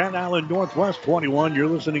 Grand Island Northwest 21. You're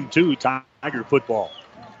listening to Tiger Football.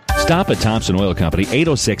 Stop at Thompson Oil Company,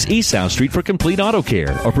 806 East South Street for complete auto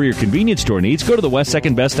care. Or for your convenience store needs, go to the West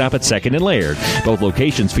 2nd Best Stop at 2nd and Laird. Both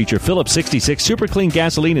locations feature Phillips 66 Super Clean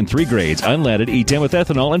gasoline in 3 grades, unleaded, E10 with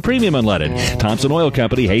ethanol, and premium unleaded. Thompson Oil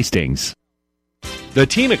Company, Hastings. The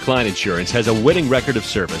team at Klein Insurance has a winning record of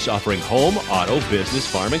service offering home, auto, business,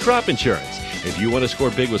 farm, and crop insurance. If you want to score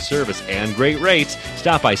big with service and great rates,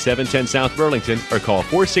 stop by 710 South Burlington or call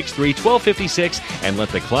 463-1256 and let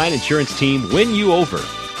the Klein Insurance team win you over.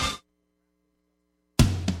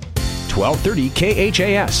 1230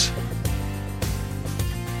 KHAS.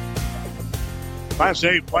 Class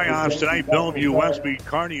A playoffs tonight. Bellevue West beat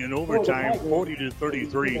Kearney in overtime,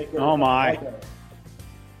 40-33. Oh, my.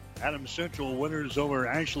 Adams Central winners over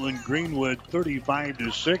Ashland Greenwood,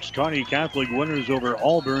 35-6. Kearney Catholic winners over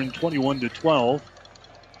Auburn, 21-12.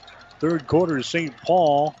 Third quarter, St.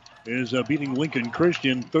 Paul is beating Lincoln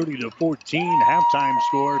Christian, 30-14. Halftime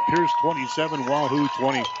score, Pierce 27, Wahoo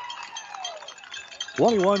 20.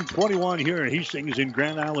 21-21 here at Hastings in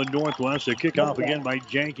Grand Island Northwest. A kickoff again by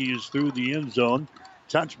Janke is through the end zone.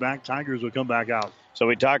 Touchback, Tigers will come back out. So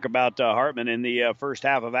we talk about Hartman in the first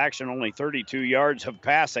half of action, only 32 yards of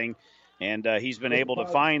passing, and he's been able to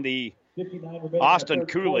find the Austin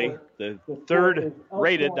Cooley, the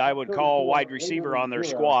third-rated, I would call, wide receiver on their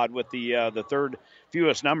squad with the third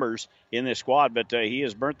fewest numbers in this squad. But he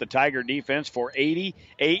has burnt the Tiger defense for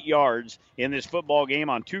 88 yards in this football game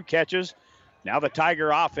on 2 catches. Now the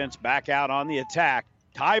Tiger offense back out on the attack.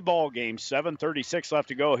 Tie ball game, 7:36 left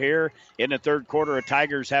to go here in the third quarter. The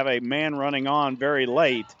Tigers have a man running on very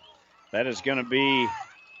late. That is going to be,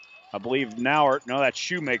 I believe, that's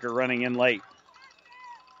Shoemaker running in late.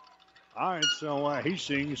 All right, so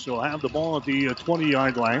Hastings will have the ball at the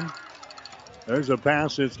 20-yard line. There's a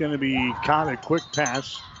pass that's going to be caught, a quick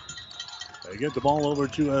pass. They get the ball over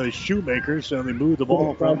to Shoemaker, so they move the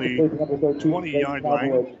ball from the 20-yard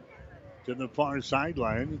line to the far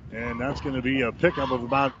sideline, and that's going to be a pickup of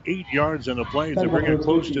about 8 yards in the play to bring it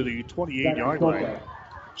close to the 28-yard line.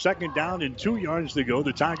 Second down and 2 yards to go.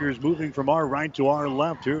 The Tigers moving from our right to our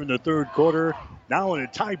left here in the third quarter. Now in a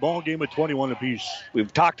tie ball game at 21 apiece.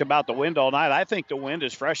 We've talked about the wind all night. I think the wind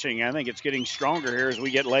is freshening. I think it's getting stronger here as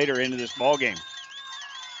we get later into this ball game.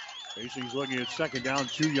 Hastings looking at second down,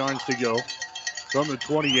 2 yards to go. From the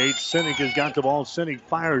 28, Sinek has got the ball. Sinek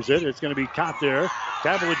fires it. It's going to be caught there.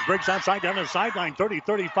 Cavillage breaks outside down the sideline,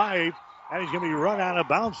 30-35. And he's going to be run out of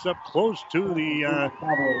bounds up close to the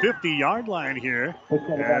 50-yard line here.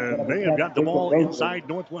 And they have got the ball inside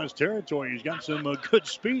Northwest territory. He's got some good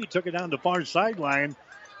speed. Took it down the far sideline.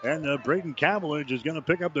 And Braden Cavillage is going to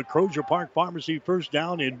pick up the Crozier Park Pharmacy first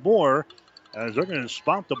down and more, as they're going to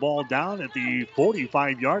spot the ball down at the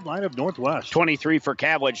 45-yard line of Northwest. 23 for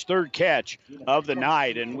Cavillage, third catch of the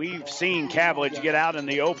night. And we've seen Cavillage get out in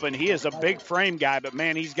the open. He is a big frame guy, but,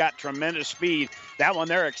 man, he's got tremendous speed. That one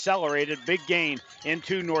there accelerated, big gain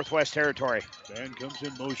into Northwest territory. Van comes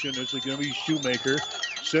in motion. This is going to be Shoemaker.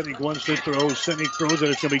 Sinek wants to throw. Sinek throws it.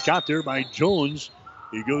 It's going to be caught there by Jones.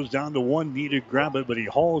 He goes down to one knee to grab it, but he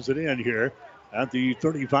hauls it in here at the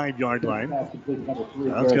 35-yard line. That's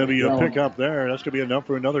going to be a pickup there. That's going to be enough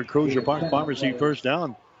for another Crozier Park Pharmacy first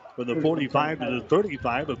down from the 45 to the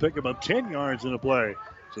 35, a pickup of 10 yards in the play.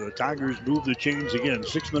 So the Tigers move the chains again.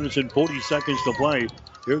 6 minutes and 40 seconds to play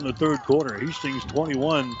here in the third quarter. Hastings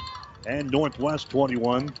 21 and Northwest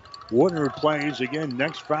 21. Winner plays again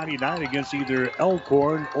next Friday night against either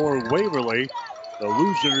Elkhorn or Waverly. The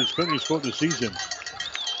losers finish for the season.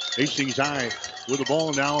 Hastings High with the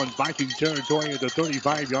ball now in Viking territory at the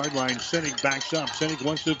 35-yard line. Sinek backs up. Sinek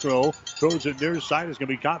wants to throw. Throws it near side. It's going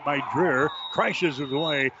to be caught by Dreher. Crashes his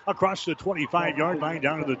way across the 25-yard line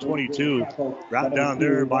down to the 22. Brought down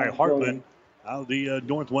there by Hartman out of the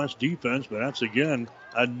Northwest defense. But that's, again,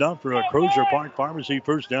 enough for a Crozier Park Pharmacy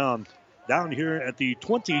first down. Down here at the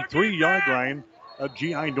 23-yard line of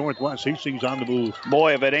GI Northwest. Hastings on the move.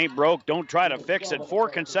 Boy, if it ain't broke, don't try to fix it. 4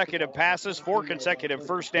 consecutive passes, 4 consecutive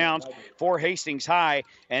first downs for Hastings High.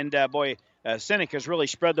 And, Sinek has really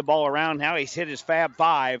spread the ball around. Now he's hit his Fab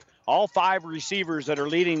 5. All 5 receivers that are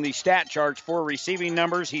leading the stat charts for receiving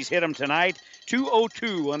numbers, he's hit them tonight.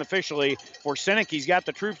 202 unofficially for Sinek. He's got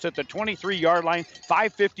the troops at the 23-yard line.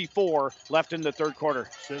 5:54 left in the third quarter.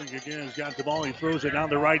 Sinek again has got the ball. He throws it down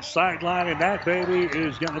the right sideline, and that baby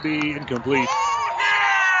is going to be incomplete.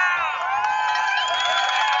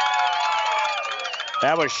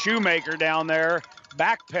 That was Shoemaker down there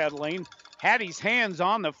backpedaling. Had his hands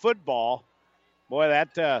on the football. Boy,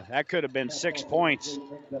 that could have been 6 points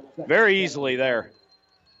very easily there.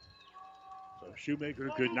 So Shoemaker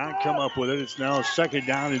could not come up with it. It's now second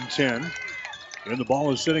down and 10. And the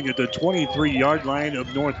ball is sitting at the 23-yard line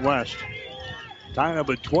of Northwest. Tying up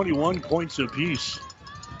at 21 points apiece.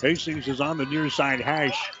 Hastings is on the near side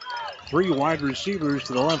hash. 3 wide receivers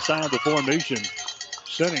to the left side of the formation.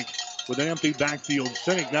 Sinek with an empty backfield.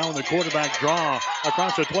 Sinek now in the quarterback draw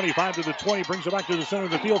across the 25 to the 20, brings it back to the center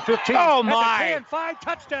of the field. 15. Oh, my. At the 10, 5,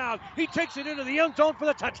 touchdown. He takes it into the end zone for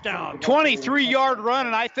the touchdown. 23-yard run,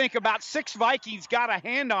 and I think about 6 Vikings got a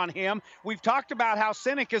hand on him. We've talked about how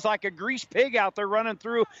Sinek is like a grease pig out there running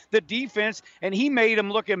through the defense, and he made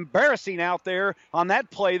him look embarrassing out there on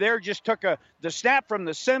that play there. Just took the snap from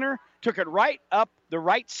the center, took it right up the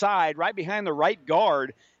right side, right behind the right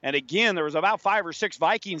guard. And again, there was about 5 or 6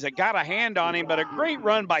 Vikings that got a hand on him, but a great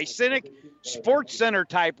run by Sinek, Sports Center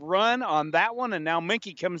type run on that one. And now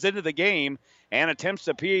Minky comes into the game and attempts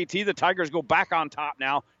the PAT. The Tigers go back on top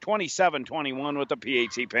now, 27-21 with the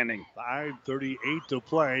PAT pending. 5:38 to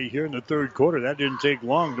play here in the third quarter. That didn't take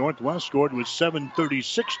long. Northwest scored with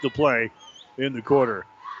 7:36 to play in the quarter.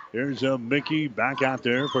 There's Minky back out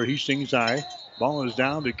there for Hastings High. Ball is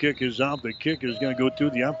down. The kick is up. The kick is going to go through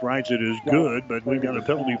the uprights. It is good, but we've got a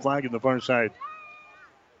penalty flag in the far side.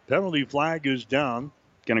 Penalty flag is down.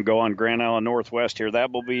 Going to go on Grand Island Northwest here.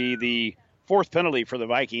 That will be the 4th penalty for the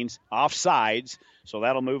Vikings. Offsides. So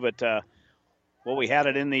that'll move it. Well, we had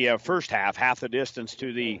it in the first half the distance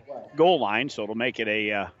to the goal line. So it'll make it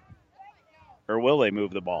or will they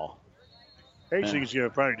move the ball? Hastings going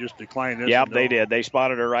to probably just decline this. Yep, they did. They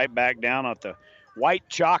spotted her right back down at the white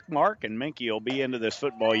chalk mark, and Minky will be into this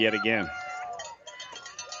football yet again.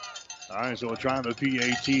 All right, so we'll try the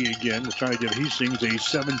PAT again. We'll try to give Hastings a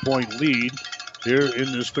 7-point lead here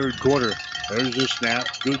in this third quarter. There's a snap,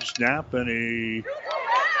 good snap, and a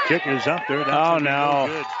kick is up there. That's no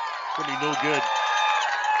good. It's going to be no good.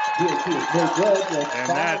 And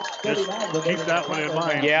that, just keep that one in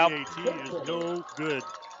mind. Yep. PAT is no good.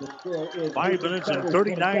 5 minutes and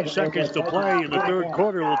 39 seconds to play in the third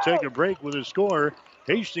quarter. We'll take a break with a score.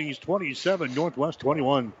 Hastings 27, Northwest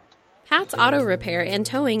 21. Pat's Auto Repair and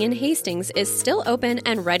Towing in Hastings is still open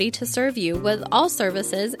and ready to serve you with all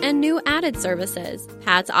services and new added services.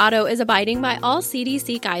 Pat's Auto is abiding by all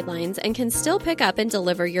CDC guidelines and can still pick up and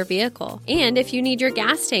deliver your vehicle. And if you need your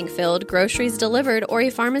gas tank filled, groceries delivered, or a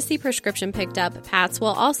pharmacy prescription picked up, Pat's will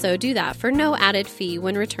also do that for no added fee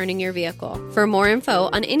when returning your vehicle. For more info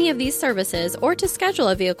on any of these services or to schedule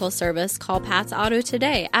a vehicle service, call Pat's Auto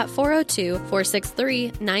today at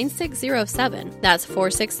 402-463-9607. That's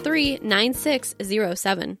 463-9607.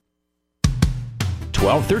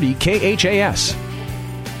 1230 KHAS.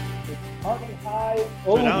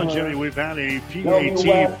 So now, Jimmy, we've had a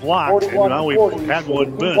PAT blocked, and now we've had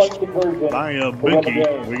one missed by Minky.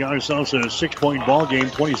 We got ourselves a 6-point ball game,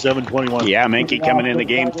 27-21. Yeah, Minky coming in the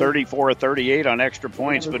game 34-38 on extra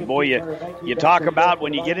points. But, boy, you talk about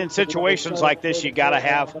when you get in situations like this, you got to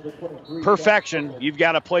have perfection. You've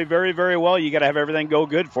got to play very, very well. You got to have everything go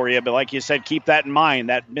good for you. But like you said, keep that in mind,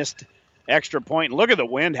 that missed extra point. Look at the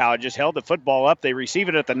wind, how it just held the football up. They receive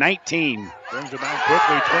it at the 19. Brings it back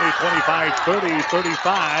quickly, 20, 25, 30,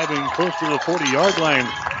 35, and close to the 40-yard line.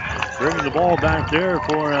 Bringing the ball back there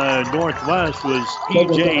for Northwest was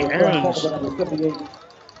E.J. Ahrens.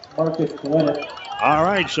 All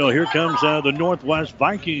right, so here comes the Northwest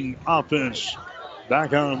Viking offense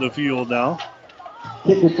back on the field now.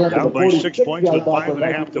 Down by 6 points with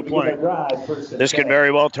 5.5 to play. This could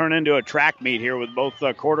very well turn into a track meet here with both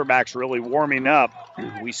quarterbacks really warming up.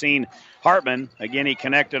 We've seen Hartman. Again, he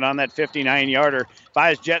connected on that 59-yarder. If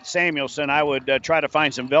I was Jet Samuelson, I would try to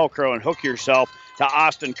find some Velcro and hook yourself to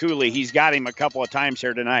Austin Cooley. He's got him a couple of times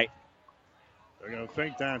here tonight. They're going to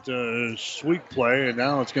fake that sweep play, and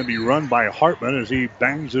now it's going to be run by Hartman as he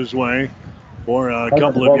bangs his way for a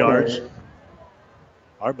couple of yards.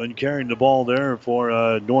 Hartman carrying the ball there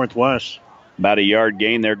for Northwest. About a yard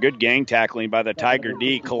gain there. Good gang tackling by the Tiger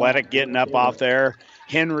D. Koletic getting up off there.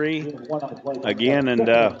 Henry again, and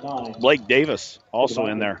Blake Davis also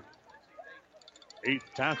in there. 8th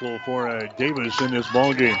tackle for Davis in this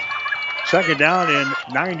ball game. Second down and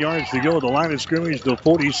 9 yards to go. The line of scrimmage to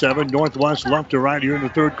 47. Northwest left to right here in the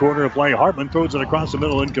third quarter of play. Hartman throws it across the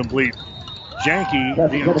middle, incomplete. Janke,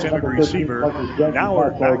 the intended receiver. Now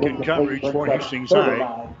we're back in coverage for Hastings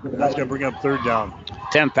High. That's going to bring up third down.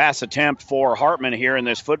 10th pass attempt for Hartman here in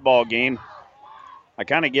this football game. I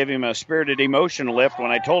kind of give him a spirited emotion lift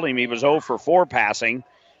when I told him he was 0 for 4 passing.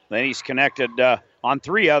 Then he's connected on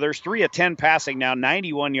 3 others. 3 of 10 passing now,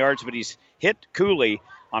 91 yards, but he's hit Cooley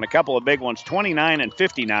on a couple of big ones, 29 and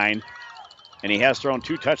 59. And he has thrown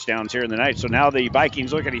 2 touchdowns here in the night. So now the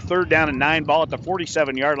Vikings look at a 3rd down and 9 ball at the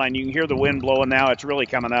 47-yard line. You can hear the wind blowing now. It's really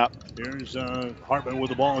coming up. Here's Hartman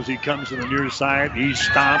with the ball as he comes to the near side. He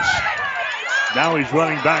stops. Now he's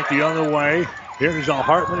running back the other way. Here's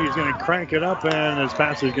Hartman. He's going to crank it up, and his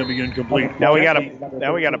pass is going to be incomplete. Now we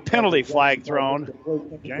got a penalty flag thrown.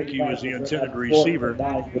 Yankee was the intended receiver.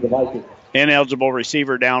 Ineligible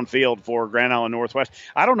receiver downfield for Grand Island Northwest.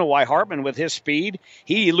 I don't know why Hartman, with his speed,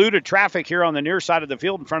 he eluded traffic here on the near side of the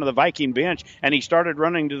field in front of the Viking bench, and he started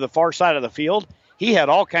running to the far side of the field. He had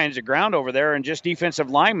all kinds of ground over there, and just defensive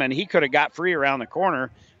linemen, he could have got free around the corner,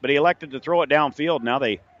 but he elected to throw it downfield. Now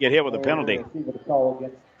they get hit with a penalty.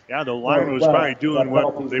 Yeah, the line was probably doing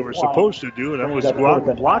what they were supposed to do, and that was go out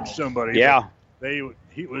and block somebody. Yeah.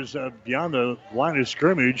 He was beyond the line of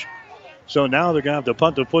scrimmage, so now they're going to have to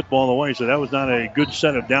punt the football away, so that was not a good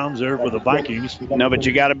set of downs there for the Vikings. No, but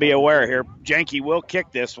you got to be aware here. Janke will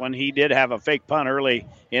kick this one. He did have a fake punt early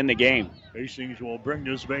in the game. Hastings will bring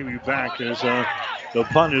this baby back as the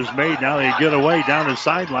punt is made. Now they get away down the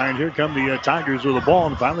sideline. Here come the Tigers with the ball,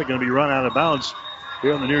 and finally going to be run out of bounds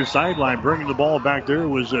here on the near sideline. Bringing the ball back there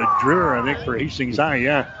was Dreher, I think, for Hastings High.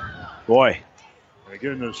 Yeah. Boy.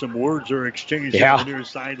 Again, some words are exchanged on the near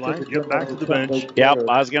sideline. Get back to the bench. Yep,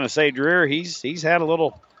 I was going to say, Dreher, he's had a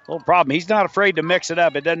little problem. He's not afraid to mix it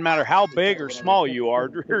up. It doesn't matter how big or small you are.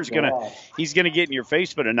 Dreher's he's gonna get in your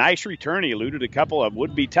face, but a nice return. He eluded a couple of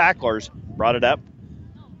would-be tacklers, brought it up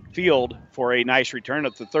field for a nice return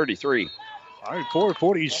at the 33. All right,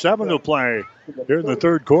 4:47 to play here in the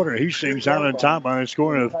third quarter. Hastings out on top by a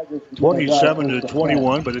score of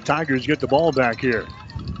 27-21, but the Tigers get the ball back here.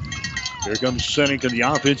 Here comes Sinek and the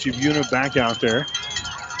offensive unit back out there.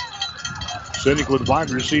 Sinek with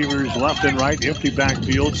wide receivers left and right, empty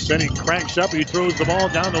backfield. Sinek cranks up. He throws the ball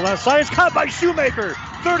down the left side. It's caught by Shoemaker.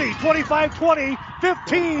 30, 25, 20,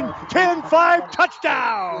 15, 10, 5,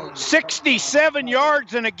 touchdown. 67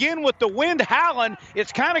 yards, and again with the wind howling,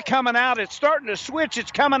 it's kind of coming out. It's starting to switch.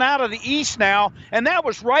 It's coming out of the east now, and that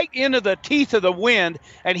was right into the teeth of the wind,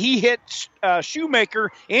 and he hit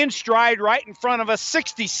Shoemaker in stride right in front of us,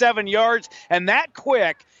 67 yards, and that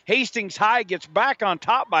quick. Hastings High gets back on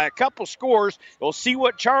top by a couple scores. We'll see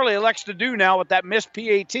what Charlie elects to do now with that missed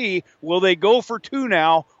PAT. Will they go for two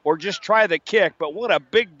now or just try the kick? But what a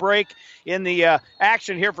big break in the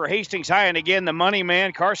action here for Hastings High. And again, the money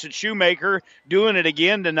man, Carson Shoemaker, doing it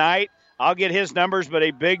again tonight. I'll get his numbers, but a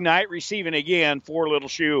big night receiving again for Little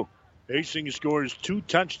Shoe. Hastings scores 2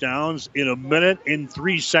 touchdowns in a minute and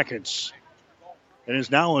 3 seconds. And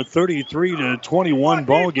it's now a 33-21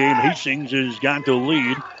 ball game. Hastings has got the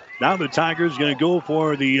lead. Now the Tigers going to go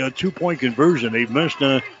for the 2-point conversion. They've missed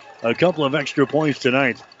a couple of extra points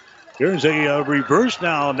tonight. Here's a reverse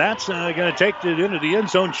now, and that's going to take it into the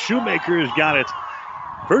end zone. Shoemaker has got it.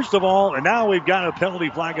 First of all, and now we've got a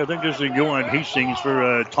penalty flag. I think this is going to go on Hastings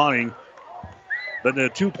for taunting. But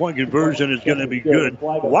the 2-point conversion is going to be good.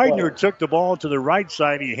 Widener took the ball to the right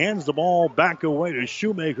side. He hands the ball back away to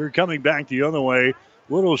Shoemaker, coming back the other way.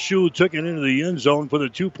 Little Shoe took it into the end zone for the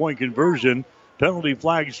 2-point conversion. Penalty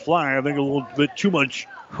flags fly. I think a little bit too much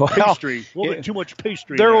pastry. A little bit too much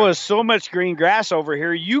pastry. There was so much green grass over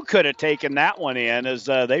here. You could have taken that one in as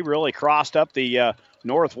they really crossed up the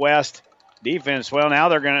Northwest defense. Well, now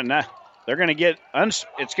they're going to get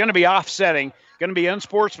it's going to be offsetting, going to be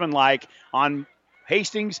unsportsmanlike on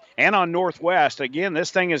Hastings and on Northwest. Again,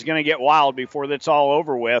 this thing is going to get wild before that's all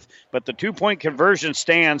over with. But the 2-point conversion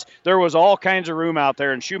stands. There was all kinds of room out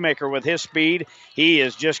there, and Shoemaker with his speed, he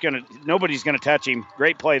is just going to – nobody's going to touch him.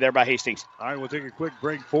 Great play there by Hastings. All right, we'll take a quick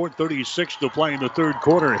break. 4:36 to play in the third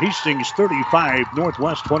quarter. Hastings 35,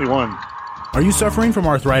 Northwest 21. Are you suffering from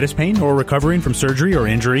arthritis pain or recovering from surgery or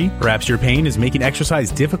injury? Perhaps your pain is making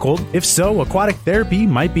exercise difficult? If so, aquatic therapy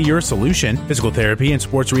might be your solution. Physical Therapy and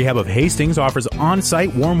Sports Rehab of Hastings offers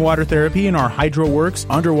on-site warm water therapy in our HydroWorks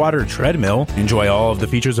underwater treadmill. Enjoy all of the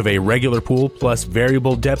features of a regular pool plus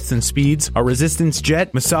variable depths and speeds, a resistance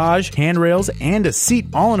jet, massage, handrails, and a seat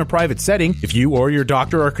all in a private setting. If you or your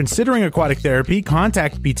doctor are considering aquatic therapy,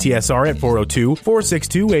 contact PTSR at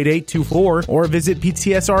 402-462-8824 or visit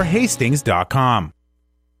ptsrhastings.com.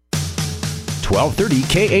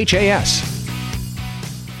 1230 KHAS.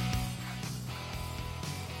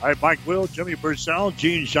 All right, Mike Will, Jimmy Purcell,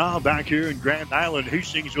 Gene Shaw back here in Grand Island.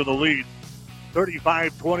 Hastings with the lead,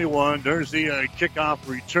 35-21. There's the kickoff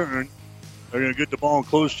return. They're going to get the ball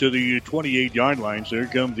close to the 28-yard line. So here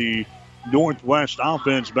come the Northwest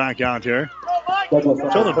offense back out there.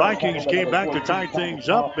 So the Vikings came back to tie things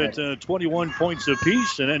up at 21 points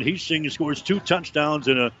apiece, and then Hastings scores 2 touchdowns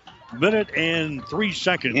in a minute and 3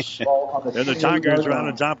 seconds. And the Tigers are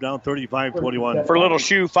on top now, 35-21. For Little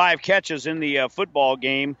Shoe, 5 catches in the football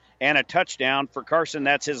game and a touchdown. For Carson,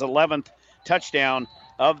 that's his 11th touchdown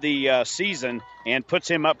of the season and puts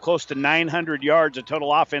him up close to 900 yards of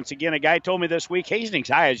total offense. Again, a guy told me this week, Hastings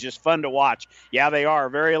High is just fun to watch. Yeah, they are.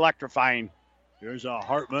 Very electrifying. Here's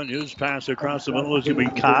Hartman. His pass across the middle is going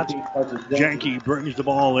to be caught. Janke brings the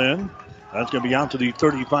ball in. That's going to be out to the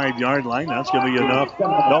 35-yard line. That's going to be enough.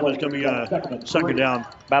 No, it's going to be a second down.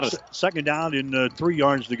 About a second down in 3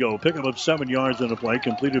 yards to go. Pickup of 7 yards in the play.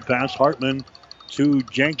 Completed pass. Hartman to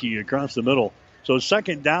Janke across the middle. So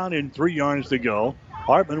second down in 3 yards to go.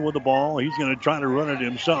 Hartman with the ball. He's going to try to run it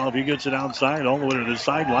himself. He gets it outside all the way to the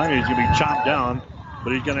sideline. He's going to be chopped down,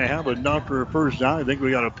 but he's going to have enough for a first down. I think we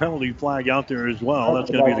got a penalty flag out there as well. That's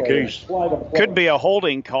going to be the case. Could be a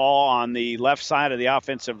holding call on the left side of the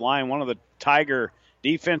offensive line. One of the Tiger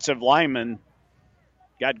defensive linemen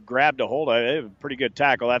got grabbed a hold of it. Pretty good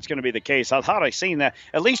tackle. That's going to be the case. I thought I seen that.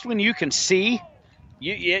 At least when you can see,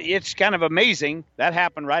 it's kind of amazing. That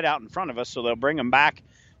happened right out in front of us, so they'll bring them back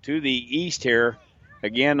to the east here.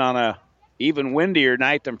 Again, on a even windier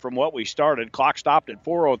night than from what we started. Clock stopped at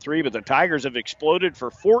 4:03, but the Tigers have exploded for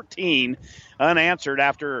 14 unanswered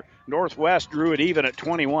after Northwest drew it even at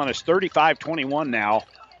 21. It's 35-21 now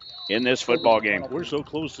in this football game. We're so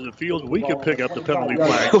close to the field, we could pick up the penalty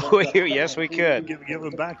flag. Yes, we could. Give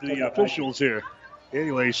them back to the officials here.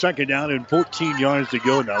 Anyway, second down and 14 yards to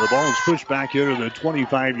go now. The ball is pushed back here to the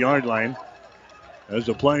 25-yard line as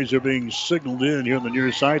the plays are being signaled in here on the near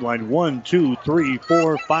sideline. 1, 2, 3,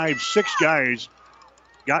 4, 5, 6 guys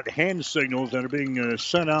got hand signals that are being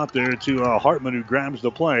sent out there to Hartman, who grabs the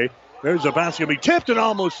play. There's a pass going to be tipped and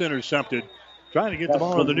almost intercepted. Trying to get the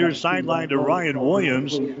ball on the near sideline to Ryan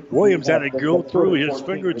Williams. Williams had to go through his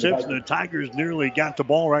fingertips, and the Tigers nearly got the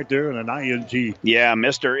ball right there in an INT. Yeah,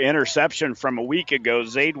 Mr. Interception from a week ago.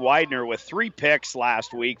 Zade Widener with 3 picks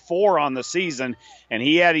last week, 4 on the season, and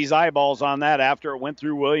he had his eyeballs on that after it went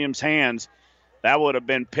through Williams' hands. That would have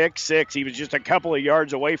been pick 6. He was just a couple of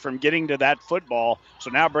yards away from getting to that football. So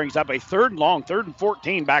now brings up a 3rd and long, 3rd and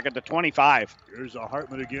 14 back at the 25. Here's a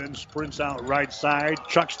Hartman again, sprints out right side,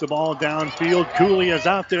 chucks the ball downfield. Cooley is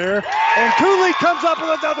out there, and Cooley comes up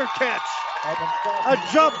with another catch. A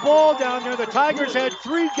jump ball down there. The Tigers had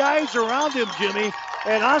 3 guys around him, Jimmy,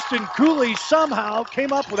 and Austin Cooley somehow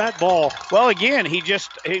came up with that ball. Well, again,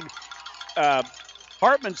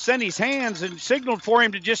 Hartman sent his hands and signaled for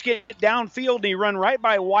him to just get downfield, and he run right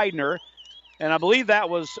by Widener. And I believe that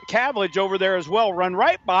was Cavillage over there as well, run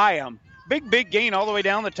right by him. Big gain all the way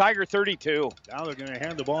down the Tiger 32. Now they're going to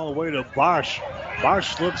hand the ball away to Bosch.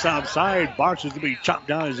 Bosch slips outside. Bosch is going to be chopped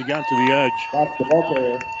down as he got to the edge.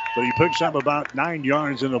 But he picks up about 9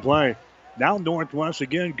 yards in the play. Now Northwest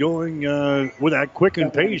again going with that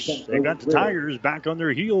quickened pace. They've got the Tigers back on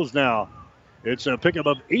their heels now. It's a pickup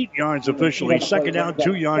of 8 yards officially. Second down,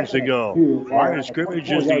 2 yards to go. Line of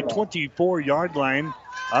scrimmage is the 24-yard line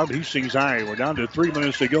of Hastings High. We're down to 3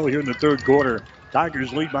 minutes to go here in the third quarter.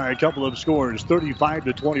 Tigers lead by a couple of scores,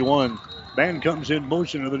 35-21. Man comes in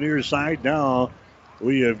motion to the near side. Now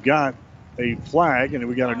we have got a flag, and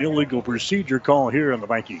we got an illegal procedure call here on the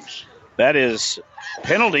Vikings. That is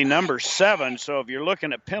penalty number 7. So if you're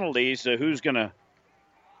looking at penalties, who's going to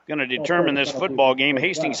determine this football game?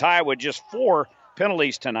 Hastings High with just 4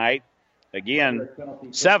 penalties tonight. Again,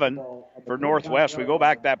 7 for Northwest. We go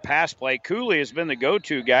back that pass play. Cooley has been the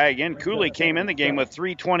go-to guy. Again, Cooley came in the game with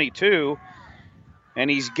 322, and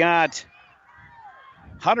he's got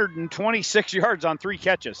 126 yards on 3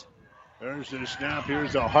 catches. There's the snap.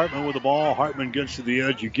 Here's Hartman with the ball. Hartman gets to the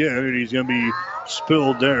edge again, and he's going to be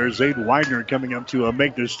spilled there. Zade Widener coming up to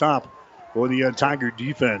make the stop for the Tiger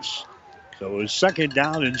defense. So it's second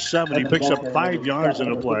down and 7. He picks up 5 yards in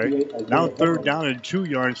the play. Now third down and 2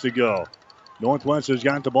 yards to go. Northwest has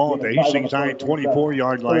got the ball at the Hastings High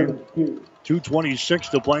 24-yard line.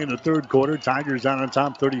 2:26 to play in the third quarter. Tigers out on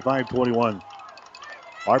top 35-21.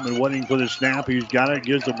 Hartman waiting for the snap. He's got it.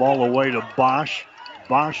 Gives the ball away to Bosch.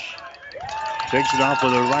 Bosch takes it off to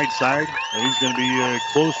the right side. And he's going to be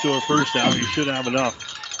close to a first down. He should have enough.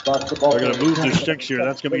 They're going to move the sticks here.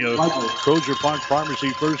 That's going to be a Crozier Park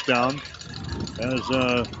Pharmacy first down. As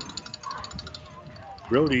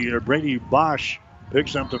Brady Bosch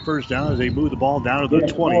picks up the first down as they move the ball down to the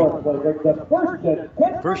 20.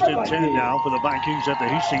 First and 10 now for the Vikings at the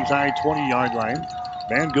Hastings High 20-yard line.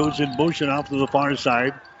 Man goes in motion off to the far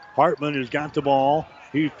side. Hartman has got the ball.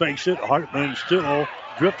 He fakes it. Hartman still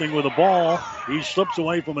drifting with the ball. He slips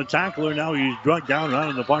away from a tackler. Now he's drugged down right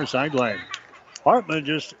on the far sideline. Hartman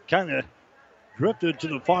just kind of drifted to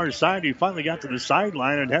the far side. He finally got to the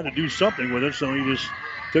sideline and had to do something with it, so he just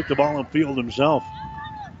took the ball upfield himself.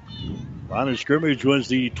 Line of scrimmage was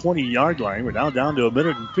the 20-yard line. We're now down to 1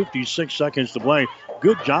 minute and 56 seconds to play.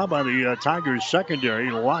 Good job by the Tigers secondary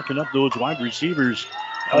locking up those wide receivers.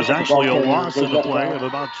 That was actually a loss in the play of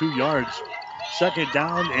about 2 yards. Second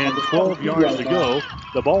down and 12 yards to go.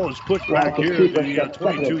 The ball is put back here to the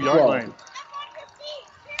 22-yard line.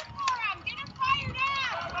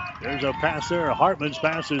 There's a pass there. Hartman's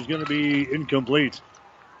pass is going to be incomplete.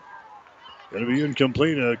 Going to be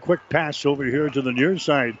incomplete. A quick pass over here to the near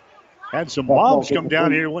side. Had some mobs come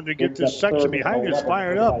down here wanting to get this section behind us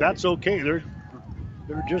fired up. That's okay. They're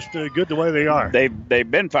just good the way they are.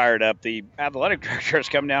 They've been fired up. The athletic director has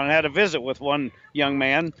come down and had a visit with one young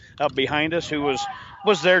man up behind us who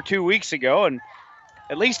was there 2 weeks ago, and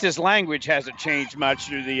at least his language hasn't changed much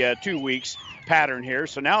through the 2 weeks pattern here.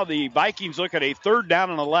 So now the Vikings look at a 3rd down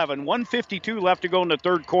and 11. 1:52 left to go in the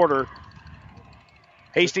third quarter.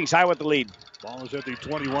 Hastings High with the lead. Ball is at the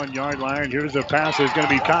 21-yard line. Here's a pass that's going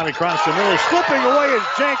to be caught across the middle. Slipping away is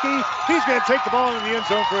Janke. He's going to take the ball in the end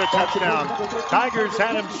zone for a touchdown. Tigers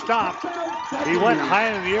had him stopped. He went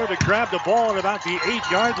high in the air to grab the ball at about the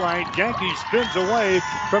 8-yard line. Janke spins away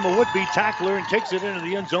from a would-be tackler and takes it into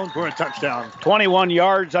the end zone for a touchdown. 21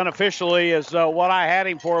 yards unofficially is what I had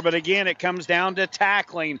him for, but again, it comes down to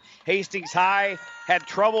tackling. Hastings High had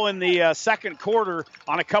trouble in the second quarter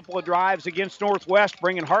on a couple of drives against Northwest,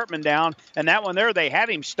 bringing Hartman down. And that one there, they had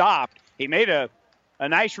him stopped. He made a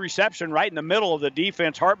nice reception right in the middle of the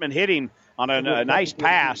defense. Hartman hit him on a nice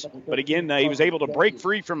pass. But again, he was able to break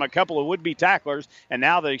free from a couple of would-be tacklers. And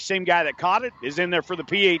now the same guy that caught it is in there for the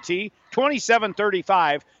PAT.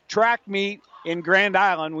 27-35, track meet in Grand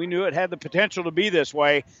Island. We knew it had the potential to be this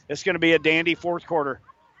way. It's going to be a dandy fourth quarter.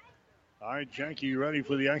 All right, Janke ready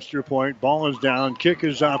for the extra point. Ball is down. Kick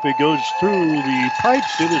is up. It goes through the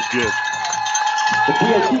pipes. It is good.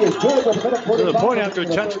 So the point after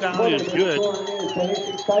touchdown is good.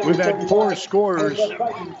 We've had 4 scorers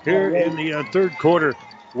here in the third quarter.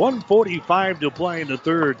 1:45 to play in the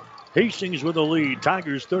third. Hastings with the lead.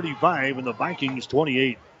 Tigers 35 and the Vikings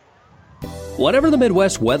 28. Whatever the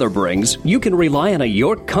Midwest weather brings, you can rely on a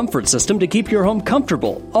York comfort system to keep your home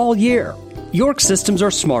comfortable all year. York systems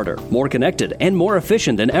are smarter, more connected, and more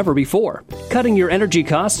efficient than ever before, cutting your energy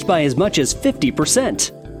costs by as much as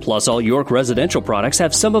 50%. Plus, all York residential products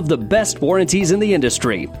have some of the best warranties in the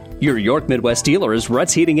industry. Your York Midwest dealer is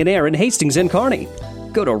Ruts Heating and Air in Hastings and Kearney.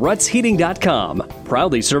 Go to rutsheating.com,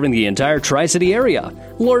 proudly serving the entire Tri-City area.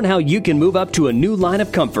 Learn how you can move up to a new line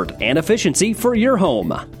of comfort and efficiency for your home.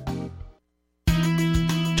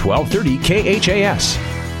 1230 KHAS.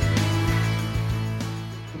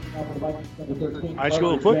 High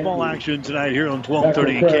school football action tonight here on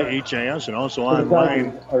 1230 KHAS and also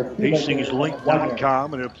online,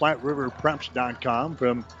 HastingsLink.com and at PlatteRiverPreps.com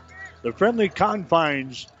from the friendly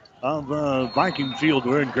confines of Viking Field.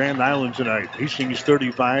 We're in Grand Island tonight. Hastings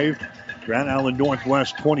 35, Grand Island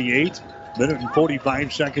Northwest 28. Minute and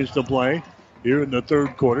 45 seconds to play here in the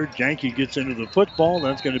third quarter. Janke gets into the football.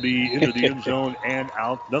 That's going to be into the end zone and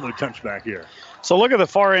out. Another touchback here. So look at the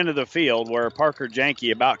far end of the field where Parker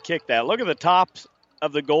Janke about kicked that. Look at the tops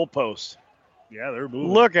of the goalposts. Yeah, they're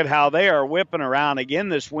moving. Look at how they are whipping around. Again,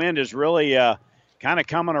 this wind is really kind of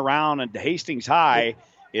coming around, and Hastings High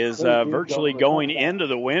is virtually going into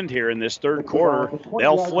the wind here in this third quarter.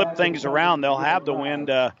 They'll flip things around. They'll have the wind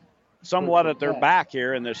somewhat at their back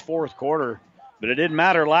here in this fourth quarter. But it didn't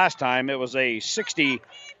matter last time. It was a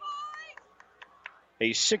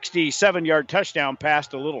 67-yard touchdown pass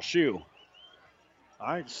to Little Shoe. All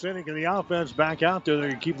right, Sinek and the offense back out there. They're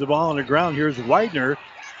going to keep the ball on the ground. Here's Widener.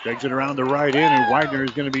 Takes it around the right end, and Widener is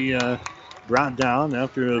going to be brought down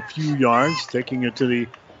after a few yards, taking it to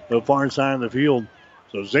the far side of the field.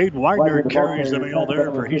 So Zayden Widener carries the mail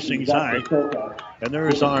there for Hastings High. And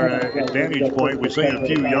there's our advantage point. We say a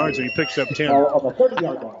few yards, and he picks up 10.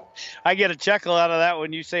 I get a chuckle out of that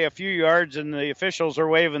when you say a few yards and the officials are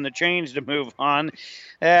waving the chains to move on.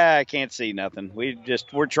 I can't see nothing. We're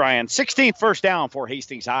trying. 16th first down for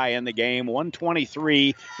Hastings High in the game.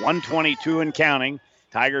 123, 122 and counting.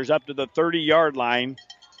 Tigers up to the 30-yard line,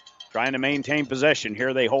 trying to maintain possession.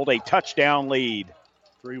 Here they hold a touchdown lead.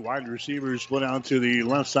 3 wide receivers split out to the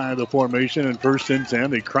left side of the formation, and 1st and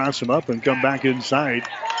 10. They cross them up and come back inside.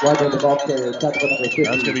 That's going to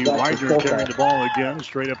be Widener carrying the ball again,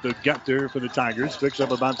 straight up the gut there for the Tigers. Picks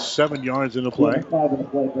up about 7 yards in the play.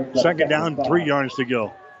 Second down, 3 yards to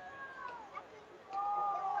go.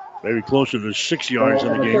 Maybe closer to 6 yards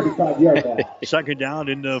in the game. Second down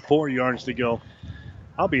and 4 yards to go.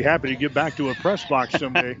 I'll be happy to get back to a press box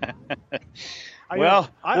someday. I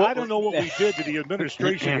don't know what we did to the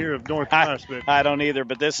administration here of Northwest. But I don't either,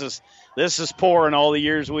 but this is poor in all the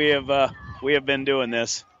years we have been doing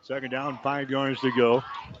this. Second down, 5 yards to go.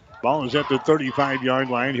 Ball is at the 35-yard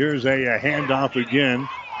line. Here's a handoff again.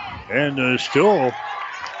 And still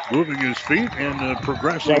moving his feet and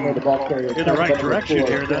progressing in the right direction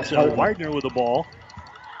here. That's Widener with the ball.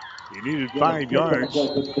 He needed 5 yards,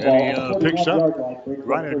 and he picks up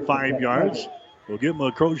right at 5 yards. We'll give him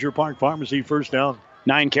a Crozier Park Pharmacy first down.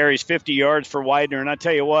 9 carries, 50 yards for Widener. And I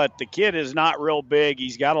tell you what, the kid is not real big.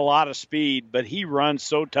 He's got a lot of speed, but he runs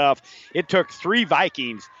so tough. It took 3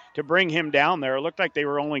 Vikings to bring him down there. It looked like they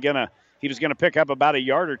were only he was going to pick up about a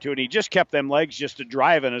yard or two, and he just kept them legs just a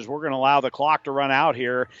driving as we're going to allow the clock to run out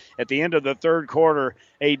here at the end of the third quarter.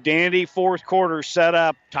 A dandy fourth quarter set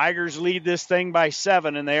up. Tigers lead this thing by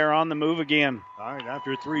 7, and they are on the move again. All right,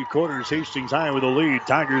 after 3 quarters, Hastings High with a lead.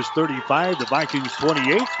 Tigers 35, the Vikings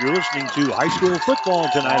 28. You're listening to high school football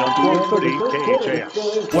tonight on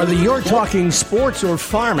 1230 KHAS. Whether you're talking sports or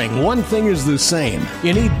farming, one thing is the same.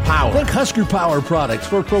 You need power. Think Husker Power products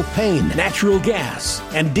for propane, natural gas,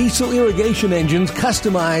 and diesel irrigation engines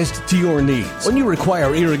customized to your needs. When you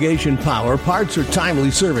require irrigation power, parts, or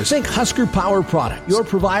timely service, think Husker Power products, your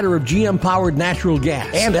provider of GM-powered natural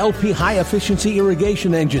gas and LP high-efficiency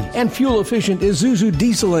irrigation engine and fuel-efficient Isuzu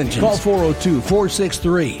diesel engines. Call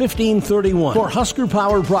 402-463-1531 for Husker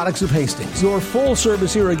Power Products of Hastings, your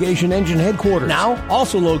full-service irrigation engine headquarters, now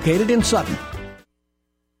also located in Sutton.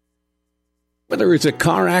 Whether it's a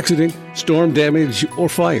car accident, storm damage, or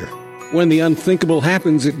fire, when the unthinkable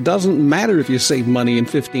happens, it doesn't matter if you save money in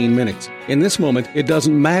 15 minutes. In this moment, it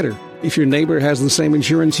doesn't matter if your neighbor has the same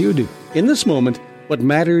insurance you do. In this moment, what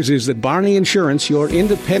matters is that Barney Insurance, your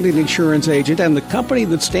independent insurance agent, and the company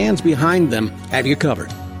that stands behind them have you covered.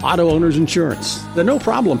 Auto Owners Insurance, the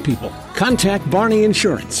no-problem people. Contact Barney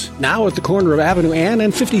Insurance, now at the corner of Avenue Ann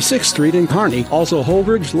and 56th Street in Kearney, also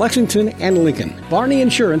Holdridge, Lexington, and Lincoln.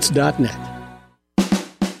 BarneyInsurance.net.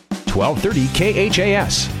 1230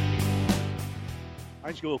 KHAS.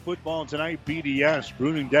 High school football tonight, BDS.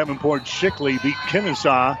 Bruning Davenport Shickley beat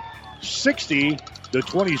Kennesaw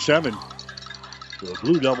 60-27. The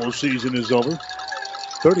Blue Devil season is over.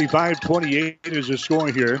 35-28 is the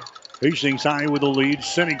score here. Hastings High with the lead.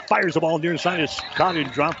 Sennick fires the ball near side. It's caught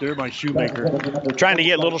and dropped there by Shoemaker. Trying to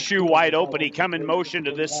get Little Shoe wide open. He come in motion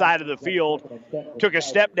to this side of the field. Took a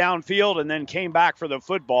step downfield and then came back for the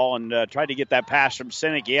football and tried to get that pass from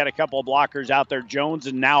Sennick. He had a couple of blockers out there. Jones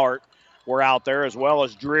and Nauert were out there as well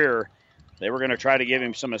as Dreer. They were going to try to give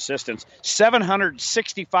him some assistance.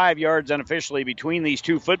 765 yards unofficially between these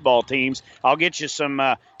two football teams. I'll get you some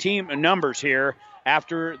team numbers here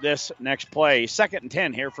after this next play. 2nd and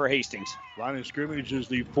 10 here for Hastings. Line of scrimmage is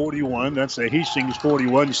the 41. That's the Hastings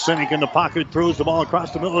 41. Sennick in the pocket, throws the ball across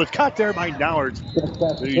the middle. It's caught there by Nauert.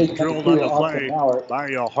 He's drilled on the play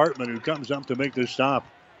by Hartman, who comes up to make the stop.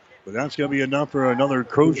 But that's going to be enough for another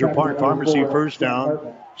Crozier Park Pharmacy first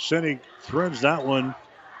down. Sennick threads that one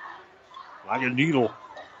like a needle.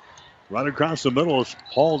 Right across the middle. It's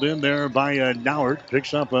hauled in there by Nauert.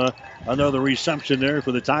 Picks up another reception there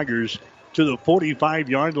for the Tigers to the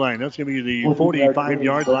 45-yard line. That's going to be the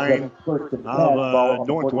 45-yard line of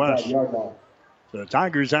Northwest. The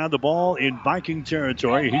Tigers have the ball in Viking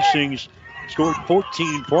territory. Hastings scored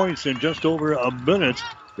 14 points in just over a minute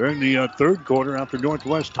during the third quarter after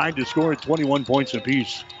Northwest tied to score at 21 points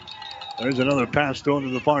apiece. There's another pass thrown to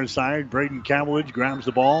the far side. Braden Cavillage grabs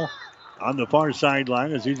the ball on the far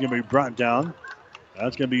sideline as he's going to be brought down.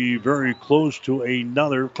 That's going to be very close to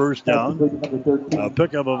another first down. A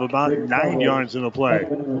pickup of about 9 yards in the play.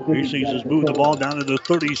 Hastings has moved the ball down to the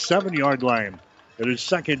 37-yard line. It is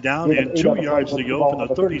 2nd down and 2 yards to go from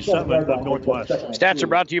the 37 of Northwest. Stats are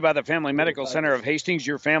brought to you by the Family Medical Center of Hastings,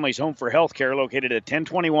 your family's home for health care, located at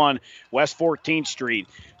 1021 West 14th Street.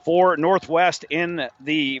 For Northwest in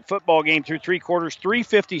the football game through 3 quarters,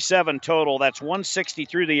 357 total. That's 160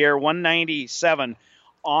 through the air, 197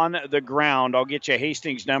 on the ground. I'll get you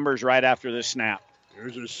Hastings numbers right after this snap.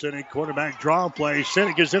 Here's a Sennick quarterback draw play.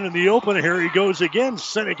 Sennick is in the open. Here he goes again.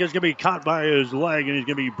 Sennick is going to be caught by his leg, and he's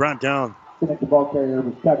going to be brought down. Brought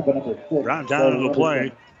down to the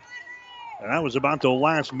play. And that was about the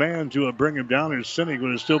last man to bring him down, and Sennick would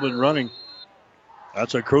have still been running.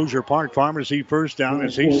 That's a Crozier Park Pharmacy first down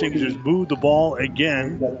as Hastings has moved the ball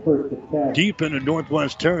again deep into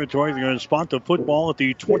Northwest territory. They're going to spot the football at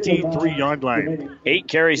the 23-yard line. 8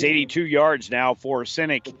 carries, 82 yards now for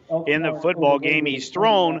Sennick in the football game. He's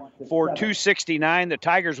thrown for 269. The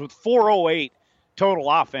Tigers with 408 total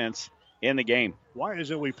offense in the game. Why is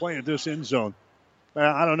it we play at this end zone?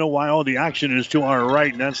 I don't know why all the action is to our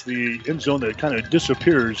right, and that's the end zone that kind of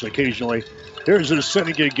disappears occasionally. Here's a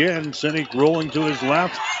Sennick again. Sennick rolling to his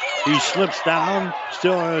left. He slips down,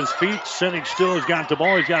 still on his feet. Sennick still has got the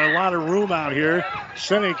ball. He's got a lot of room out here.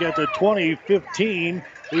 Sennick at the 20-15.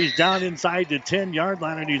 He's down inside the 10-yard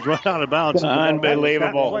line, and he's run out of bounds.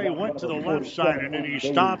 Unbelievable. That play went to the left side, and then he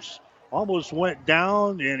stops, almost went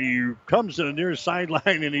down, and he comes to the near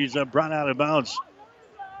sideline, and he's brought out of bounds.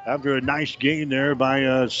 After a nice gain there by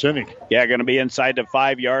Sennick. Yeah, going to be inside the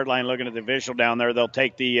 5-yard line. Looking at the visual down there, they'll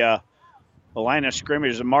take the the line of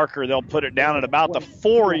scrimmage, the marker, they'll put it down at about the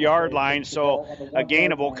 4-yard line. So a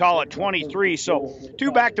gain of, we'll call it 23. So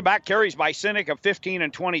 2 back-to-back carries by Sinek of 15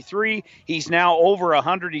 and 23. He's now over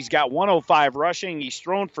 100. He's got 105 rushing. He's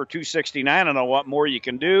thrown for 269. I don't know what more you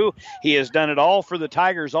can do. He has done it all for the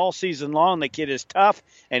Tigers all season long. The kid is tough,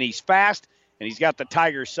 and he's fast, and he's got the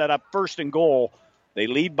Tigers set up 1st and goal. They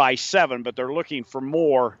lead by 7, but they're looking for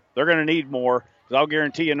more. They're going to need more, because I'll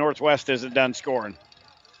guarantee you Northwest isn't done scoring.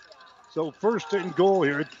 So 1st and goal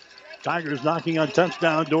here. Tigers knocking on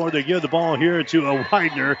touchdown door. They give the ball here to a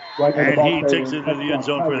Widener, and he takes it to the end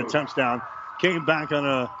zone for the touchdown. Came back on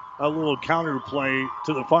a little counter play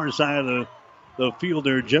to the far side of the field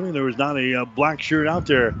there, Jimmy. There was not a black shirt out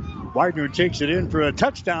there. Widener takes it in for a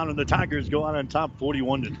touchdown, and the Tigers go out on top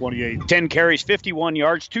 41-28. 10 carries, 51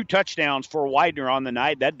 yards, 2 touchdowns for Widener on the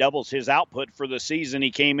night. That doubles his output for the season.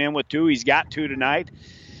 He came in with 2. He's got 2 tonight.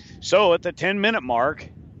 So at the 10-minute mark,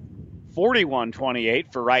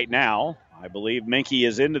 41-28 for right now. I believe Minky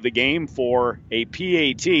is into the game for a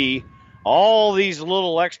PAT. All these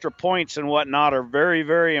little extra points and whatnot are very,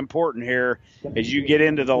 very important here as you get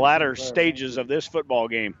into the latter stages of this football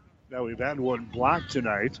game. Now we've had one blocked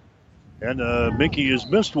tonight, and Minky has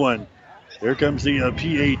missed one. Here comes the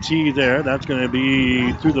PAT there. That's going to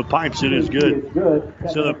be through the pipes. It is good.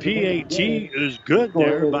 So the PAT is good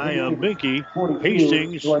there by Minky.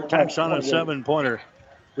 Hastings tacks on a 7-pointer.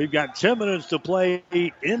 We've got 10 minutes to play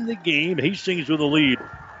in the game. Hastings with the lead.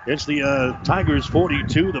 It's the Tigers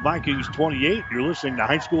 42, the Vikings 28. You're listening to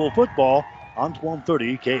high school football on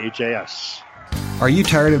 1230 KHAS. Are you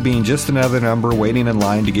tired of being just another number waiting in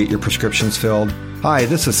line to get your prescriptions filled? Hi,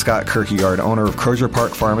 this is Scott Kierkegaard, owner of Crozier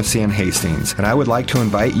Park Pharmacy in Hastings, and I would like to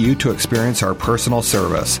invite you to experience our personal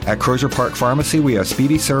service. At Crozier Park Pharmacy, we have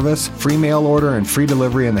speedy service, free mail order, and free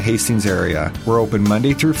delivery in the Hastings area. We're open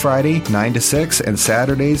Monday through Friday, 9 to 6, and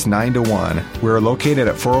Saturdays, 9 to 1. We are located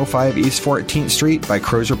at 405 East 14th Street by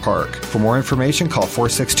Crozier Park. For more information, call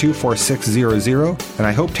 462-4600, and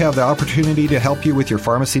I hope to have the opportunity to help you with your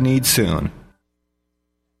pharmacy needs soon.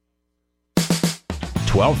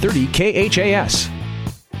 1230 KHAS.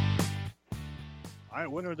 All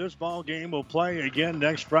right, winner of this ball game will play again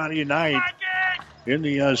next Friday night in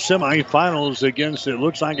the semifinals against, it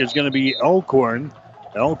looks like it's going to be Elkhorn.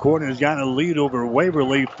 Elkhorn has got a lead over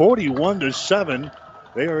Waverly, 41-7.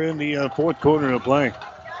 They are in the 4th quarter of play.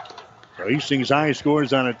 So Hastings High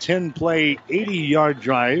scores on a 10-play, 80-yard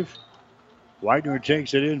drive. Widener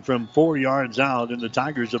takes it in from 4 yards out, and the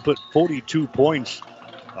Tigers have put 42 points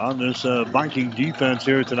on this Viking defense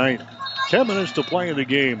here tonight. 10 minutes to play in the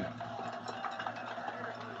game.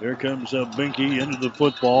 There comes Binky into the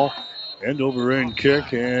football. End over end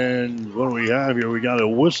kick. And what do we have here? We got a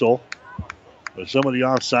whistle with some of the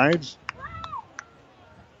offsides.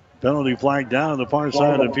 Penalty flag down on the far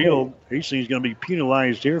side of the field. Hastings is going to be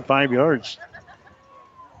penalized here, 5 yards.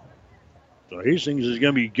 So Hastings is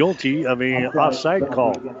going to be guilty of a offside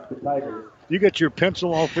call. You got your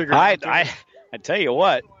pencil all figured out? I tell you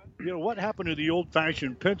what. You know, what happened to the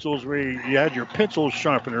old-fashioned pencils where you had your pencil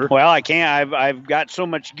sharpener? Well, I can't. I've got so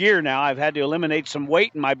much gear now. I've had to eliminate some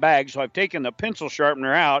weight in my bag, so I've taken the pencil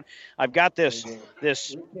sharpener out. I've got this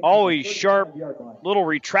always sharp little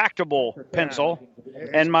retractable pencil,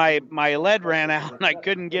 and my lead ran out, and I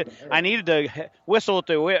couldn't get – I needed to whistle at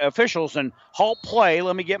the officials and halt play.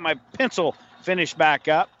 Let me get my pencil finished back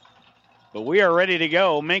up. But we are ready to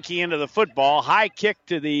go. Minky into the football. High kick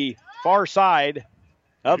to the far side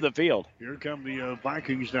of the field. Here come the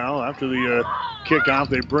Vikings now. After the kickoff,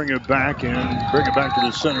 they bring it back to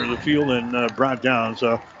the center of the field and brought down.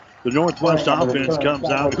 So the Northwest offense comes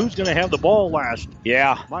out. Who's going to have the ball last?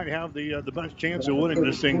 Yeah. Might have the best chance of winning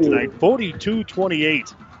this thing tonight.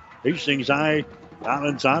 42-28. Hastings High out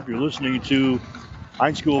on top. You're listening to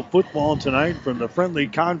high school football tonight from the friendly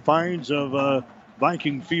confines of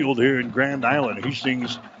Viking Field here in Grand Island.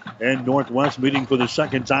 Hastings and Northwest meeting for the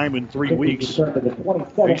second time in 3 weeks.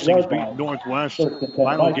 Hastings beat Northwest,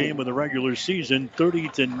 final game of the regular season,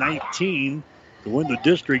 30-19 to win the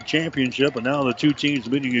district championship. And now the two teams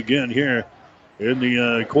meeting again here in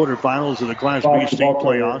the quarterfinals of the Class B state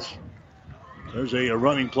playoffs. There's a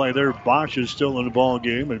running play there. Bosch is still in the ball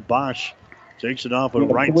game, and Bosch takes it off a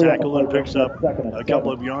right tackle and picks up a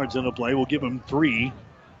couple of yards in the play. We'll give him 3.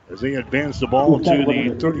 As they advance the ball to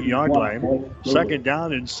the 30-yard line. Second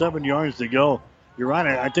down and 7 yards to go. You're right.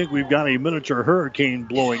 I think we've got a miniature hurricane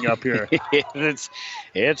blowing up here.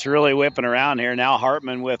 It's really whipping around here. Now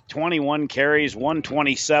Hartman with 21 carries,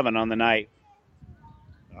 127 on the night.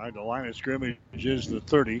 All right, the line of scrimmage is the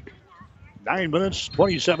 30. 9 minutes,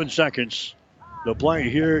 27 seconds to play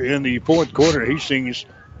here in the 4th quarter. Hastings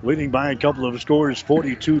leading by a couple of scores,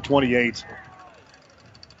 42-28.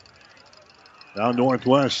 Now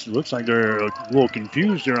Northwest looks like they're a little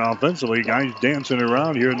confused here offensively. Guys dancing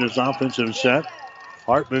around here in this offensive set.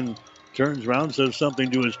 Hartman turns around, says something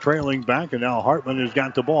to his trailing back, and now Hartman has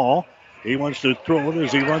got the ball. He wants to throw it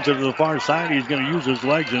as he runs it to the far side. He's going to use his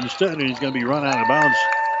legs instead, and he's going to be run out of bounds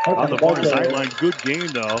on the far sideline. Good gain,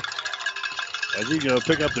 though, as he's going to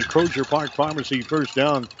pick up the Crozier Park Pharmacy first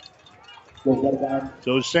down.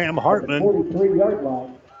 So Sam Hartman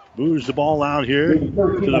moves the ball out here to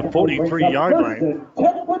the 43-yard line.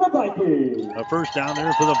 A first down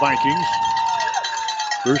there for the Vikings.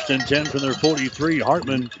 First and 10 from their 43.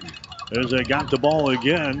 Hartman has got the ball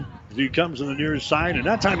again as he comes to the near side, and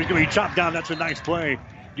that time he's going to be chopped down. That's a nice play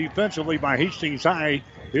defensively by Hastings High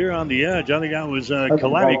here on the edge. I think that was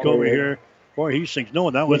Kalanick over here for Hastings.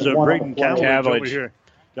 No, that was Braden Cavlich over here.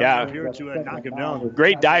 Yeah, here to knock him down.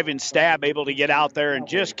 Great diving stab, able to get out there and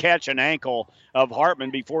just catch an ankle of Hartman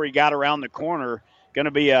before he got around the corner. Going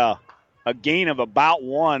to be a gain of about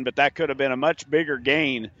 1, but that could have been a much bigger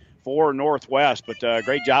gain for Northwest. But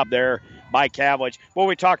great job there by Cavlich. Well,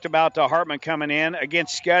 we talked about Hartman coming in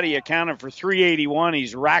against Scuddy, accounted for 381.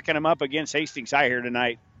 He's racking them up against Hastings High here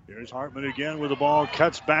tonight. Here's Hartman again with the ball,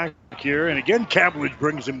 cuts back here, and again Cavlich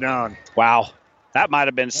brings him down. Wow. That might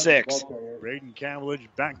have been 6. Braden Cavlich,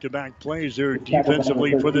 back-to-back plays there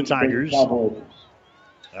defensively for the Tigers.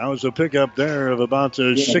 That was a pickup there of about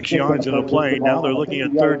 6 yards in the play. Now they're looking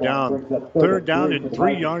at third down. Third down and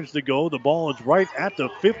 3 yards to go. The ball is right at the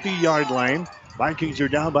 50-yard line. Vikings are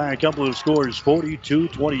down by a couple of scores,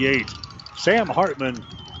 42-28. Sam Hartman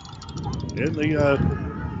in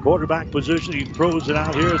the quarterback position. He throws it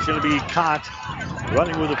out here. It's going to be caught.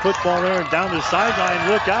 Running with the football there and down the sideline.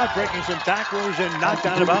 Look out, breaking some tacklers and knocked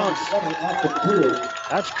out of bounds.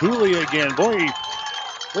 That's Cooley again. Boy,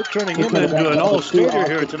 we're turning him into an all-skater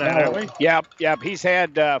here tonight, aren't we? Yep. He's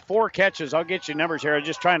had 4 catches. I'll get you numbers here. I'm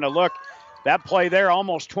just trying to look. That play there,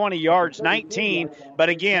 almost 20 yards, 19. But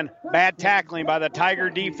again, bad tackling by the Tiger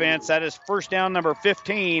defense. That is first down number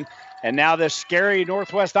 15. And now this scary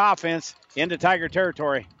Northwest offense into Tiger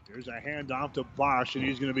territory. There's a handoff to Bosch, and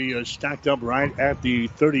he's going to be stacked up right at the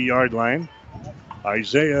 30-yard line.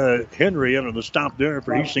 Isaiah Henry under the stop there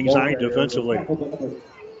for Hastings High defensively.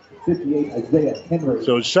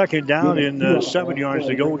 So second down and 7 yards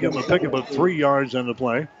to go. We'll give him a pickup of 3 yards on the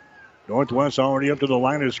play. Northwest already up to the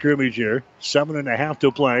line of scrimmage here. 7.5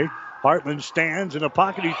 to play. Hartman stands in the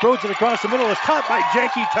pocket. He throws it across the middle. It's caught by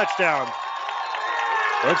Janke. Touchdown.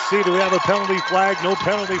 Let's see, do we have a penalty flag? No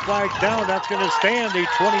penalty flag down. That's going to stand a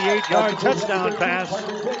 28-yard touchdown pass.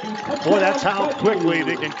 Boy, that's how quickly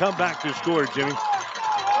they can come back to score, Jimmy.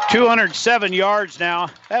 207 yards now.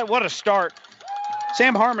 What a start.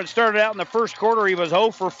 Sam Hartman started out in the first quarter. He was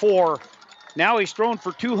 0 for 4. Now he's thrown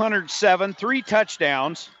for 207, 3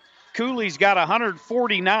 touchdowns. Cooley's got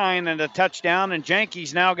 149 and a touchdown, and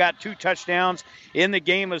Janke's now got 2 touchdowns in the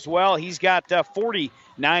game as well. He's got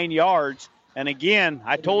 49 yards. And again,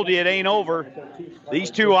 I told you it ain't over.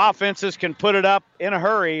 These 2 offenses can put it up in a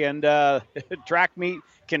hurry, and track meet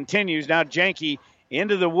continues. Now Janke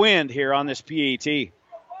into the wind here on this PAT.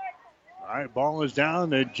 All right, ball is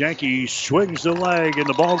down, and Janke swings the leg, and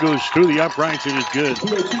the ball goes through the uprights and is good.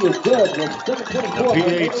 The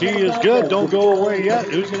PAT is good. Don't go away yet.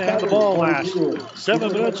 Who's going to have the ball last?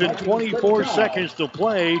 7 minutes and 24 seconds to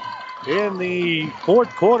play in the fourth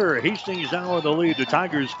quarter. Hastings now in the lead. The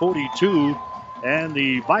Tigers 42 and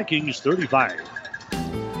the Vikings 35.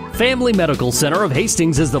 Family Medical Center of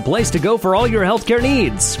Hastings is the place to go for all your healthcare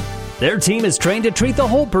needs. Their team is trained to treat the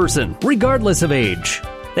whole person, regardless of age.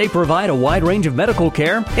 They provide a wide range of medical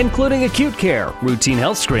care, including acute care, routine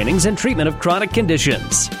health screenings, and treatment of chronic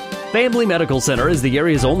conditions. Family Medical Center is the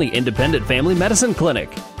area's only independent family medicine clinic.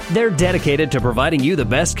 They're dedicated to providing you the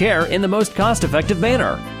best care in the most cost-effective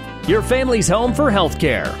manner. Your family's home for health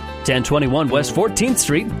care. 1021 West 14th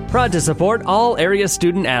Street, proud to support all area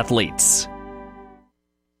student athletes.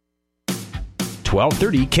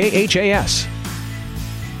 1230 KHAS.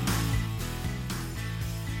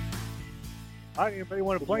 How do anybody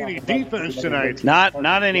want to play any defense tonight?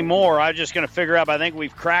 Not anymore. I'm just going to figure out. I think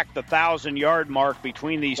we've cracked the 1,000-yard mark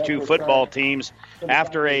between these 2 football teams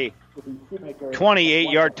after a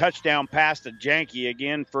 28-yard touchdown pass to Janke.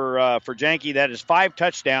 Again, for Janke, that is 5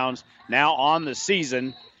 touchdowns now on the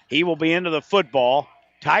season. He will be into the football.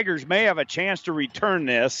 Tigers may have a chance to return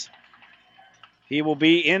this. He will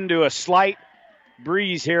be into a slight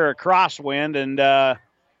breeze here, a crosswind, and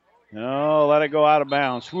let it go out of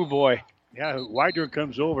bounds. Oh, boy. Yeah, Widener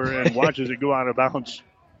comes over and watches it go out of bounds.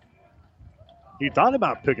 He thought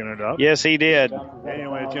about picking it up. Yes, he did.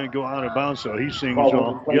 Anyway, it's going to go out of bounds, so Hastings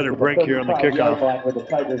will get a break here on the kickoff.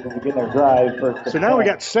 So now we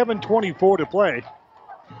got 7:24 to play.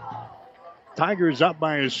 Tigers up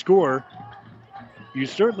by a score. You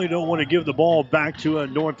certainly don't want to give the ball back to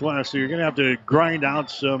Northwest, so you're going to have to grind out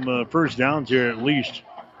some first downs here at least.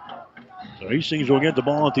 So Hastings will get the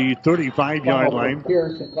ball at the 35-yard line.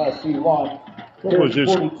 What was this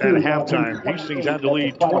at halftime? Hastings had to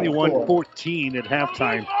lead 21-14 at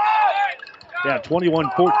halftime. Yeah,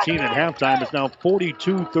 21-14 at halftime. It's now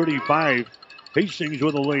 42-35. Hastings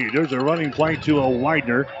with a lead. There's a running play to a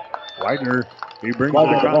Widener. Widener, he brings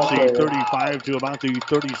it across the 35 to about the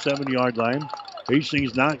 37-yard line.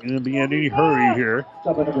 Hastings not going to be in any hurry here,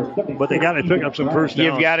 but they got to pick up some first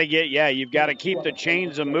downs. You've got to keep the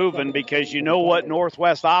chains a moving, because you know what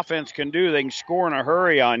Northwest offense can do. They can score in a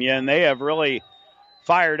hurry on you, and they have really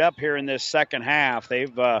fired up here in this second half.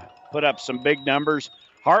 They've put up some big numbers.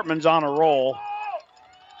 Hartman's on a roll,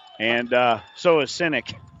 and so is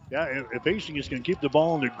Sinek. Yeah, if Hastings can keep the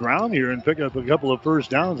ball on the ground here and pick up a couple of first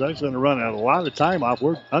downs, that's going to run out a lot of time off.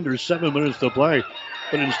 We're under 7 minutes to play.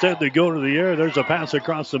 But instead they go to the air. There's a pass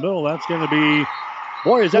across the middle. That's going to be,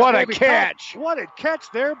 boy, is that what a catch. What a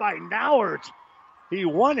catch there by Nowert. He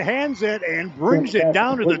one-hands it and brings it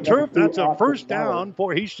down to the turf. That's a first down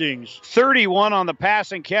for Hastings. 31 on the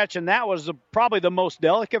pass and catch, and that was probably the most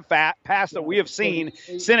delicate pass that we have seen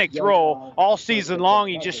Sinek throw all season long.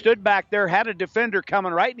 He just stood back there, had a defender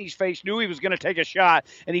coming right in his face, knew he was going to take a shot,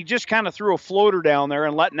 and he just kind of threw a floater down there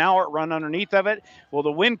and let Nowert run underneath of it. Well,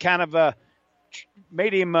 the wind kind of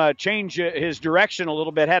made him change his direction a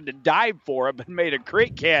little bit, had to dive for it, but made a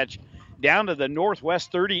great catch down to the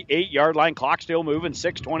Northwest 38-yard line. Clock still moving,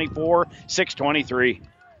 6:24, 6:23.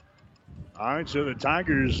 All right, so the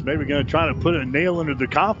Tigers maybe going to try to put a nail into the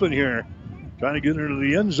coffin here, trying to get into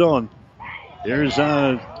the end zone. There's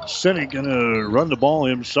Sinek going to run the ball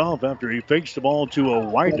himself after he fakes the ball to a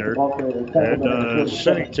Widener. And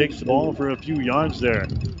Sinek takes the ball for a few yards there.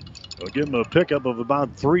 They'll give him a pickup of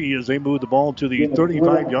about 3 as they move the ball to the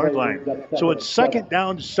 35-yard line. So it's second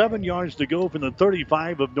down, 7 yards to go from the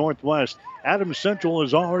 35 of Northwest. Adams Central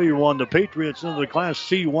has already won the Patriots into the Class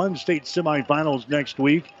C1 state semifinals next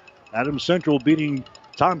week. Adams Central beating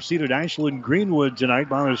top-seeded Ashland Greenwood tonight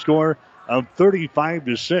by a score of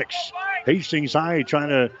 35-6. Hastings High trying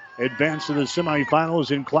to advance to the semifinals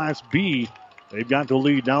in Class B. They've got the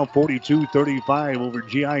lead now 42-35 over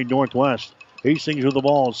GI Northwest. Hastings with the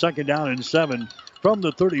ball, second down and 7 from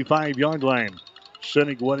the 35-yard line.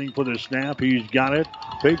 Sinek waiting for the snap. He's got it.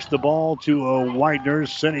 Fakes the ball to a Widener.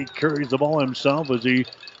 Sinek carries the ball himself as he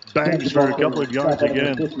bangs for a couple of yards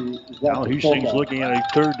again. Now Hastings looking at a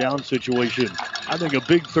third down situation. I think a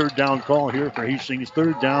big third down call here for Hastings.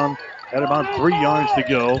 Third down at about 3 yards to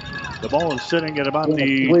go. The ball is sitting at about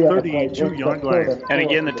the 32-yard line. And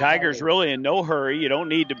again, the Tigers really in no hurry. You don't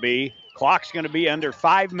need to be. Clock's going to be under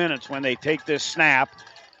 5 minutes when they take this snap.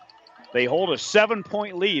 They hold a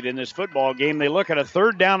 7-point lead in this football game. They look at a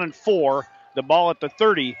third down and 4. The ball at the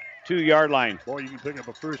 32-yard line. Boy, you can pick up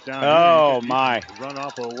a first down. Oh, my. Run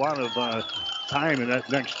off a lot of time in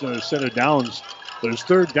that next set of downs. But it's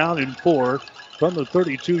third down and 4 from the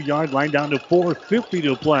 32-yard line down to 4:50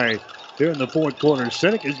 to play here in the fourth quarter.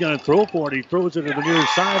 Sinek is going to throw for it. He throws it to the near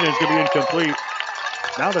side, and it's going to be incomplete.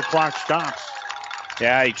 Now the clock stops.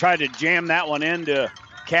 Yeah, he tried to jam that one into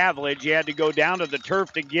Cavillage. He had to go down to the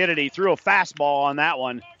turf to get it. He threw a fastball on that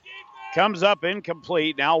one. Comes up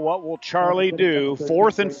incomplete. Now what will Charlie do?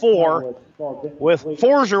 4th and 4 with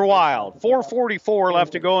fours are wild. 4:44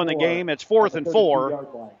 left to go in the game. It's 4th and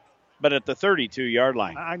 4, but at the 32-yard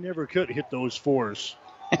line. I never could hit those fours.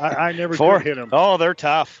 I never could hit them. Oh, they're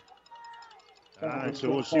tough. All right, so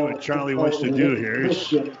we'll see what Charlie wants to do here.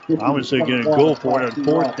 He's obviously going to go for it on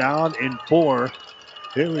 4th down and 4.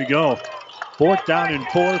 Here we go. 4th down and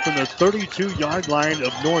 4 from the 32-yard line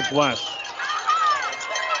of Northwest.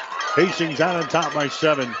 Hastings out on top by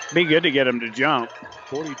 7. Be good to get him to jump.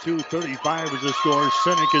 42-35 is the score.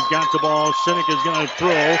 Sinek has got the ball. Sinek is going to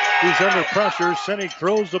throw. He's under pressure. Sinek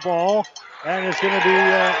throws the ball, and it's going to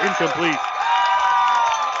be incomplete.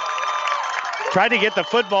 Tried to get the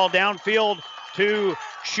football downfield to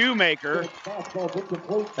Shoemaker.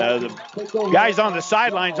 The guys on the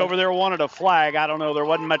sidelines over there wanted a flag. I don't know. There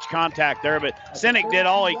wasn't much contact there, but Sinek did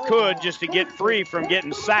all he could just to get free from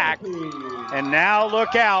getting sacked. And now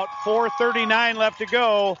look out. 4:39 left to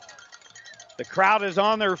go. The crowd is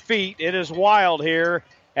on their feet. It is wild here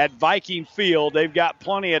at Viking Field. They've got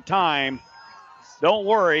plenty of time. don't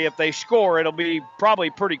worry. If they score, it'll be probably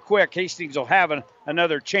pretty quick. Hastings will have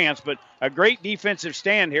another chance, but a great defensive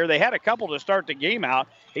stand here. They had a couple to start the game out.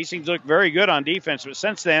 Hastings looked very good on defense, but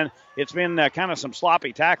since then, it's been kind of some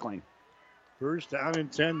sloppy tackling. First down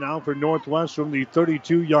and 10 now for Northwest from the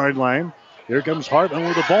 32-yard line. Here comes Hartman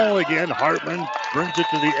with the ball again. Hartman brings it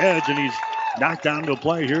to the edge, and he's knocked down to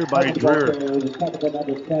play here by Dreher.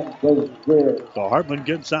 So Hartman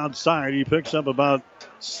gets outside. He picks up about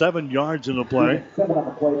 7 yards in the play.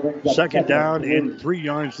 Second down and 3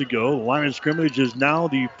 yards to go. The line of scrimmage is now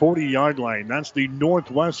the 40-yard line. That's the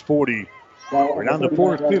Northwest 40. We're down to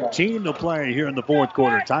 4:15 to play here in the fourth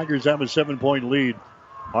quarter. Tigers have a 7-point lead.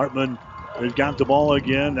 Hartman has got the ball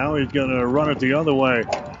again. Now he's going to run it the other way.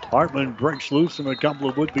 Hartman breaks loose from a couple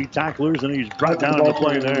of would-be tacklers, and he's brought down to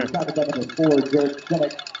play there.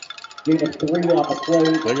 Pick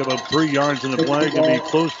up 3 yards in the play. Going to be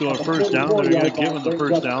close to a first down. They're going to give him the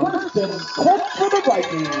first down.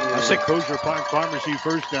 That's a Crozier Park Pharmacy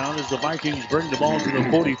first down as the Vikings bring the ball to the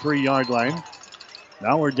 43-yard line.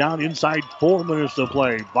 Now we're down inside 4 minutes to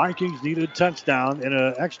play. Vikings need a touchdown and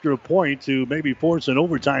an extra point to maybe force an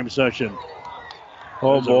overtime session.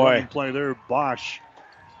 Oh, boy. Play there, Bosch.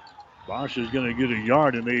 Bosch is going to get a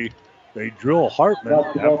yard, and they drill Hartman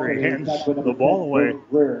after he hands the ball away.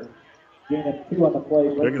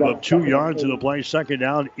 Picking up 2 yards in the play. Second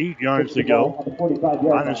down, 8 yards to go.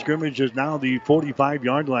 Line of scrimmage is now the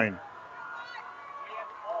 45-yard line.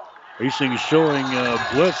 Hastings showing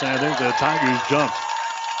blitz, and I think the Tigers jumped.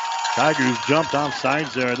 Tigers jumped off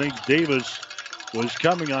sides there. I think Davis was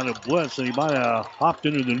coming on a blitz, and he might have hopped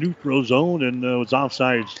into the neutral zone and was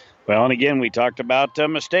offsides. Well, and again, we talked about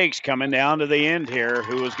mistakes coming down to the end here.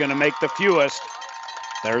 Who was going to make the fewest?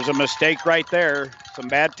 There's a mistake right there. Some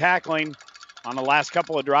bad tackling on the last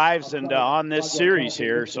couple of drives and on this series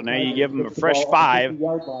here. So now you give them a fresh 5.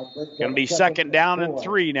 Going to be second down and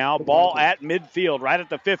 3 now. Ball at midfield, right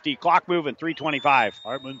at the 50. Clock moving, 3:25.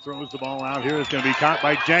 Hartman throws the ball out here. It's going to be caught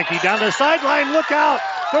by Janke down the sideline. Look out!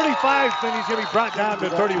 35, then he's going to be brought down to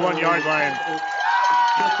the 31-yard line.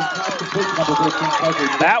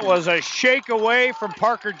 That was a shake away from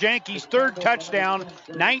Parker Janke's third touchdown,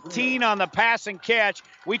 19 on the pass and catch.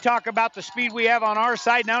 We talk about the speed we have on our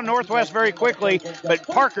side. Now Northwest very quickly, but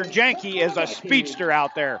Parker Janke is a speedster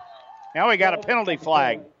out there. Now we got a penalty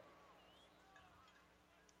flag.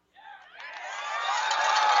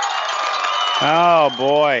 Oh,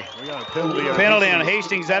 boy. We got a penalty on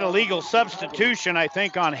Hastings. That illegal substitution, I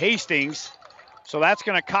think, on Hastings. So that's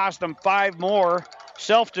going to cost them 5 more.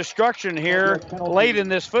 Self-destruction here late in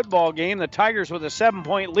this football game. The Tigers with a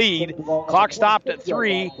 7-point lead. Clock stopped at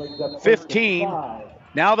 3:15.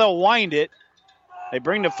 Now they'll wind it. They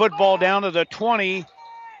bring the football down to the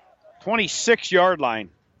 26-yard line.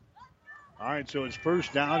 All right, so it's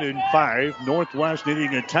first down and 5. Northwest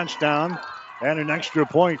needing a touchdown and an extra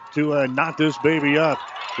point to knot this baby up.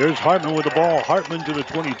 There's Hartman with the ball. Hartman to the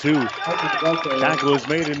 22. Tackle is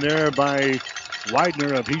made in there by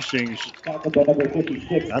Widener of Hastings. That's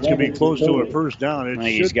going to be close to a first down. It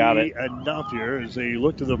should be enough here as they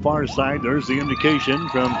look to the far side. There's the indication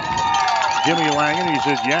from Jimmy Langen. He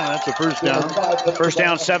says, yeah, that's a first down. First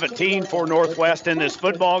down 17 for Northwest in this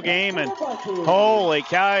football game. And holy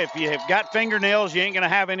cow, if you have got fingernails, you ain't going to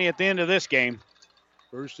have any at the end of this game.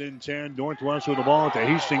 First and 10, Northwest with the ball at the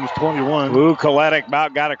Hastings 21. Ooh, Koletic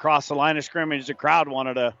about got across the line of scrimmage. The crowd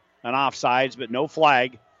wanted an offsides, but no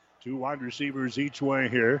flag. 2 wide receivers each way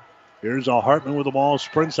here. Here's a Hartman with the ball,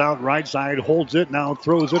 sprints out right side, holds it, now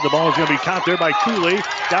throws it. The ball is going to be caught there by Cooley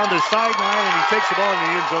down the sideline, and he takes the ball in the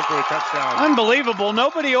end zone for a touchdown. Unbelievable.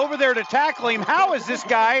 Nobody over there to tackle him. How is this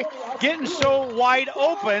guy getting so wide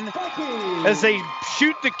open as they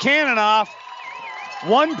shoot the cannon off?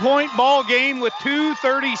 1-point ball game with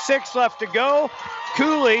 2:36 left to go.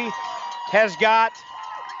 Cooley has got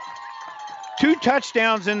 2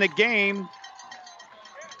 touchdowns in the game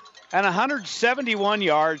and 171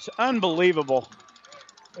 yards. Unbelievable.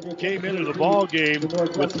 He came into the ball game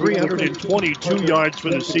with 322 yards for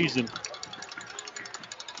the season.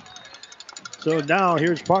 So now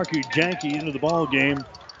here's Parker Janke into the ball game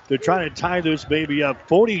to try to tie this baby up.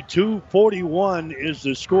 42-41 is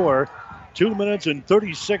the score. 2 minutes and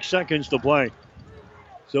 36 seconds to play.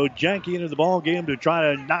 So Janke into the ball game to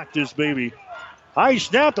try to knock this baby. High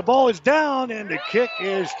snap, the ball is down, and the kick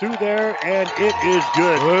is through there, and it is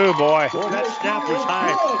good. Oh, boy. Boy, that snap was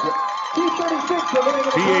high.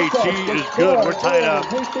 PAT is good. We're tied up.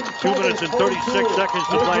 2 minutes and 36 seconds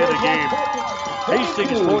to play in the game.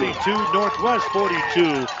 Hastings 42, Northwest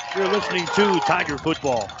 42. You're listening to Tiger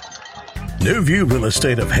Football. New View Real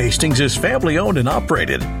Estate of Hastings is family owned and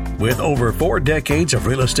operated. with over 4 decades of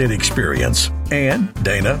real estate experience. Ann,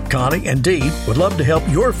 Dana, Connie, and Dee would love to help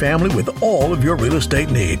your family with all of your real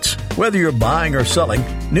estate needs. Whether you're buying or selling,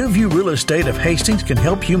 New View Real Estate of Hastings can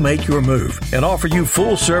help you make your move and offer you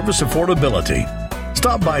full-service affordability.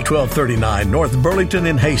 Stop by 1239 North Burlington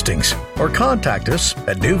in Hastings or contact us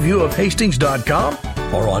at newviewofhastings.com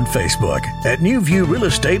or on Facebook at New View Real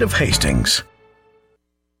Estate of Hastings.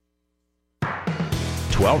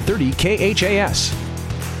 1230 KHAS.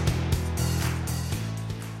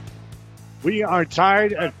 We are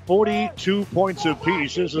tied at 42 points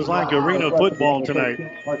apiece. This is like arena football tonight.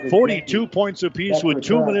 42 points apiece with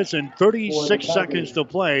 2 minutes and 36 seconds to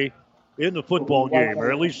play in the football game,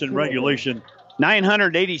 or at least in regulation.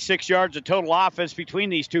 986 yards of total offense between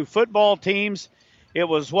these two football teams. It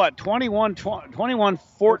was,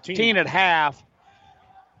 21-14 at half.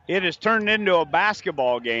 It has turned into a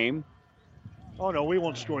basketball game. Oh, no, we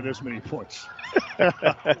won't score this many points.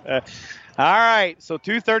 All right, so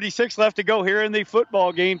 2:36 left to go here in the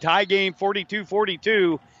football game. Tie game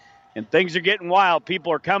 42-42, and things are getting wild.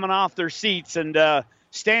 People are coming off their seats and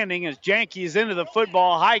standing as Janke is into the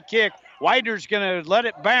football. High kick. Widener's going to let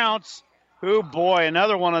it bounce. Oh, boy,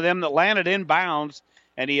 another one of them that landed in bounds,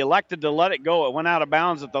 and he elected to let it go. It went out of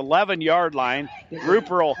bounds at the 11-yard line.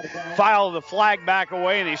 Grouper will file the flag back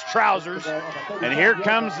away in his trousers, and here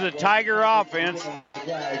comes the Tiger offense.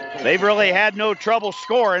 They've really had no trouble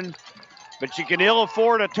scoring, but you can ill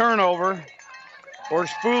afford a turnover or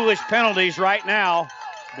foolish penalties right now.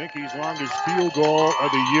 Mickey's longest field goal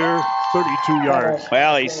of the year, 32 yards.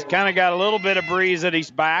 Well, he's kind of got a little bit of breeze at his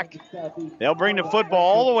back. They'll bring the football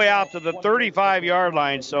all the way out to the 35-yard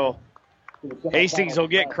line, so Hastings will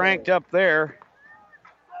get cranked up there.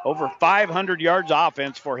 Over 500 yards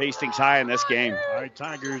offense for Hastings High in this game. All right,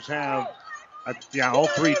 Tigers have all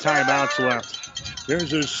 3 timeouts left.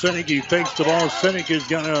 There's a Sinek. He fakes the ball. Sinek is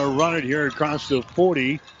going to run it here across the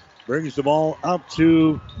 40. Brings the ball up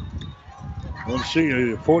to, let's see,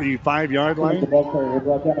 the 45-yard line.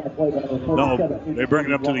 No, they bring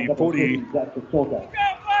it up to the 40.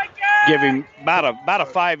 Give him about a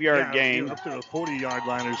 5-yard gain. Up to the 40-yard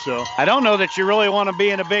line or so. I don't know that you really want to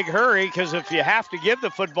be in a big hurry, because if you have to give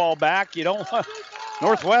the football back, you don't want.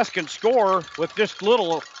 Northwest can score with just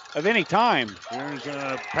little of any time. There's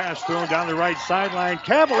a pass thrown down the right sideline.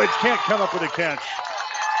 Kavlich can't come up with a catch.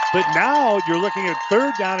 But now you're looking at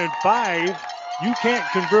 3rd down and 5. You can't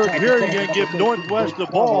convert here. You're going to give Northwest the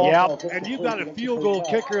ball. Yep. And you've got a field goal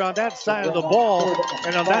kicker on that side of the ball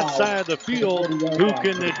and on that side of the field who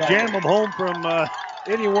can jam them home from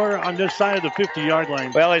anywhere on this side of the 50-yard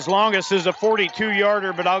line. Well, his longest is a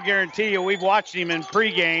 42-yarder, but I'll guarantee you we've watched him in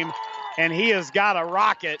pregame, and he has got a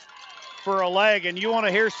rocket for a leg. And you want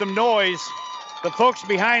to hear some noise, the folks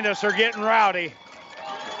behind us are getting rowdy.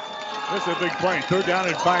 This is a big play. 3rd down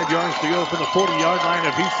and 5 yards to go from the 40-yard line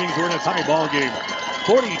of Hastings. We're in a tie ball game.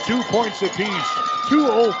 42 points apiece.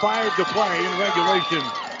 2:05 to play in regulation.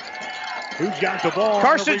 Who's got the ball?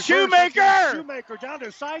 Carson Shoemaker! Shoemaker down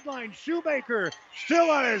to sideline. Shoemaker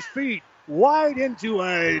still on his feet. Wide into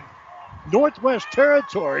a Northwest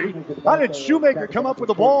territory. How did Shoemaker come up with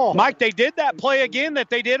the ball? Mike, they did that play again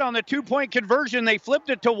that they did on the 2-point conversion. They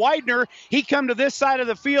flipped it to Widener. He come to this side of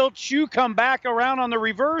the field. Shoe come back around on the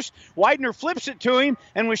reverse. Widener flips it to him,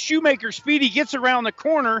 and with Shoemaker's speed, he gets around the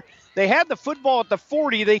corner. They had the football at the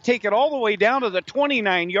 40. They take it all the way down to the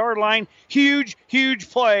 29-yard line. Huge,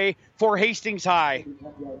 huge play for Hastings High.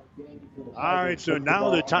 All right, so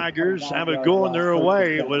now the Tigers have it going their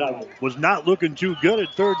way. It was not looking too good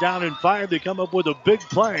at 3rd down and 5. They come up with a big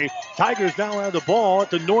play. Tigers now have the ball at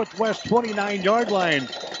the Northwest 29-yard line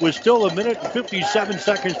with still 1 minute and 57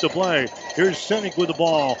 seconds to play. Here's Sinek with the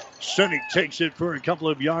ball. Sinek takes it for a couple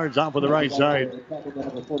of yards off of the right side.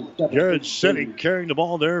 Jared Sinek carrying the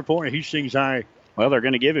ball there for Hastings High. Well, they're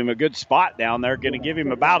going to give him a good spot down there. Going to give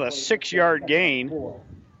him about a 6-yard gain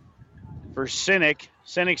for Sinek.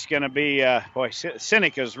 Sinek's going to be,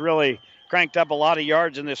 Sinek has really cranked up a lot of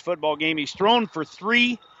yards in this football game. He's thrown for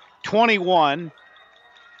 321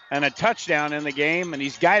 and a touchdown in the game, and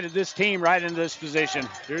he's guided this team right into this position.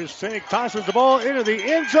 Here's Sinek, tosses the ball into the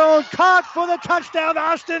end zone, caught for the touchdown,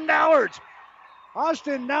 Austin Nowert.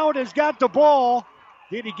 Austin Nowert has got the ball.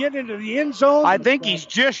 Did he get into the end zone? I think he's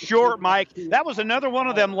just short, Mike. That was another one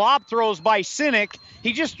of them lob throws by Sinek.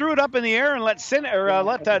 He just threw it up in the air and let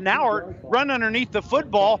Nowert run underneath the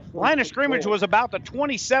football. Line of scrimmage was about the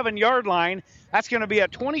 27-yard line. That's going to be a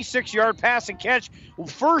 26-yard pass and catch.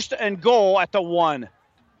 1st and goal at the 1.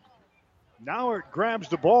 Nowert grabs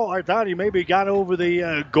the ball. I thought he maybe got over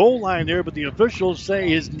the goal line there, but the officials say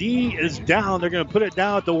his knee is down. They're going to put it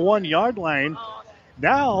down at the 1-yard line.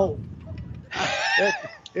 Now,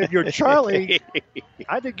 if you're Charlie,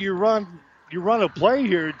 I think you run a play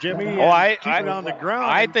here, Jimmy. Keep it on the ground.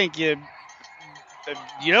 I think you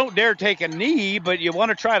don't dare take a knee, but you want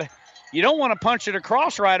to try to. You don't want to punch it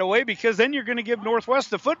across right away because then you're going to give Northwest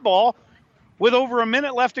the football with over a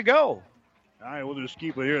minute left to go. All right, we'll just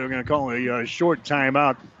keep it here. They're going to call a short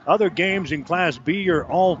timeout. Other games in Class B are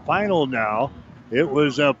all final now. It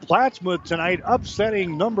was Plattsmouth tonight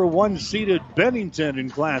upsetting number 1 seeded Bennington in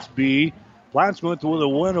Class B. Plattsmouth with a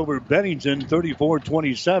win over Bennington,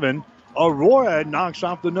 34-27. Aurora knocks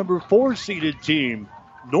off the number 4 seeded team,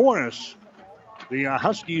 Norris. The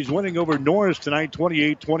Huskies winning over Norris tonight,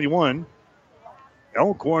 28-21.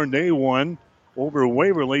 Elkhorn, they won over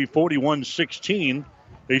Waverly, 41-16.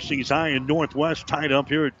 Hastings High and Northwest tied up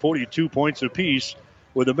here at 42 points apiece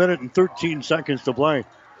with a minute and 13 seconds to play.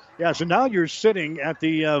 Yeah, so now you're sitting at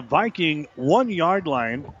the Viking 1-yard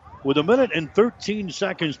line with a minute and 13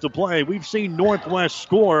 seconds to play. We've seen Northwest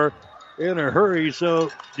score in a hurry,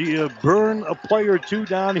 so do you burn a play or two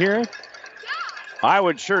down here? I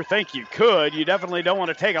would sure think you could. You definitely don't want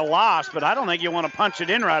to take a loss, but I don't think you want to punch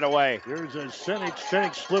it in right away. There's a Sinek.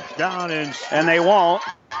 Sinek slips down, and they won't.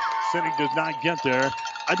 Sinek does not get there.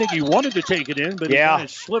 I think he wanted to take it in, but he kind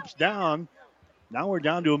of slips down. Now we're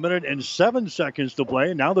down to a minute and 7 seconds to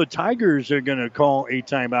play. Now the Tigers are going to call a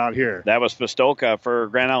timeout here. That was Pistolka for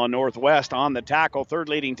Grand Island Northwest on the tackle, third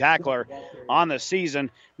leading tackler on the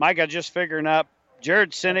season. Micah, just figuring up,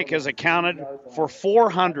 Jared Sinek has accounted for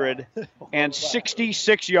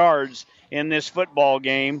 466 yards in this football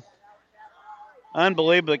game.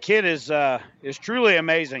 Unbelievable. The kid is truly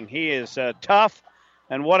amazing. He is tough,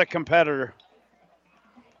 and what a competitor.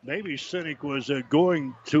 Maybe Sinek was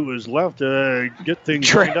going to his left to get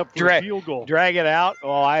things lined up for a field goal. Drag it out.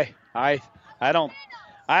 Well, I don't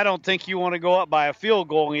think you want to go up by a field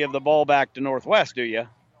goal and give the ball back to Northwest, do you?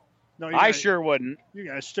 No, I sure wouldn't. You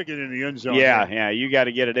got to stick it in the end zone. Yeah, you got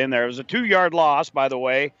to get it in there. It was a 2-yard loss, by the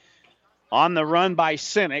way, on the run by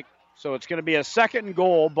Sinek. So it's going to be a second and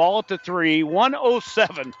goal, ball at the 3,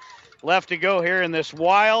 1:07 left to go here in this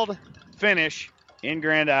wild finish in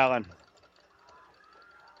Grand Island.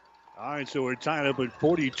 All right, so we're tied up at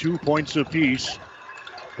 42 points apiece.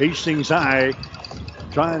 Hastings High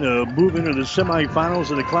trying to move into the semifinals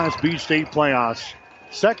of the Class B state playoffs.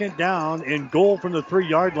 Second down and goal from the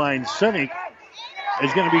 3-yard line. Sinek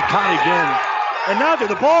is going to be caught again. And now did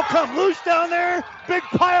the ball come loose down there? Big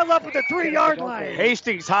pile up at the 3-yard line.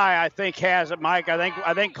 Hastings High, I think, has it, Mike.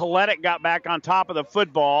 I think Koletic got back on top of the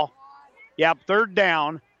football. Yep, third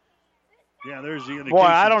down. Yeah, there's the indication. Boy,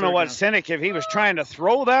 I don't know what Sinek, if he was trying to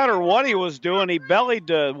throw that or what he was doing. He bellied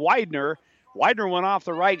to Widener. Widener went off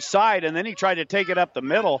the right side, and then he tried to take it up the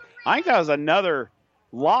middle. I think that was another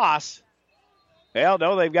loss. Well,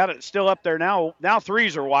 no, they've got it still up there now. Now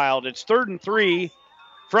threes are wild. It's 3rd and 3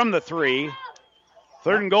 from the 3.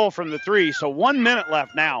 3rd and goal from the 3, so 1 minute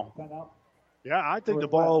left now. Yeah, I think the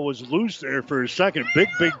ball was loose there for a second. Big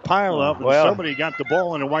pile up, and somebody got the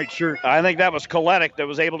ball in a white shirt. I think that was Koletic that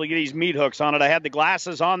was able to get his meat hooks on it. I had the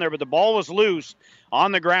glasses on there, but the ball was loose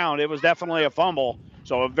on the ground. It was definitely a fumble.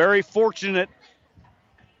 So a very fortunate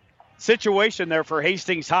situation there for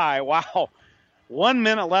Hastings High. Wow. 1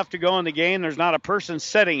 minute left to go in the game. There's not a person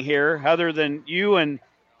sitting here other than you and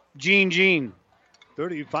Gene.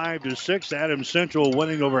 35-6, Adams Central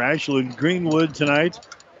winning over Ashland Greenwood tonight.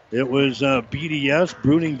 It was BDS,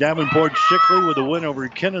 Bruning Davenport Shickley with a win over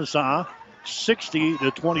Kennesaw,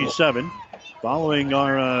 60-27. Following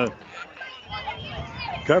our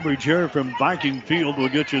coverage here from Viking Field, we'll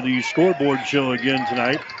get you the scoreboard show again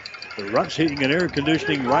tonight. The Ruts Heating and Air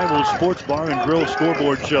Conditioning Rival Sports Bar and Grill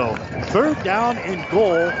scoreboard show. 3rd down and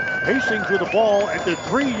goal. Hastings with the ball at the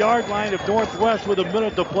 3-yard line of Northwest with a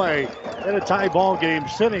minute to play in a tie ball game.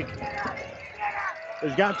 Sinek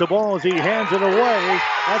has got the ball as he hands it away.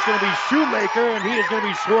 That's going to be Shoemaker, and he is going to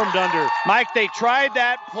be swarmed under. Mike, they tried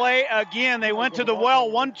that play again. They went to the well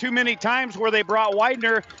one too many times where they brought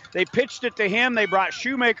Widener. They pitched it to him. They brought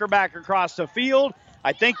Shoemaker back across the field.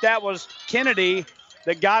 I think that was Kennedy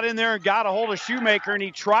that got in there and got a hold of Shoemaker, and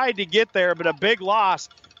he tried to get there, but a big loss.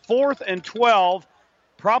 4th and 12.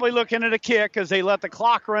 Probably looking at a kick as they let the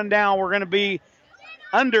clock run down. We're going to be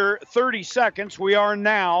under 30 seconds. We are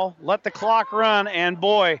now. Let the clock run, and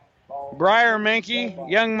boy, Briar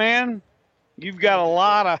Menke, young man, you've got a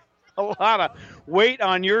lot of weight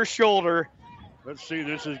on your shoulder. Let's see,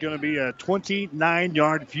 this is going to be a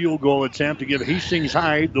 29-yard field goal attempt to give Hastings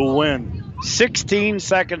High the win. 16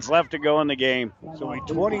 seconds left to go in the game. So a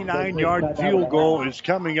 29-yard field goal is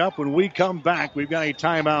coming up. When we come back, we've got a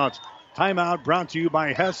timeout. Timeout brought to you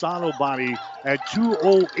by Hess Auto Body at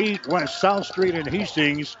 208 West South Street in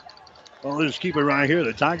Hastings. Well, let's keep it right here.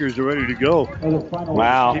 The Tigers are ready to go.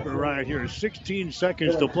 Wow. Keep it right here. 16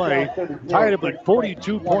 seconds to play. Tied up at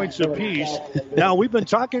 42 points apiece. Now, we've been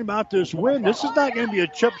talking about this win. This is not going to be a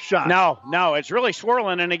chip shot. No, it's really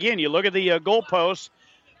swirling. And again, you look at the goalposts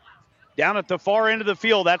down at the far end of the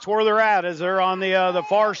field. That's where they're at, as they're on the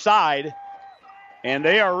far side. And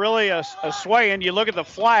they are really a swaying. You look at the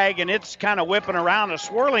flag, and it's kind of whipping around. A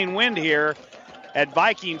swirling wind here at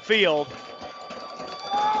Viking Field.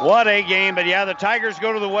 What a game. But, yeah, the Tigers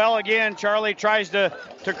go to the well again. Charlie tries to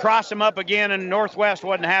cross him up again, and Northwest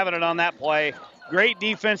wasn't having it on that play. Great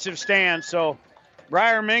defensive stand. So,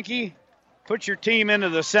 Briar Minke, put your team into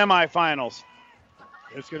the semifinals.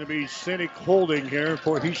 It's going to be Cynic holding here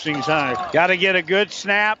for Hastings High. Got to get a good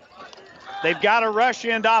snap. They've got to rush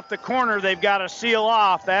in off the corner. They've got to seal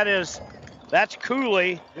off. That's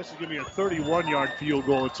Cooley. This is going to be a 31-yard field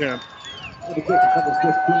goal attempt.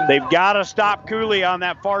 They've got to stop Cooley on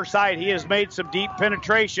that far side. He has made some deep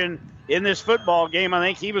penetration in this football game. I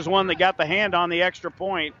think he was one that got the hand on the extra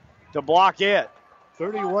point to block it.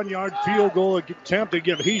 31-yard field goal attempt to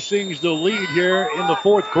give Hastings the lead here in the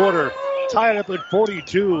fourth quarter. Tied up at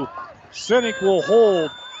 42. Cynic will hold,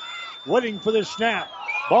 waiting for the snap.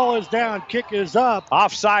 Ball is down, kick is up.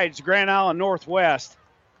 Offsides, Grand Island Northwest.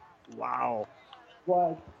 Wow.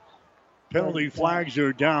 Penalty flags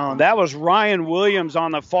are down. That was Ryan Williams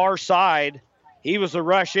on the far side. He was the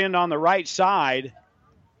rush in on the right side.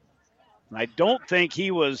 And I don't think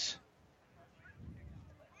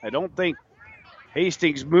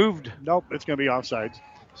Hastings moved. Nope, it's going to be offsides.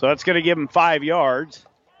 So that's going to give him 5 yards.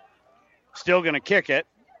 Still going to kick it.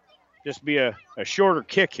 Just be a shorter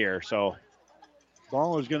kick here, so.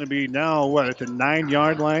 Ball is going to be now, at the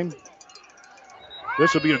 9-yard line?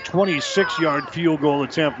 This will be a 26-yard field goal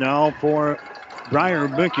attempt now for Briar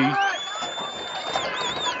Minke.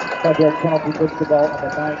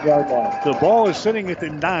 The ball is sitting at the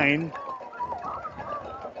 9.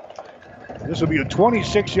 This will be a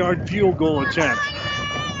 26-yard field goal attempt.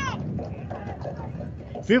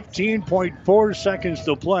 15.4 seconds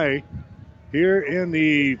to play here in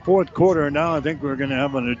the fourth quarter. Now I think we're going to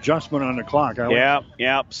have an adjustment on the clock.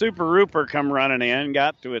 Yeah. Super Rupert come running in,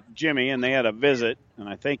 got to it, Jimmy, and they had a visit, and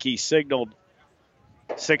I think he signaled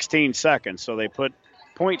 16 seconds. So they put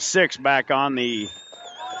 0.6 back on the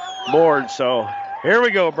board. So here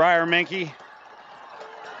we go, Briar Minke.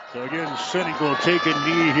 So again, Cynic will take a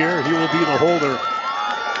knee here. He will be the holder.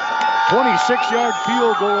 26-yard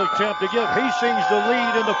field goal attempt to give Hastings the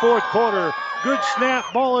lead in the fourth quarter. Good snap.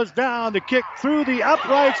 Ball is down. The kick through the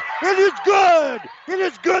uprights. It is good. It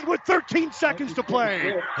is good with 13 seconds to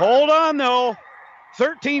play. Hold on, though.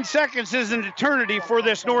 13 seconds is an eternity for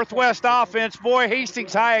this Northwest offense. Boy,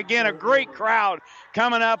 Hastings High again, a great crowd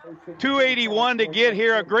coming up. 281 to get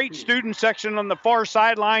here. A great student section on the far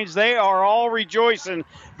sidelines. They are all rejoicing.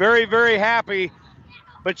 Very, very happy.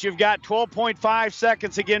 But you've got 12.5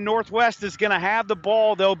 seconds. Again, Northwest is going to have the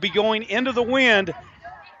ball. They'll be going into the wind.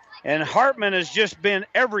 And Hartman has just been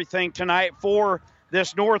everything tonight for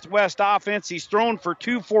this Northwest offense. He's thrown for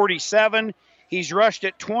 247. He's rushed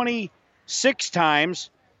it 26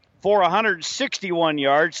 times for 161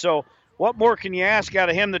 yards. So what more can you ask out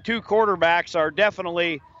of him? The two quarterbacks are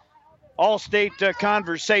definitely all-state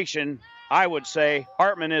conversation, I would say.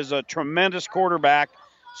 Hartman is a tremendous quarterback.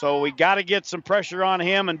 So we got to get some pressure on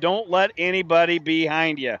him, and don't let anybody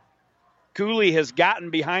behind you. Cooley has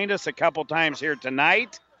gotten behind us a couple times here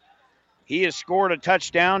tonight. He has scored a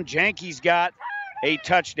touchdown. Janke's got a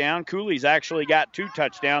touchdown. Cooley's actually got 2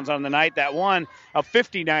 touchdowns on the night. That one of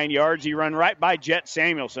 59 yards, he run right by Jet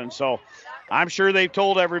Samuelson. So I'm sure they've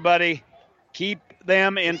told everybody, keep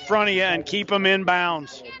them in front of you and keep them in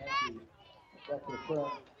bounds. All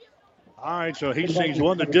right, so Hastings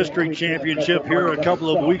won the district championship here a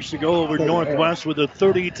couple of weeks ago over Northwest with a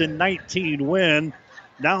 30-19 win.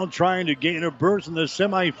 Now trying to gain a berth in the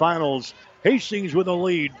semifinals. Hastings with a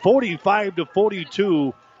lead,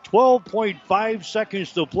 45-42, 12.5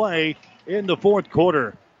 seconds to play in the fourth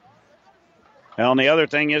quarter. Well, and the other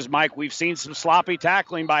thing is, Mike, we've seen some sloppy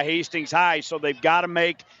tackling by Hastings High, so they've got to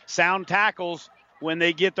make sound tackles when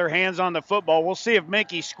they get their hands on the football. We'll see if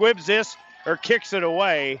Minke squibs this or kicks it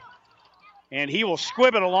away, and he will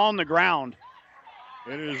squib it along the ground.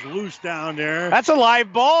 It is loose down there. That's a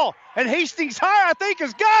live ball, and Hastings High, I think,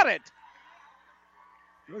 has got it.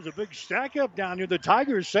 There's a big stack up down here. The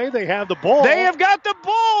Tigers say they have the ball. They have got the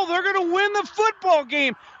ball. They're going to win the football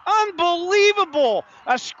game. Unbelievable.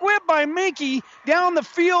 A squib by Minke down the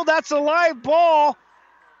field. That's a live ball.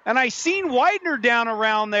 And I seen Widener down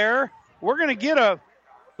around there. They're going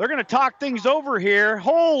to talk things over here.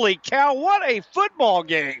 Holy cow, what a football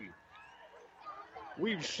game.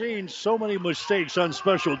 We've seen so many mistakes on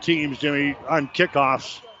special teams, Jimmy, on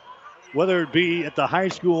kickoffs, whether it be at the high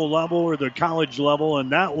school level or the college level.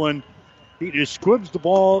 And that one, he just squibs the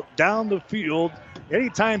ball down the field.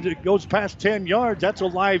 Anytime it goes past 10 yards, that's a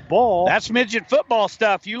live ball. That's midget football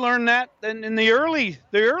stuff. You learn that in the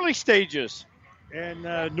early stages.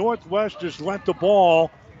 And Northwest just let the ball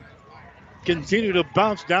continue to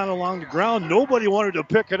bounce down along the ground. Nobody wanted to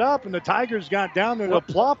pick it up, and the Tigers got down there to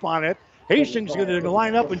plop on it. Hastings going to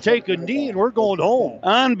line up and take a knee, and we're going home.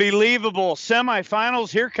 Unbelievable. Semifinals,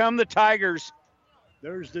 here come the Tigers.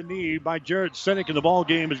 There's the knee by Jared Sinek, and the ball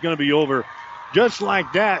game is going to be over. Just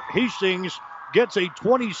like that, Hastings gets a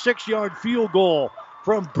 26-yard field goal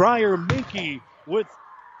from Briar Minke with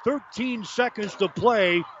 13 seconds to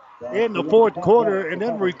play in the fourth quarter, and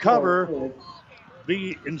then recover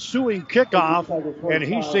the ensuing kickoff, and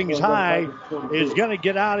Hastings High is going to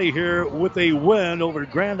get out of here with a win over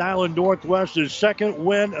Grand Island Northwest, his second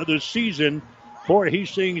win of the season for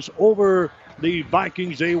Hastings over the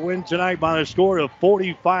Vikings. They win tonight by a score of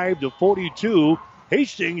 45-42.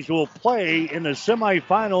 Hastings will play in the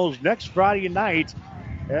semifinals next Friday night,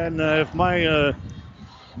 and if my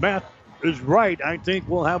math is right, I think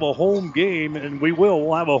we'll have a home game, and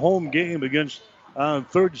we'll have a home game against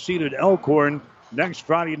third-seeded Elkhorn next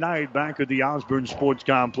Friday night back at the Osborne Sports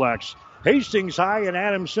Complex. Hastings High and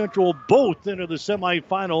Adams Central both into the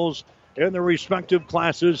semifinals in their respective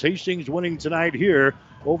classes. Hastings winning tonight here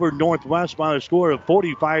over Northwest by a score of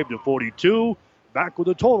 45-42. Back with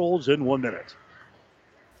the totals in 1 minute.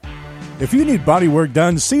 If you need body work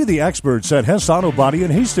done, see the experts at Hess Auto Body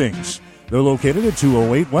in Hastings. They're located at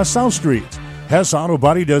 208 West South Street. Hess Auto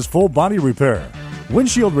Body does full body repair,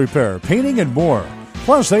 windshield repair, painting, and more.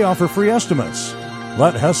 Plus, they offer free estimates.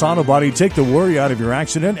 Let Hess Auto Body take the worry out of your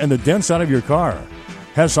accident and the dents out of your car.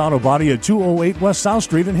 Hess Auto Body at 208 West South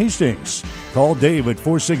Street in Hastings. Call Dave at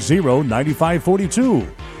 460-9542.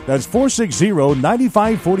 That's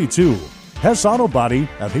 460-9542. Hess Auto Body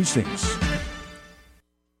of Hastings.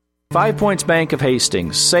 5 Points Bank of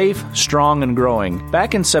Hastings, safe, strong, and growing.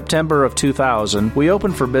 Back in September of 2000, we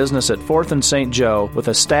opened for business at 4th and St. Joe with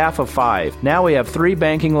a staff of 5. Now we have 3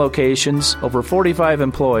 banking locations, over 45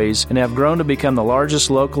 employees, and have grown to become the largest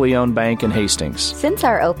locally owned bank in Hastings. Since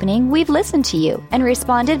our opening, we've listened to you and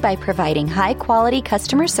responded by providing high-quality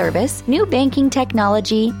customer service, new banking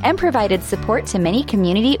technology, and provided support to many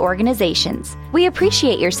community organizations. We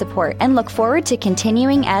appreciate your support and look forward to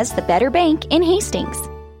continuing as the better bank in Hastings.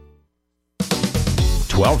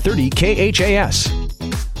 1230 KHAS.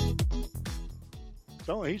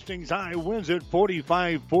 So Hastings High wins it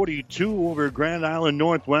 45-42 over Grand Island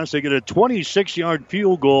Northwest. They get a 26-yard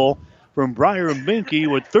field goal from Briar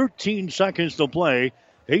Minke with 13 seconds to play.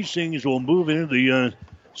 Hastings will move into the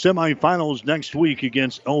semifinals next week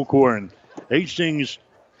against Elkhorn. Hastings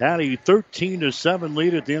had a 13-7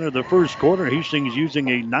 lead at the end of the first quarter. Hastings using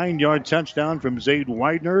a 9-yard touchdown from Zade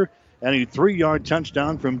Widener and a 3-yard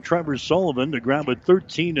touchdown from Trevor Sullivan to grab a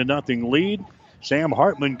 13-0 lead. Sam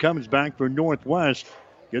Hartman comes back for Northwest,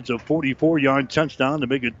 gets a 44-yard touchdown to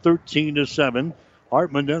make it 13-7.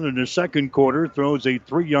 Hartman then in the second quarter throws a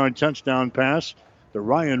 3-yard touchdown pass to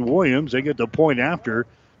Ryan Williams. They get the point after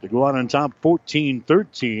to go out on top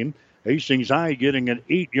 14-13. Hastings High getting an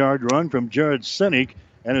 8-yard run from Jared Sinek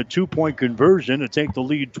and a 2-point conversion to take the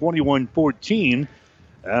lead 21-14.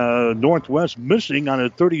 Northwest missing on a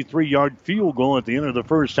 33-yard field goal at the end of the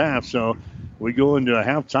first half. So we go into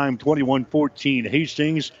halftime 21-14.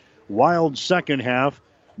 Hastings, wild second half.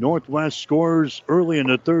 Northwest scores early in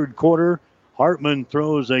the third quarter. Hartman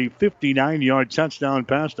throws a 59-yard touchdown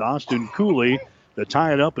pass to Austin Cooley to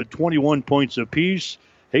tie it up at 21 points apiece.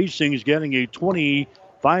 Hastings getting a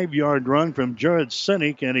 25-yard run from Jared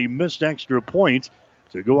Sinek and a missed extra point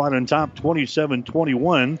to go out on top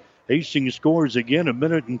 27-21. Hastings scores again a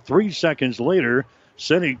minute and 3 seconds later.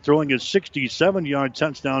 Sinek throwing a 67-yard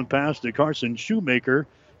touchdown pass to Carson Shoemaker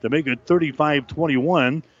to make it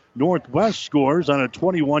 35-21. Northwest scores on a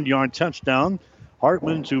 21-yard touchdown.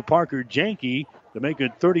 Hartman to Parker Janke to make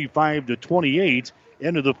it 35-28.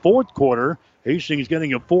 Into the fourth quarter, Hastings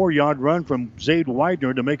getting a 4-yard run from Zade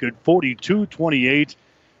Widener to make it 42-28.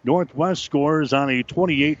 Northwest scores on a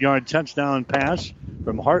 28-yard touchdown pass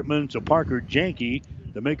from Hartman to Parker Janke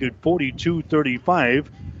to make it 42-35.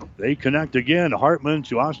 They connect again. Hartman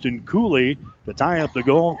to Austin Cooley to tie up the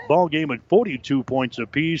ball game at 42 points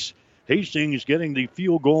apiece. Hastings getting the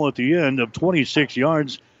field goal at the end of 26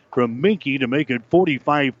 yards from Minke to make it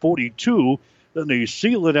 45-42. Then they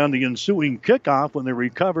seal it on the ensuing kickoff when they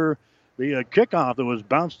recover the kickoff that was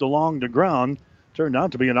bounced along the ground. Turned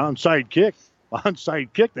out to be an onside kick.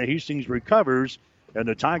 Onside kick that Hastings recovers and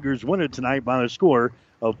the Tigers win it tonight by a score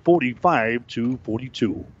of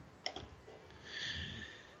 45-42.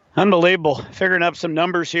 Unbelievable. Figuring up some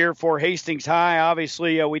numbers here for Hastings High.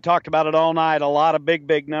 Obviously, we talked about it all night. A lot of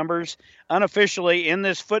big numbers. Unofficially, in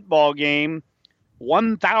this football game,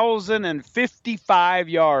 1,055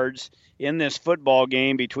 yards in this football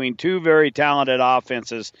game between two very talented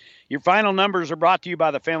offenses. Your final numbers are brought to you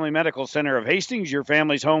by the Family Medical Center of Hastings, your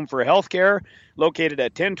family's home for health care, located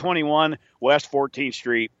at 1021 West 14th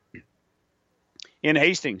Street in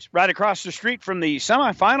Hastings. Right across the street from the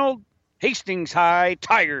semifinal, Hastings High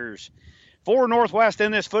Tigers. For Northwest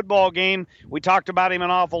in this football game, we talked about him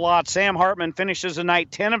an awful lot. Sam Hartman finishes the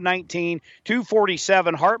night 10 of 19,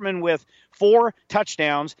 247. Hartman with 4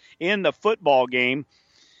 touchdowns in the football game.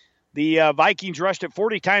 The Vikings rushed it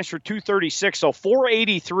 40 times for 236, so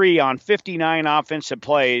 483 on 59 offensive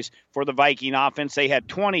plays for the Viking offense. They had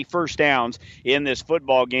 20 first downs in this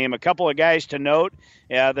football game. A couple of guys to note,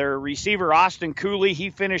 their receiver, Austin Cooley,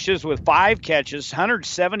 he finishes with 5 catches,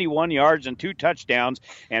 171 yards and 2 touchdowns.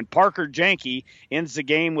 And Parker Janke ends the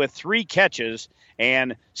game with 3 catches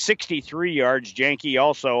and 63 yards. Janke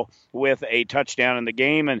also with a touchdown in the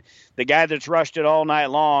game. And the guy that's rushed it all night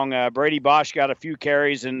long, Brady Bosch, got a few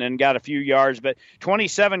carries and got a few yards, but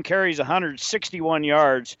 27 carries, 161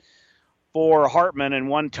 yards for Hartman and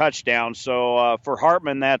 1 touchdown. So for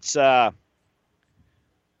Hartman, that's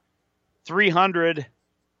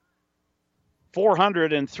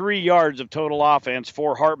 403 yards of total offense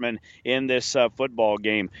for Hartman in this football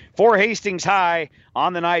game. For Hastings High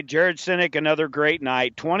on the night, Jared Sinek, another great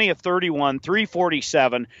night. 20 of 31,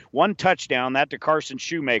 347, 1 touchdown, that to Carson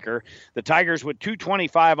Shoemaker. The Tigers with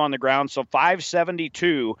 225 on the ground, so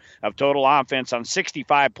 572 of total offense on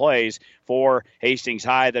 65 plays for Hastings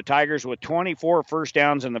High. The Tigers with 24 first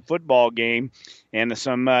downs in the football game, and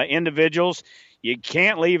some individuals. You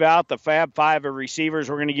can't leave out the Fab Five of receivers.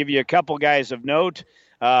 We're going to give you a couple guys of note.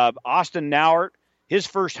 Austin Nauert, his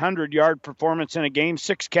first 100-yard performance in a game,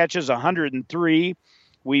 6 catches, 103.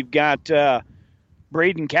 We've got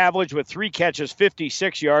Braden Cavillage with 3 catches,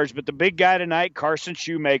 56 yards. But the big guy tonight, Carson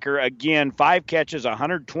Shoemaker, again, 5 catches,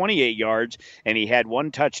 128 yards, and he had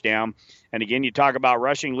 1 touchdown. And again, you talk about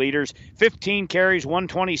rushing leaders, 15 carries,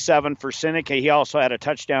 127 for Sinek. He also had a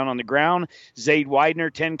touchdown on the ground. Zaid Widener,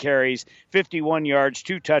 10 carries, 51 yards,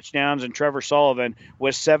 2 touchdowns. And Trevor Sullivan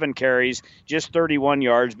with 7 carries, just 31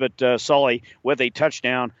 yards. But Sully with a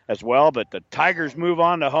touchdown as well. But the Tigers move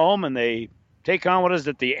on to home, and they take on, what is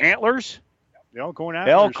it, the Antlers? The Elkhorn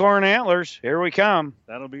Antlers. Elkhorn Antlers. Here we come.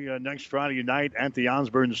 That'll be next Friday night at the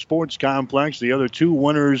Osborne Sports Complex. The other 2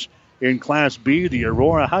 winners in Class B, the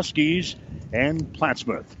Aurora Huskies and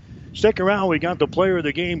Plattsmouth. Stick around. We got the player of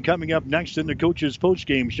the game coming up next in the Coach's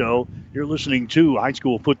Postgame Show. You're listening to High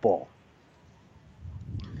School Football.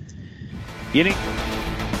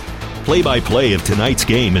 Play-by-play of tonight's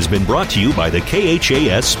game has been brought to you by the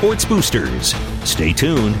KHAS Sports Boosters. Stay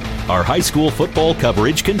tuned. Our high school football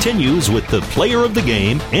coverage continues with the player of the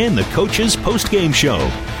game and the Coach's Postgame Show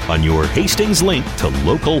on your Hastings link to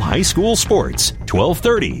local high school sports,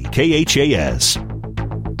 1230 KHAS.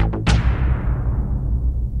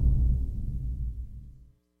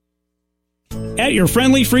 At your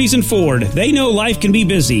friendly Friesen Ford, they know life can be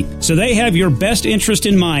busy, so they have your best interest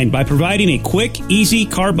in mind by providing a quick, easy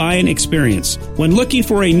car buying experience. When looking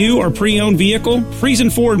for a new or pre-owned vehicle,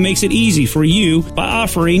 Friesen Ford makes it easy for you by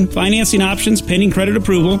offering financing options pending credit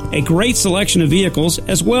approval, a great selection of vehicles,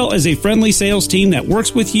 as well as a friendly sales team that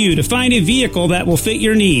works with you to find a vehicle that will fit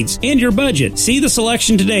your needs and your budget. See the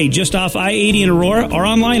selection today just off I-80 in Aurora or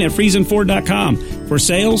online at FriesenFord.com. For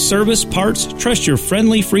sales, service, parts, trust your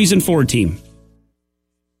friendly Friesen Ford team.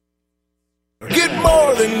 Get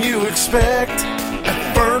more than you expect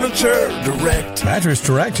at Furniture Direct. Mattress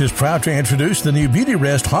Direct is proud to introduce the new Beauty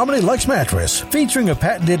Rest Harmony Luxe mattress, featuring a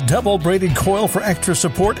patented double-braided coil for extra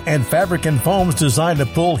support and fabric and foams designed to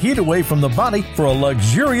pull heat away from the body for a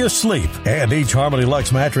luxurious sleep. And each Harmony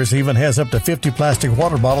Luxe mattress even has up to 50 plastic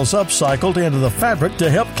water bottles upcycled into the fabric to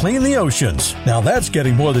help clean the oceans. Now that's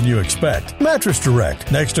getting more than you expect. Mattress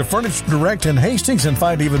Direct, next to Furniture Direct in Hastings, and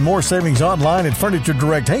find even more savings online at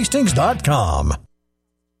FurnitureDirectHastings.com.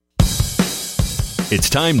 It's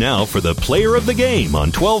time now for the player of the game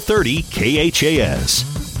on 1230 KHAS.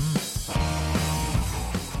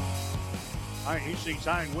 All right, Hastings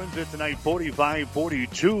High wins it tonight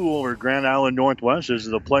 45-42 over Grand Island Northwest. This is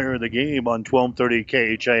the player of the game on 1230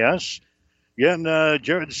 KHAS. Again,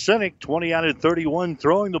 Jared Sinek, 20 out of 31,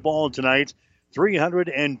 throwing the ball tonight,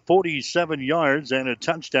 347 yards and a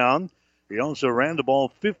touchdown. He also ran the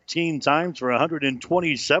ball 15 times for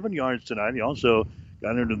 127 yards tonight. He also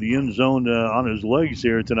got into the end zone on his legs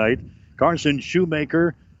here tonight. Carson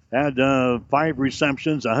Shoemaker had 5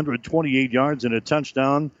 receptions, 128 yards, and a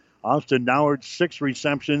touchdown. Austin Noward, 6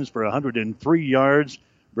 receptions for 103 yards.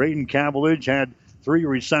 Braden Cavillage had 3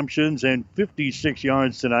 receptions and 56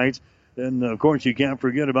 yards tonight. And, of course, you can't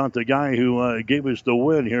forget about the guy who gave us the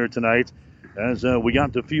win here tonight, as we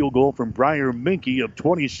got the field goal from Briar Minke of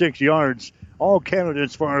 26 yards. All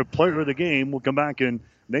candidates for our player of the game. We'll come back and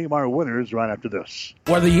name our winners right after this.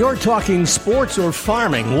 Whether you're talking sports or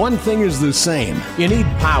farming, one thing is the same. You need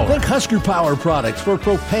power. Think Husker Power products for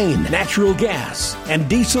propane, natural gas, and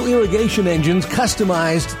diesel irrigation engines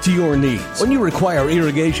customized to your needs. When you require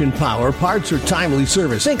irrigation power, parts, or timely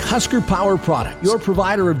service, think Husker Power products, your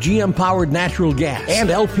provider of GM-powered natural gas and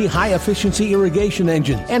LP high-efficiency irrigation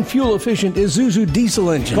engines and fuel-efficient Isuzu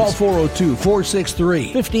diesel engines. Call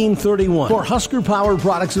 402-463-1531 for Husker Power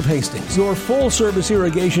products of Hastings, your full-service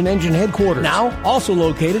irrigation engine headquarters, now also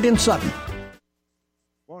located in Sutton.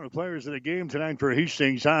 One of the players of the game tonight for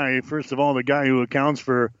Hastings High, first of all, the guy who accounts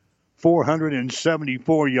for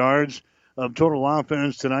 474 yards of total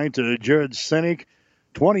offense tonight, Jared Sinek.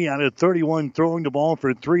 20 out of 31 throwing the ball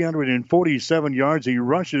for 347 yards. He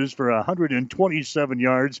rushes for 127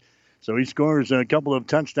 yards. So he scores a couple of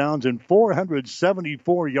touchdowns and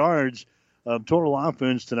 474 yards of total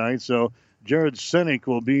offense tonight. So Jared Sinek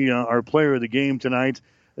will be our player of the game tonight.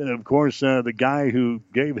 And, of course, the guy who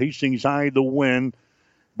gave Hastings High the win.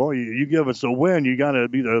 Boy, you give us a win, you got to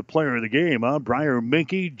be the player of the game, huh? Briar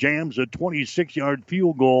Minke jams a 26-yard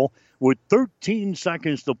field goal with 13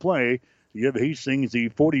 seconds to play to give Hastings the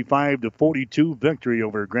 45-42 victory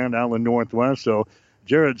over Grand Island Northwest. So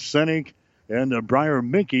Jared Sinek and Briar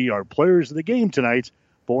Minke are players of the game tonight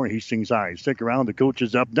for Hastings High. Stick around. The coach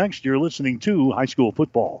is up next. You're listening to High School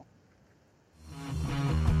Football.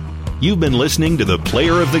 You've been listening to the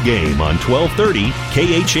Player of the Game on 1230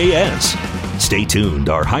 KHAS. Stay tuned.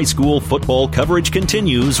 Our high school football coverage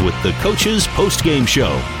continues with the Coach's Post-Game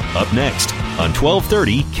Show. Up next on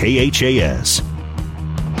 1230 KHAS.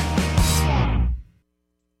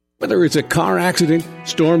 Whether it's a car accident,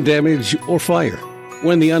 storm damage, or fire,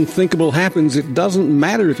 when the unthinkable happens, it doesn't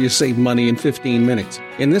matter if you save money in 15 minutes.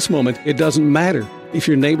 In this moment, it doesn't matter if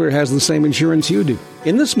your neighbor has the same insurance you do.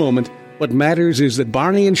 In this moment, what matters is that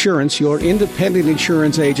Barney Insurance, your independent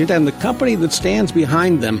insurance agent, and the company that stands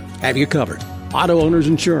behind them have you covered. Auto Owners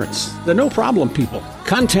Insurance, the no-problem people.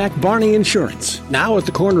 Contact Barney Insurance, now at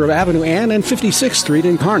the corner of Avenue Ann and 56th Street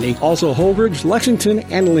in Kearney, also Holdridge, Lexington,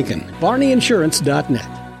 and Lincoln.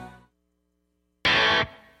 BarneyInsurance.net.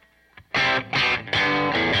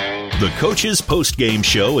 The Coach's Post-Game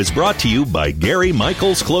Show is brought to you by Gary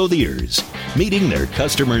Michaels Clothiers, meeting their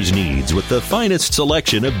customers' needs with the finest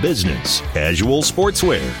selection of business, casual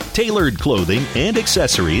sportswear, tailored clothing, and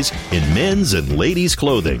accessories in men's and ladies'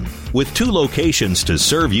 clothing, with 2 locations to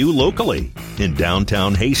serve you locally, in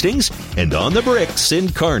downtown Hastings and on the Bricks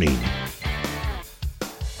in Kearney.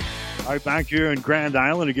 All right, back here in Grand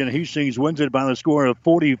Island, again, Hastings wins it by the score of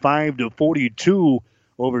 45-42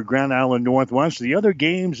 over Grand Island Northwest. The other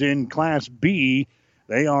games in Class B,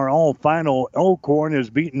 they are all final. Elkhorn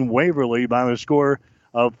has beaten Waverly by the score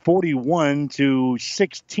of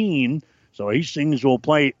 41-16. So Hastings will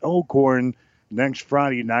play Elkhorn next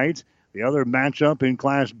Friday night. The other matchup in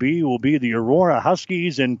Class B will be the Aurora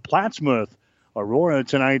Huskies and Plattsmouth. Aurora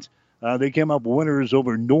tonight, they came up winners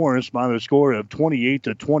over Norris by the score of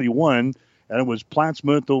 28-21. And it was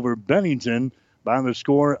Plattsmouth over Bennington by the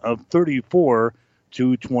score of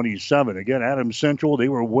 34-27. Again, Adams Central, they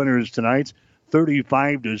were winners tonight,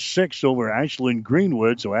 35-6 over Ashland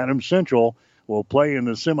Greenwood. So Adams Central will play in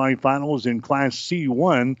the semifinals in Class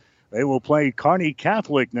C1. They will play Kearney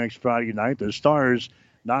Catholic next Friday night. The Stars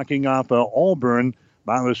knocking off Auburn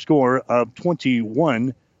by the score of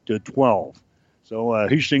 21-12. So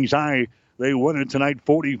Hastings High, they won it tonight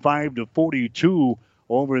 45-42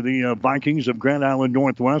 over the Vikings of Grand Island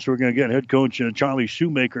Northwest. We're going to get head coach Charlie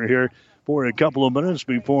Shoemaker here for a couple of minutes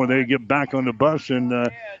before they get back on the bus and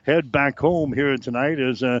head back home here tonight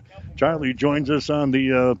as Charlie joins us on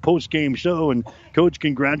the post-game show. And, Coach,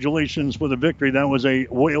 congratulations for the victory. That was a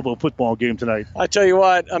way of a football game tonight. I tell you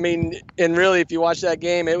what, I mean, and really, if you watch that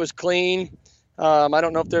game, it was clean. I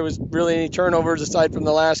don't know if there was really any turnovers aside from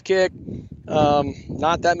the last kick.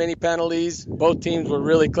 Not that many penalties. Both teams were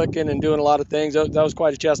really clicking and doing a lot of things. That was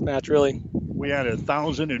quite a chess match, really. We had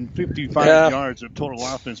 1,055 yards of total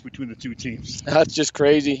offense between the two teams. That's just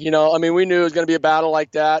crazy. You know, I mean, we knew it was going to be a battle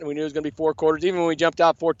like that. We knew it was going to be 4 quarters. Even when we jumped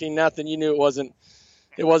out 14-0, you knew it wasn't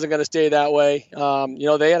it wasn't going to stay that way.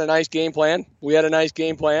 They had a nice game plan. We had a nice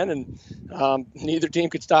game plan, and neither team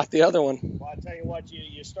could stop the other one. Well, I tell you what,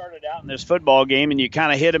 you started out in this football game, and you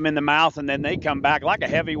kind of hit them in the mouth, and then they come back like a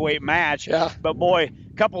heavyweight match. Yeah. But, boy,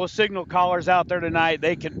 a couple of signal callers out there tonight.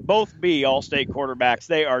 They can both be all-state quarterbacks.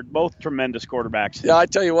 They are both tremendous quarterbacks. Yeah, I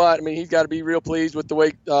tell you what, he's got to be real pleased with the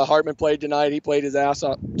way Hartman played tonight. He played his ass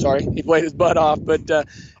off. Sorry, he played his butt off. But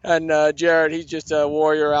Jared, he's just a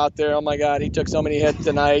warrior out there. Oh, my God, he took so many hits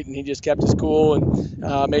tonight, and he just kept his cool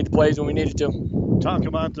and made the plays when we needed to. Talk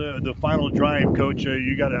about the final drive, Coach.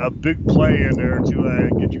 You got a big play in there to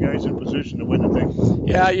get you guys in position to win the thing.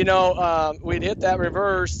 Yeah, we'd hit that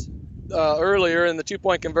reverse earlier in the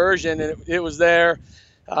 2-point conversion, and it was there.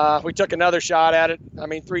 We took another shot at it.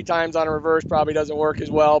 3 times on a reverse probably doesn't work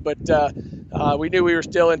as well, but we knew we were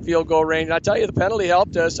still in field goal range. And I tell you, the penalty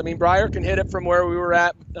helped us. Breyer can hit it from where we were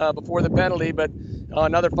at before the penalty, but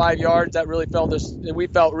another 5 yards, that really we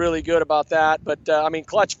felt really good about that. But,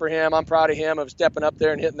 clutch for him. I'm proud of him of stepping up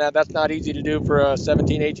there and hitting that. That's not easy to do for a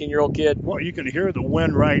 17, 18-year-old kid. Well, you can hear the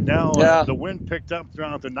wind right now. Yeah. The wind picked up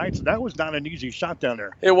throughout the night, so that was not an easy shot down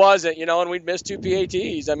there. It wasn't, and we'd missed 2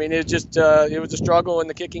 PATs. It just it was a struggle in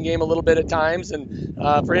the kicking game a little bit at times. And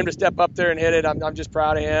for him to step up there and hit it, I'm just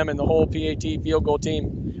proud of him and the whole PAT field goal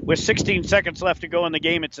team. With 16 seconds left to go in the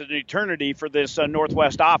game, it's an eternity for this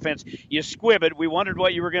Northwest offense. You squib it. We wondered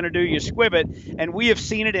what you were going to do. You squib it. And we have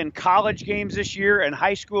seen it in college games this year and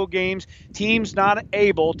high school games. Teams not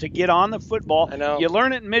able to get on the football. I know. You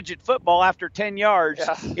learn it in midget football after 10 yards.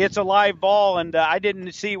 Yeah. It's a live ball, and I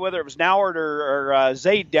didn't see whether it was Noward or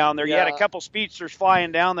Zaid down there. You had a couple speedsters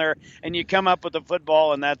flying down there, and you come up with the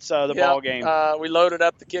football, and that's the ball game. We loaded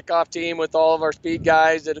up the kickoff team with all of our speed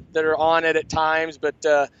guys that are on it at times, but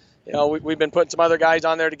we've been putting some other guys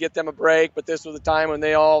on there to get them a break, but this was the time when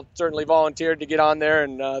they all certainly volunteered to get on there,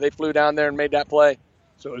 and they flew down there and made that play.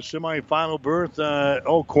 So a semifinal berth,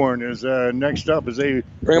 Elkhorn is next up as they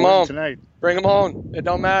bring them home tonight. Bring them home. It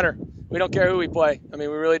don't matter. We don't care who we play. We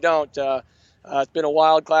really don't. It's been a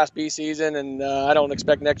wild Class B season, and I don't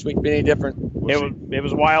expect next week to be any different. It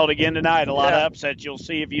was wild again tonight. A lot of upsets you'll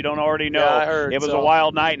see if you don't already know. Yeah, I heard. It was a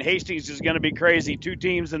wild night, and Hastings is going to be crazy. 2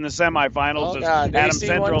 teams in the semifinals. Oh, God. Adam AC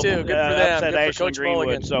Central won too. Good for them. upset Good for Ashland Coach Greenwood.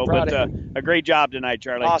 Mulligan. So, Proud but of him. a great job tonight,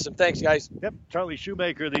 Charlie. Awesome. Thanks, guys. Yep, Charlie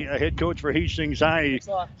Shoemaker, the head coach for Hastings High. He's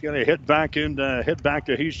going to head back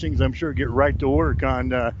to Hastings. I'm sure get right to work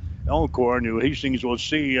on Elkhorn, who Hastings will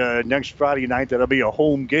see next Friday night. That'll be a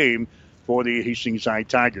home game for the Hastings High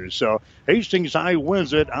Tigers. So Hastings High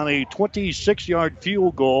wins it on a 26-yard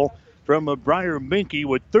field goal from Briar Minke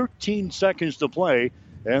with 13 seconds to play.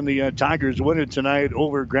 And the Tigers win it tonight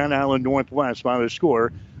over Grand Island Northwest by the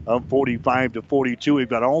score of 45-42. We've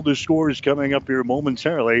got all the scores coming up here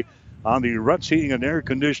momentarily on the Ruts Heating and Air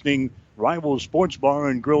Conditioning Rival Sports Bar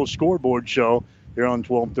and Grill Scoreboard Show here on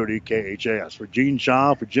 1230 KHAS. For Gene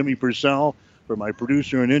Shaw, for Jimmy Purcell, for my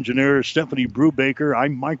producer and engineer, Stephanie Brubaker,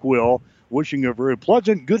 I'm Mike Will, wishing a very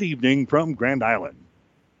pleasant good evening from Grand Island.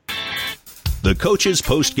 The Coach's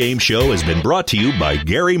Post-Game Show has been brought to you by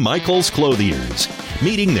Gary Michaels Clothiers,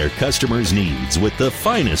 meeting their customers' needs with the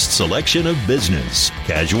finest selection of business,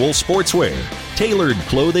 casual sportswear, tailored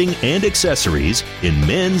clothing and accessories in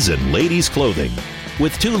men's and ladies' clothing,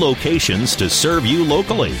 with 2 locations to serve you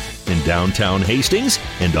locally, in downtown Hastings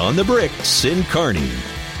and on the Bricks in Kearney.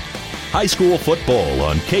 High school football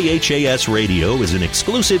on KHAS Radio is an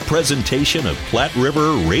exclusive presentation of Platte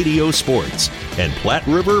River Radio Sports and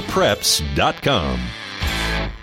PlatteRiverPreps.com.